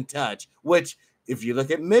human touch, which if you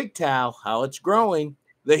look at MGTOW, how it's growing,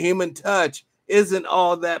 the human touch isn't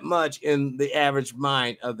all that much in the average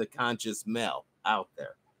mind of the conscious male out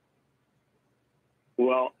there.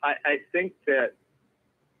 Well, I think that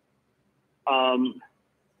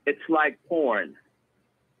it's like porn.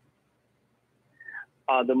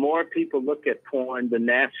 The more people look at porn, the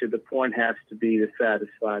nastier the porn has to be to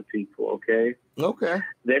satisfy people, okay? Okay.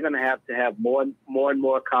 They're going to have more and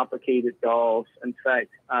more complicated dolls. In fact,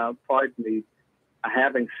 pardon me,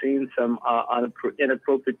 having seen some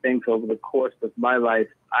inappropriate things over the course of my life,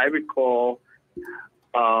 I recall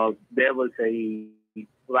there was a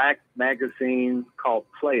black magazine called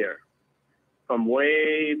Player from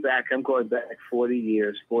way back. I'm going back 40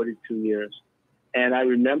 years, 42 years. And I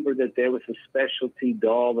remember that there was a specialty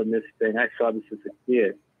doll in this thing. I saw this as a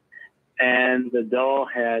kid. And the doll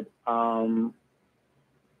had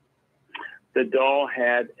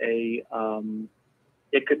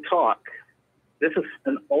it could talk. This is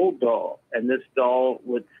an old doll, and this doll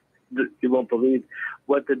you won't believe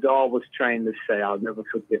what the doll was trying to say. I'll never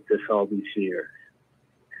forget this all these years.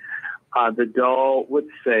 The doll would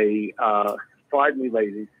say, pardon me,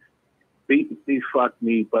 ladies, beat me, fuck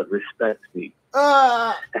me, but respect me.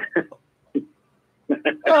 I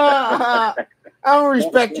don't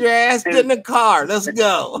respect your ass. Get in the car. Let's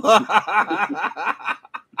go.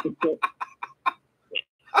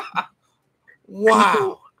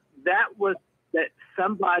 Wow. That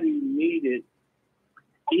somebody needed,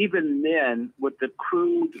 even then, with the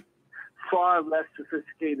crude, far less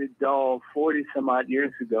sophisticated doll 40 some odd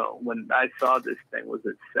years ago. When I saw this thing, was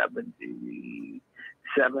it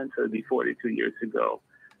 77? So it'd be 42 years ago.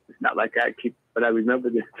 It's not like but I remember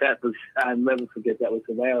this. I'll never forget. That was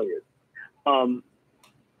hilarious.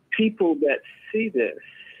 People that see this,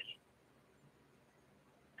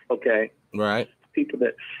 okay, right? People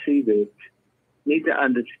that see this need to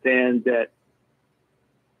understand that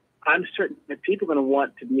I'm certain that people are going to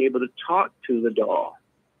want to be able to talk to the doll.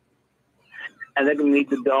 And they're going to need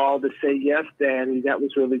the doll to say, yes, Daddy, that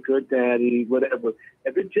was really good, Daddy, whatever.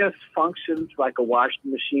 If it just functions like a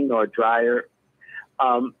washing machine or a dryer,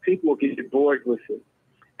 people will get bored with it.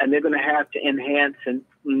 And they're going to have to enhance and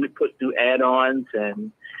put new add-ons.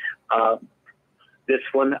 And this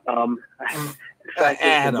one, in fact,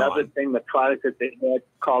 there's another thing, the product that they had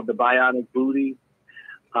called the Bionic Booty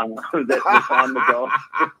that was on the doll.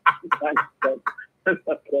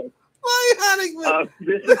 Bionic Booty.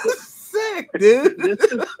 This is sick, dude. This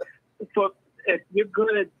is if you're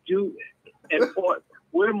going to do it,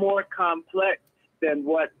 we're more complex than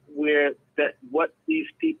what these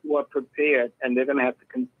people are prepared, and they're going to have to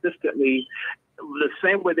consistently, the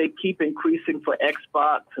same way they keep increasing for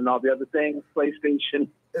Xbox and all the other things, PlayStation.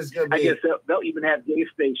 I guess they'll even have Gay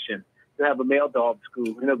Station. They'll have a male dog school,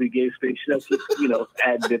 and there'll be Gay Station. They'll keep,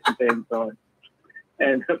 add different things on,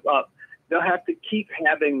 and they'll have to keep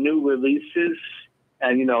having new releases,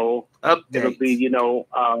 and updates. It'll be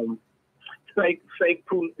Fake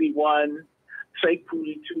Poolie 1, Fake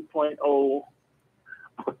Poolie 2.0.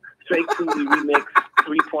 Fake Poolie Remix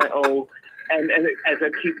 3.0, and as I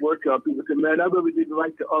keep working on, people say, man, I really didn't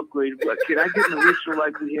like to upgrade, but can I get an original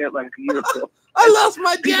like we had like a year ago? I lost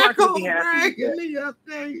my jackal frag in the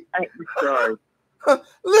update. I'm sorry.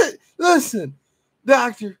 Listen,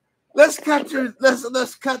 doctor, let's cut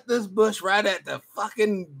this bush right at the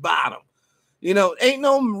fucking bottom. Ain't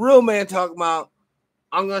no real man talking about,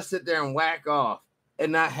 I'm gonna sit there and whack off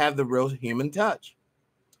and not have the real human touch.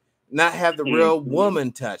 Not have the real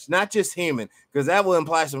woman touch, not just human, because that will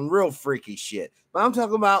imply some real freaky shit. But I'm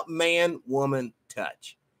talking about man-woman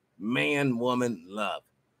touch, man-woman love.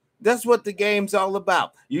 That's what the game's all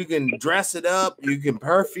about. You can dress it up, you can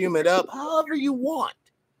perfume it up, however you want.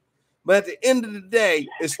 But at the end of the day,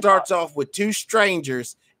 it starts off with two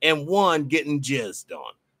strangers and one getting jizzed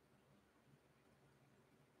on.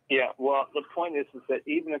 Yeah, well, the point is that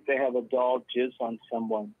even if they have a doll jizz on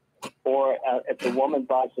someone, or if the woman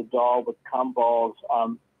buys a doll with cum balls,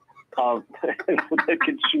 they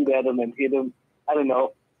can shoot at them and hit them. I don't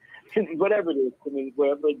know, whatever it is. I mean,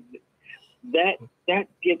 wherever that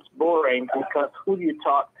gets boring, because who do you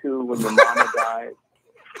talk to when your mama dies?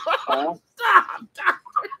 Huh?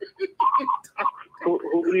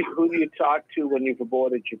 Who do you talk to when you've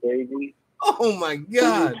aborted your baby? Oh my Who do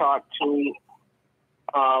God. you talk to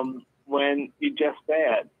when you're just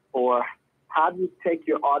bad? Or how do you take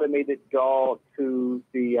your automated doll to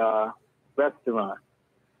the restaurant?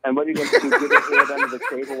 And what are you going to do? Get a head under the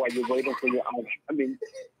table while you're waiting for your I mean,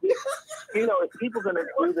 you know, if people are going to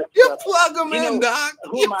do this You stuff, plug them in, know, Doc.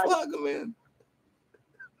 You plug them in.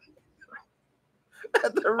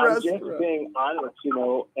 At the I'm restaurant. just being honest, you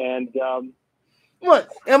know, and what?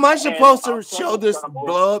 Am I supposed to I'll tell show you this something.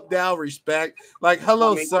 blow up down respect? Like,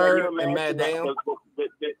 hello, I mean, sir, can you and imagine madam.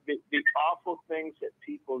 the awful things that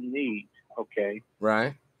people need, okay?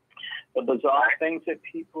 Right. The bizarre things that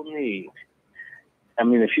people need. I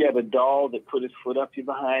mean, if you have a doll that put its foot up your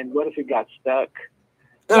behind, what if it got stuck?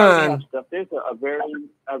 Stuff. There's I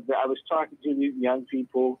was talking to these young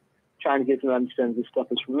people, trying to get them to understand this stuff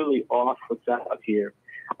is really off what's out here.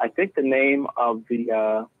 I think the name of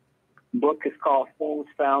the book is called Things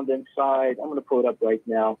Found Inside. I'm going to pull it up right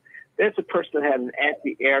now. There's a person that had an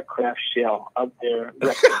anti-aircraft shell up there.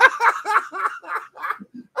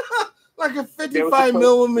 Like a 55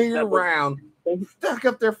 millimeter round. Stuck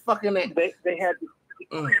up their fucking ass. They had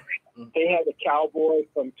a cowboy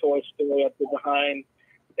from Toy Story up there behind.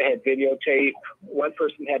 They had videotape. One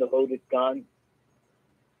person had a loaded gun.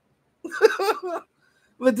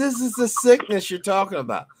 But this is the sickness you're talking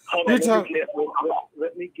about.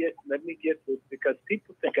 Let me get this, because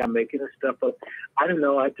people think I'm making this stuff up. I don't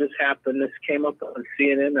know. This came up on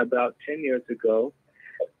CNN about 10 years ago.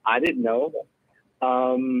 I didn't know.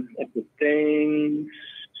 It's the things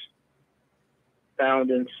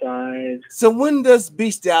found inside. So when does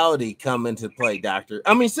bestiality come into play, Doctor?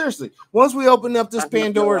 I mean, seriously, once we open up this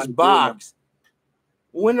Pandora's box,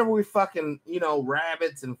 when are we fucking,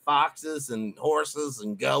 rabbits and foxes and horses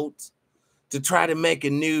and goats to try to make a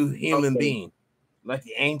new human being like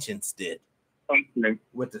the ancients did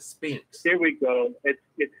with the Sphinx? Here we go.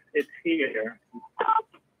 It's here.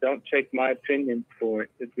 Don't take my opinion for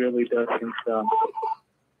it. It really doesn't.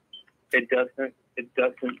 It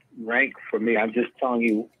doesn't rank for me. I'm just telling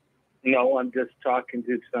you. No, I'm just talking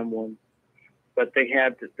to someone. But they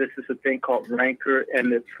have this is a thing called Ranker,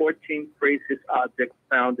 and there's 14 craziest objects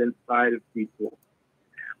found inside of people.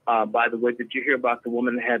 By the way, did you hear about the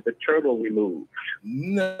woman that had the turtle removed?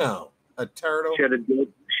 No, a turtle. She had a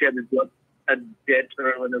dead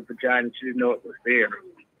turtle in her vagina. She didn't know it was there.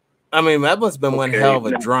 I mean, that must have been one hell of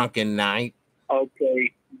a drunken night.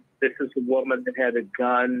 Okay, this is a woman that had a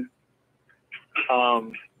gun.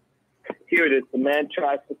 Here it is. The man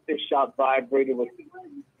tries to fish out vibrator with.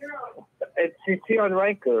 It's here on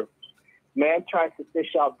Ranker. Man tries to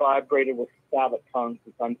fish out vibrator with salad tongues.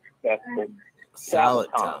 It's unsuccessful. Salad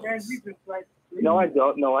tongues. No, I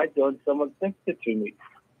don't. No, I don't. Someone thinks it to me.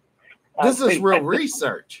 This is real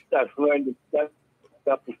research. I've learned this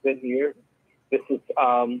stuff is in here. This is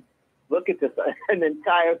look at this, an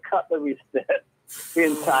entire cutlery set. The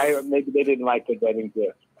entire, maybe they didn't like the wedding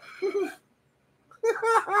gift.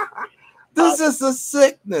 This is a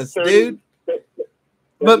sickness, dude.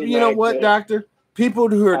 But you know what, Doctor? People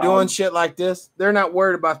who are doing shit like this, they're not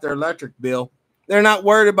worried about their electric bill. They're not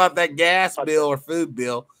worried about that gas bill or food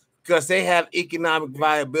bill because they have economic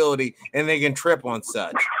viability and they can trip on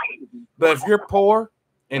such. But if you're poor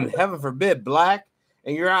and heaven forbid black,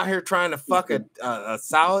 and you're out here trying to fuck a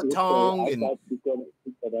salad tongue, and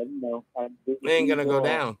it ain't gonna go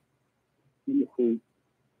down.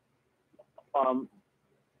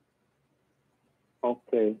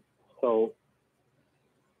 Okay, so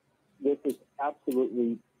this is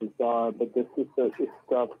absolutely bizarre, but this is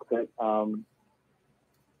stuff that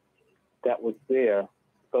that was there.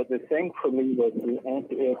 But the thing for me was the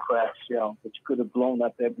anti-aircraft shell, which could have blown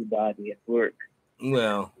up everybody at work.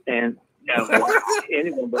 Well, and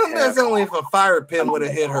anyone that's only if a fire pin would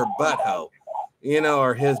have hit her butthole,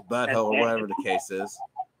 or his butthole, or whatever the case is.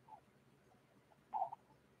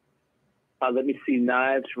 Let me see: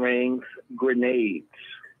 knives, rings, grenades.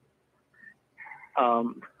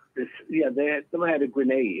 Someone had a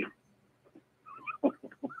grenade,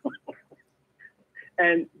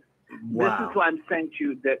 and wow. This is why I'm saying to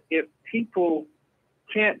you that if people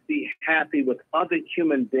can't be happy with other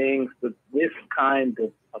human beings with this kind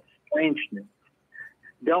of strangeness,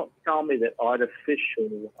 don't tell me that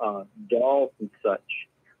artificial dolls and such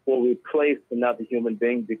will replace another human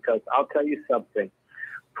being, because I'll tell you something.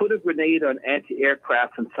 Put a grenade on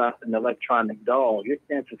anti-aircraft inside an electronic doll, your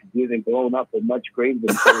chances of getting blown up are much greater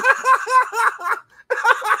than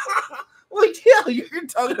Well, yeah, you're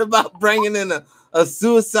talking about bringing in a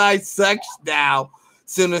suicide sex doll.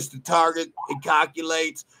 Soon as the target, it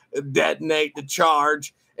calculates, detonate the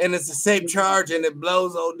charge, and it's a safe charge, and it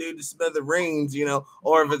blows old dude to smithereens, you know,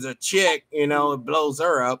 or if it's a chick, you know, it blows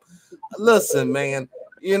her up. Listen, man,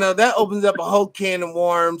 you know, that opens up a whole can of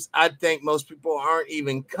worms. I think most people aren't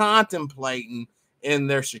even contemplating in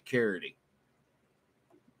their security.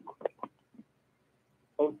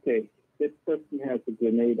 Okay, this person has a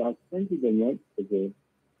grenade. I'll send you the link to this.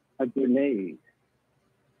 A grenade.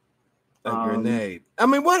 A grenade. I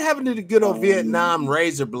mean, what happened to the good old Vietnam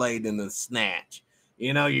razor blade in the snatch?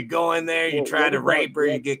 You know, you go in there, you try to rape her,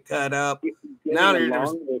 you get cut up. Now you're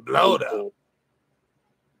just blowed up.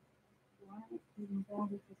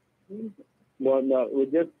 Well, no, we're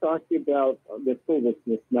just talking about the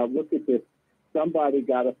foolishness. Now, look at this. Somebody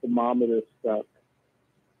got a thermometer stuck.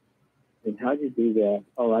 And how do you do that?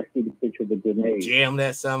 Oh, I see the picture of the grenade. Jam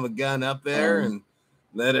that son of a gun up there and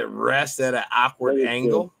let it rest at an awkward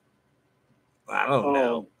angle. I don't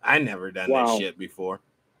know. I never done that shit before.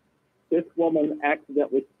 This woman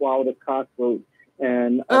accidentally swallowed a cockroach,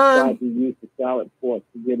 and I tried to use the salad fork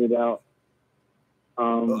to get it out.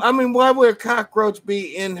 I mean, why would a cockroach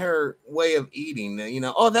be in her way of eating? You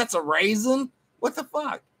know, oh, that's a raisin? What the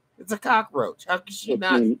fuck? It's a cockroach. How can she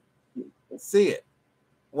not see it?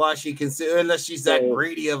 Why she can see, unless she's that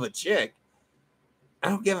greedy of a chick. I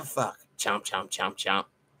don't give a fuck. Chomp, chomp, chomp, chomp.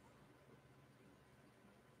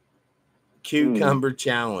 Cucumber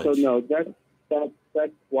challenge. So no,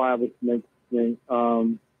 that's why I was mentioning.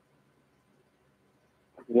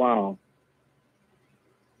 Wow.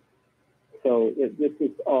 So this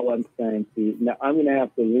is all I'm saying to you. Now I'm going to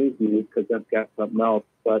have to leave you because I've got something else.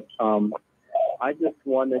 But I just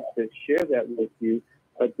wanted to share that with you.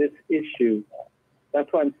 But this issue,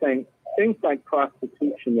 that's why I'm saying things like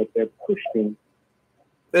prostitution that they're pushing.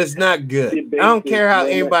 It's not good. I don't care how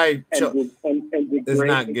anybody. It's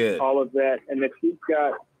not good. All of that, and if you've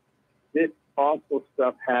got this awful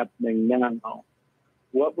stuff happening now,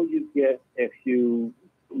 what will you get if you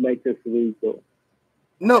make this legal?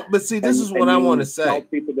 No, but see, this is what I want to say. Tell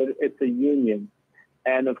people that it's a union,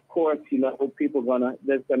 and of course, you know,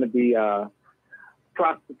 there's gonna be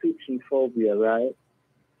prostitution phobia, right?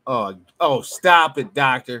 Oh, stop it,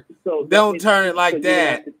 doctor! So don't turn it like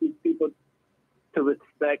that. To teach people to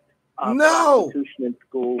respect prostitution in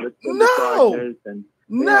school with no, and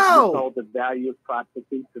no, the value of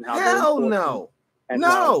prostitutes and how hell no, and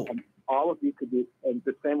no. All of you could do, and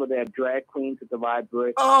the same way they have drag queens at the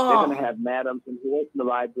library. Oh. They're going to have madams and who in the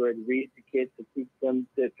library to read to kids, to teach them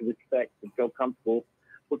to respect, to feel comfortable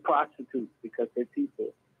with prostitutes because they're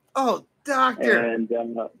people. Oh, doctor! And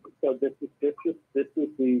so this is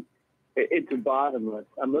it's bottomless.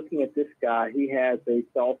 I'm looking at this guy. He has a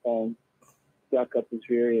cell phone stuck up his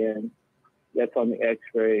rear end. That's on the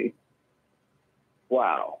X-ray.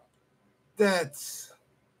 Wow. That's.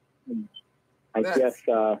 I guess.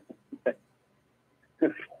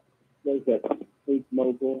 There's that Sleep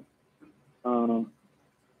Mobile. Oh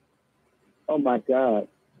my God.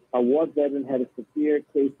 A war veteran had a severe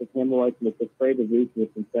case of hemorrhoids and was afraid of losing his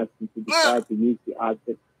intestines. He decided to use the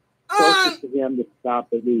object closest to him to stop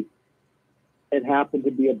the leak. It happened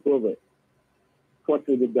to be a bullet.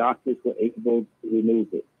 Fortunately, the doctors were able to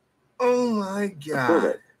remove it. Oh my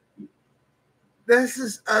God. This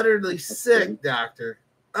is utterly sick, doctor.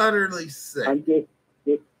 Utterly sick. I'm just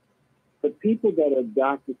the people that are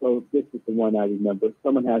doctors, so this is the one I remember.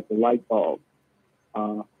 Someone has a light bulb.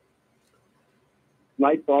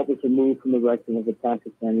 Light bulb was removed from the rectum of a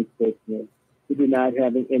Pakistani prisoner who denied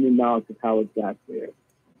having any knowledge of how it got there.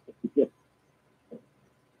 He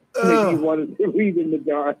wanted to read in the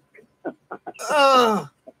dark.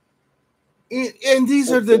 And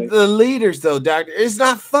these are the leaders, though, doctor. It's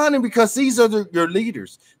not funny because these are your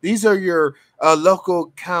leaders. These are your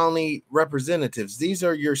local county representatives. These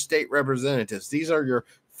are your state representatives. These are your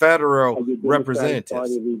federal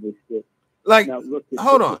representatives. Like, now, look,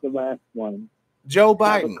 hold on. The last one. Joe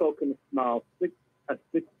Biden. A coconut smile. A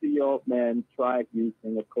 60-year-old man tried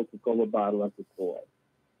using a Coca-Cola bottle as a toy.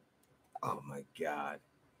 Oh, my God.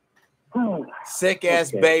 Sick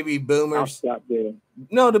ass baby boomers. I'll stop there.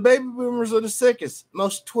 No, the baby boomers are the sickest,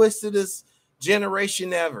 most twistedest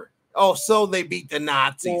generation ever. Oh, so they beat the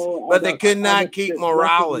Nazis, but they could not keep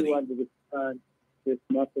morality. There's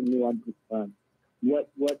nothing new under the sun.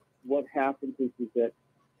 What happens is that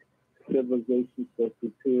civilizations go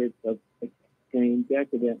through periods of extreme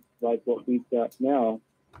decadence, like what we've got now,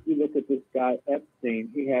 you look at this guy Epstein.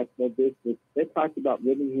 He has no business. They talked about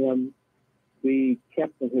letting him be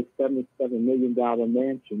kept in his $77 million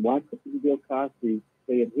mansion. Why couldn't Bill Cosby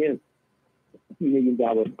stay in his $1 million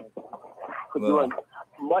mansion? For doing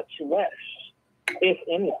much less, if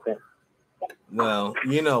anything. Well,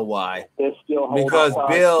 you know why? Because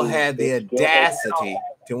Bill had the audacity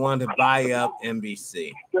to want to buy up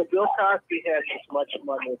NBC. Bill Cosby has as much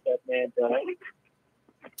money as that man does.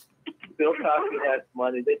 Bill Cosby has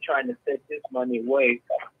money. They're trying to take his money away.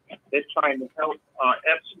 They're trying to help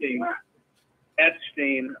Epstein.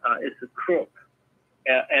 Epstein is a crook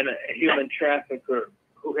and a human trafficker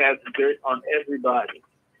who has dirt on everybody.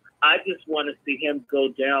 I just want to see him go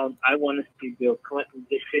down. I want to see Bill Clinton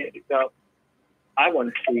get picked up. I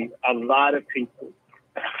want to see a lot of people.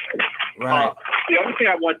 Right. The only thing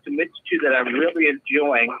I want to mention to you that I'm really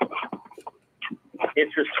enjoying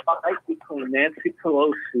is the fight between Nancy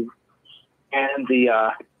Pelosi and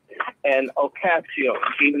Ocasio,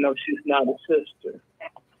 even though she's not a sister.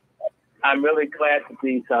 I'm really glad that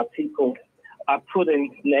these people are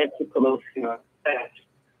putting Nancy Pelosi on test,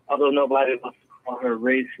 although nobody wants to call her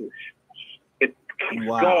racist. It's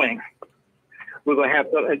going. We're going to have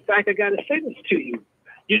to. In fact, I got to say this to you.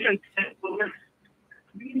 You didn't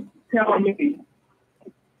tell me.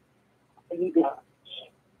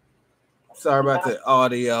 Sorry about the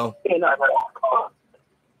audio.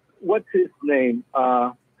 What's his name?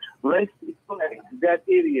 Lacey Clay, that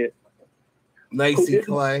idiot. Lacey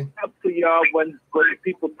Clay. Up to y'all when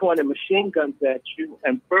people pointed machine guns at you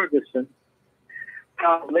and Ferguson.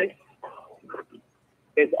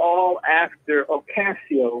 It's all after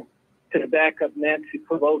Ocasio to back up Nancy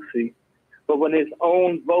Pelosi. But when his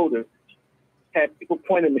own voters had people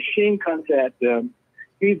pointing machine guns at them,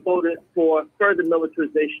 he voted for further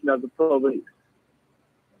militarization of the police.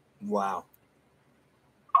 Wow.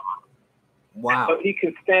 Wow. But he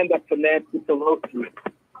can stand up for Nancy Pelosi,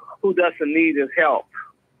 who doesn't need his help.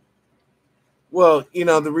 Well, you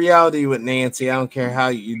know, the reality with Nancy, I don't care how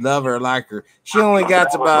you love her or like her, she only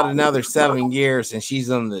got about another 7 years and she's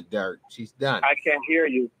in the dirt. She's done. I can't hear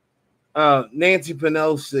you. Nancy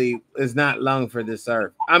Pelosi is not long for this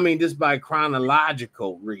earth. I mean, just by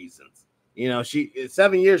chronological reasons. You know,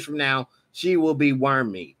 7 years from now, she will be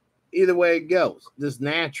worm meat. Either way it goes, just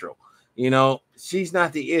natural. You know, she's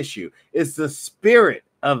not the issue. It's the spirit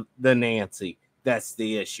of the Nancy that's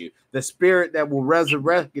the issue. The spirit that will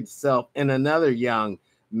resurrect itself in another young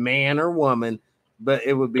man or woman, but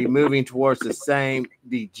it would be moving towards the same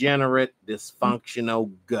degenerate,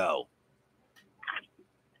 dysfunctional go.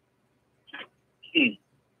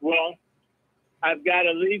 Well, I've got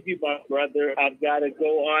to leave you, my brother. I've got to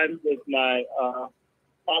go on with my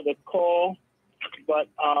other call, but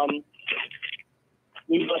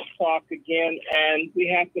we must talk again, and we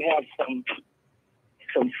have to have some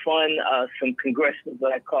fun, some congressional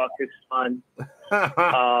Black Caucus fun.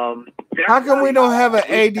 How come we don't have an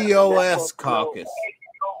ADOS caucus?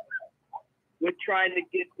 We're trying to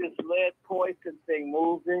get this lead poison thing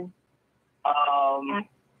moving.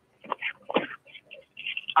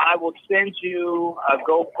 I will send you a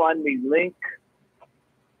GoFundMe link.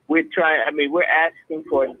 We're asking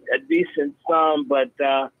for a decent sum, but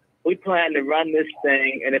we plan to run this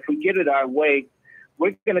thing. And if we get it our way,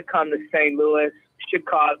 we're going to come to St. Louis,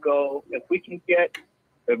 Chicago. If we can get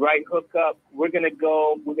the right hookup, we're going to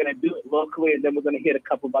go. We're going to do it locally, and then we're going to hit a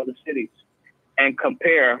couple of other cities and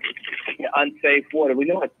compare unsafe water. We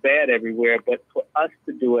know it's bad everywhere, but for us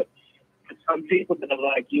to do it, for some people that are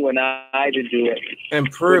like you and I to do it, and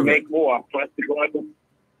prove make more for us to go.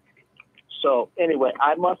 So anyway,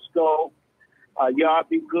 I must go. Y'all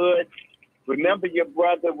be good. Remember your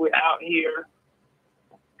brother. We're out here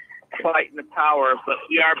fighting the power, but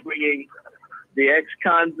we are bringing the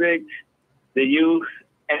ex-convicts, the youth,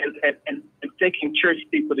 and taking church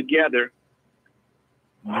people together.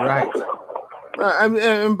 Right.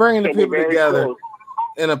 I'm bringing the people together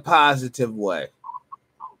in a positive way.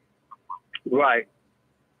 Right.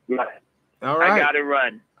 All right. I got to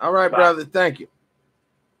run. All right, brother. Thank you.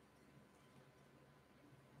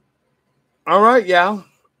 All right, y'all.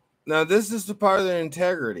 Now, this is the part of the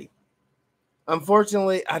integrity.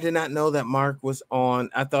 Unfortunately, I did not know that Mark was on.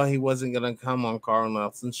 I thought he wasn't going to come on Carl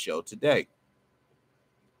Nelson's show today.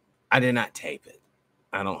 I did not tape it.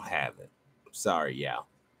 I don't have it. I'm sorry, y'all.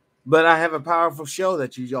 But I have a powerful show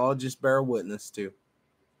that you all just bear witness to.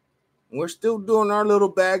 We're still doing our little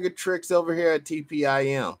bag of tricks over here at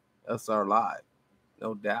TPIM. That's our live,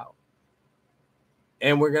 no doubt.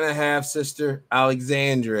 And we're going to have Sister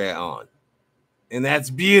Alexandria on. And that's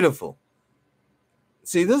beautiful.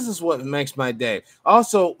 See, this is what makes my day.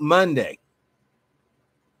 Also, Monday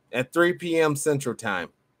at 3 p.m. Central Time,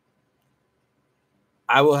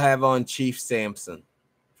 I will have on Chief Sampson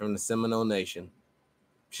from the Seminole Nation.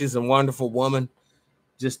 She's a wonderful woman.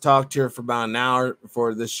 Just talked to her for about an hour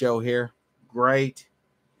before this show here. Great.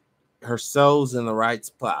 Her soul's in the right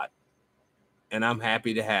spot. And I'm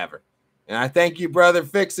happy to have her. And I thank you, brother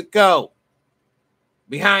Fixico.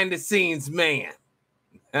 Behind the scenes, man.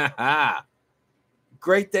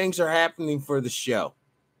 Great things are happening for the show.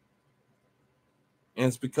 And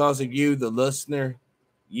it's because of you, the listener,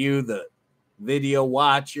 you, the video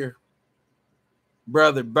watcher,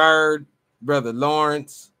 Brother Bird, Brother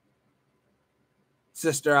Lawrence,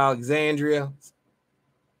 Sister Alexandria,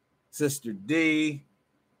 Sister D,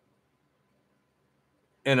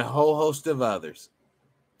 and a whole host of others.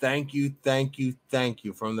 Thank you, thank you, thank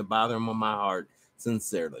you from the bottom of my heart,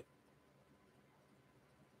 sincerely.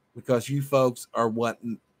 Because you folks are what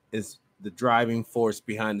is the driving force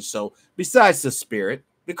behind the show, besides the spirit,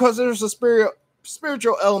 because there's a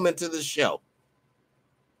spiritual element to the show.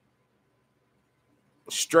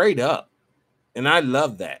 Straight up. And I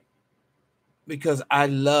love that. Because I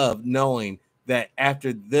love knowing that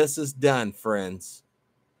after this is done, friends,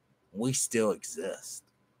 we still exist.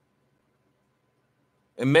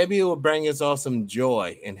 And maybe it will bring us all some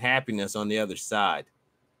joy and happiness on the other side.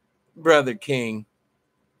 Brother King,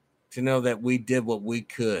 to know that we did what we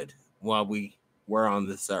could while we were on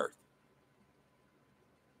this earth.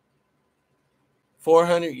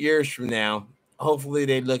 400 years from now, hopefully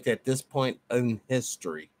they look at this point in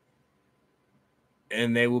history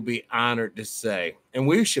and they will be honored to say, and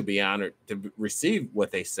we should be honored to receive what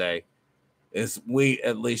they say, is we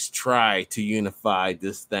at least try to unify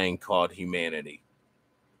this thing called humanity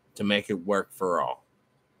to make it work for all.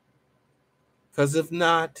 Because if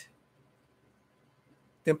not,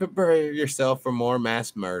 then prepare yourself for more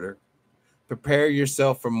mass murder. Prepare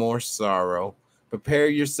yourself for more sorrow. Prepare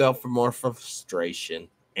yourself for more frustration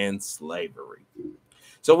and slavery.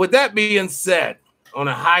 So with that being said, on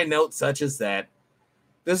a high note such as that,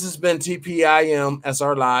 this has been TPIM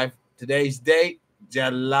SR Live. Today's date,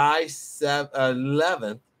 July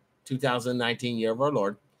 11th, 2019, year of our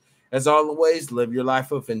Lord. As always, live your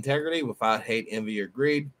life with integrity, without hate, envy, or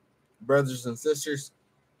greed. Brothers and sisters,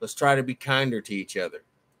 let's try to be kinder to each other.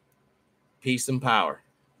 Peace and power.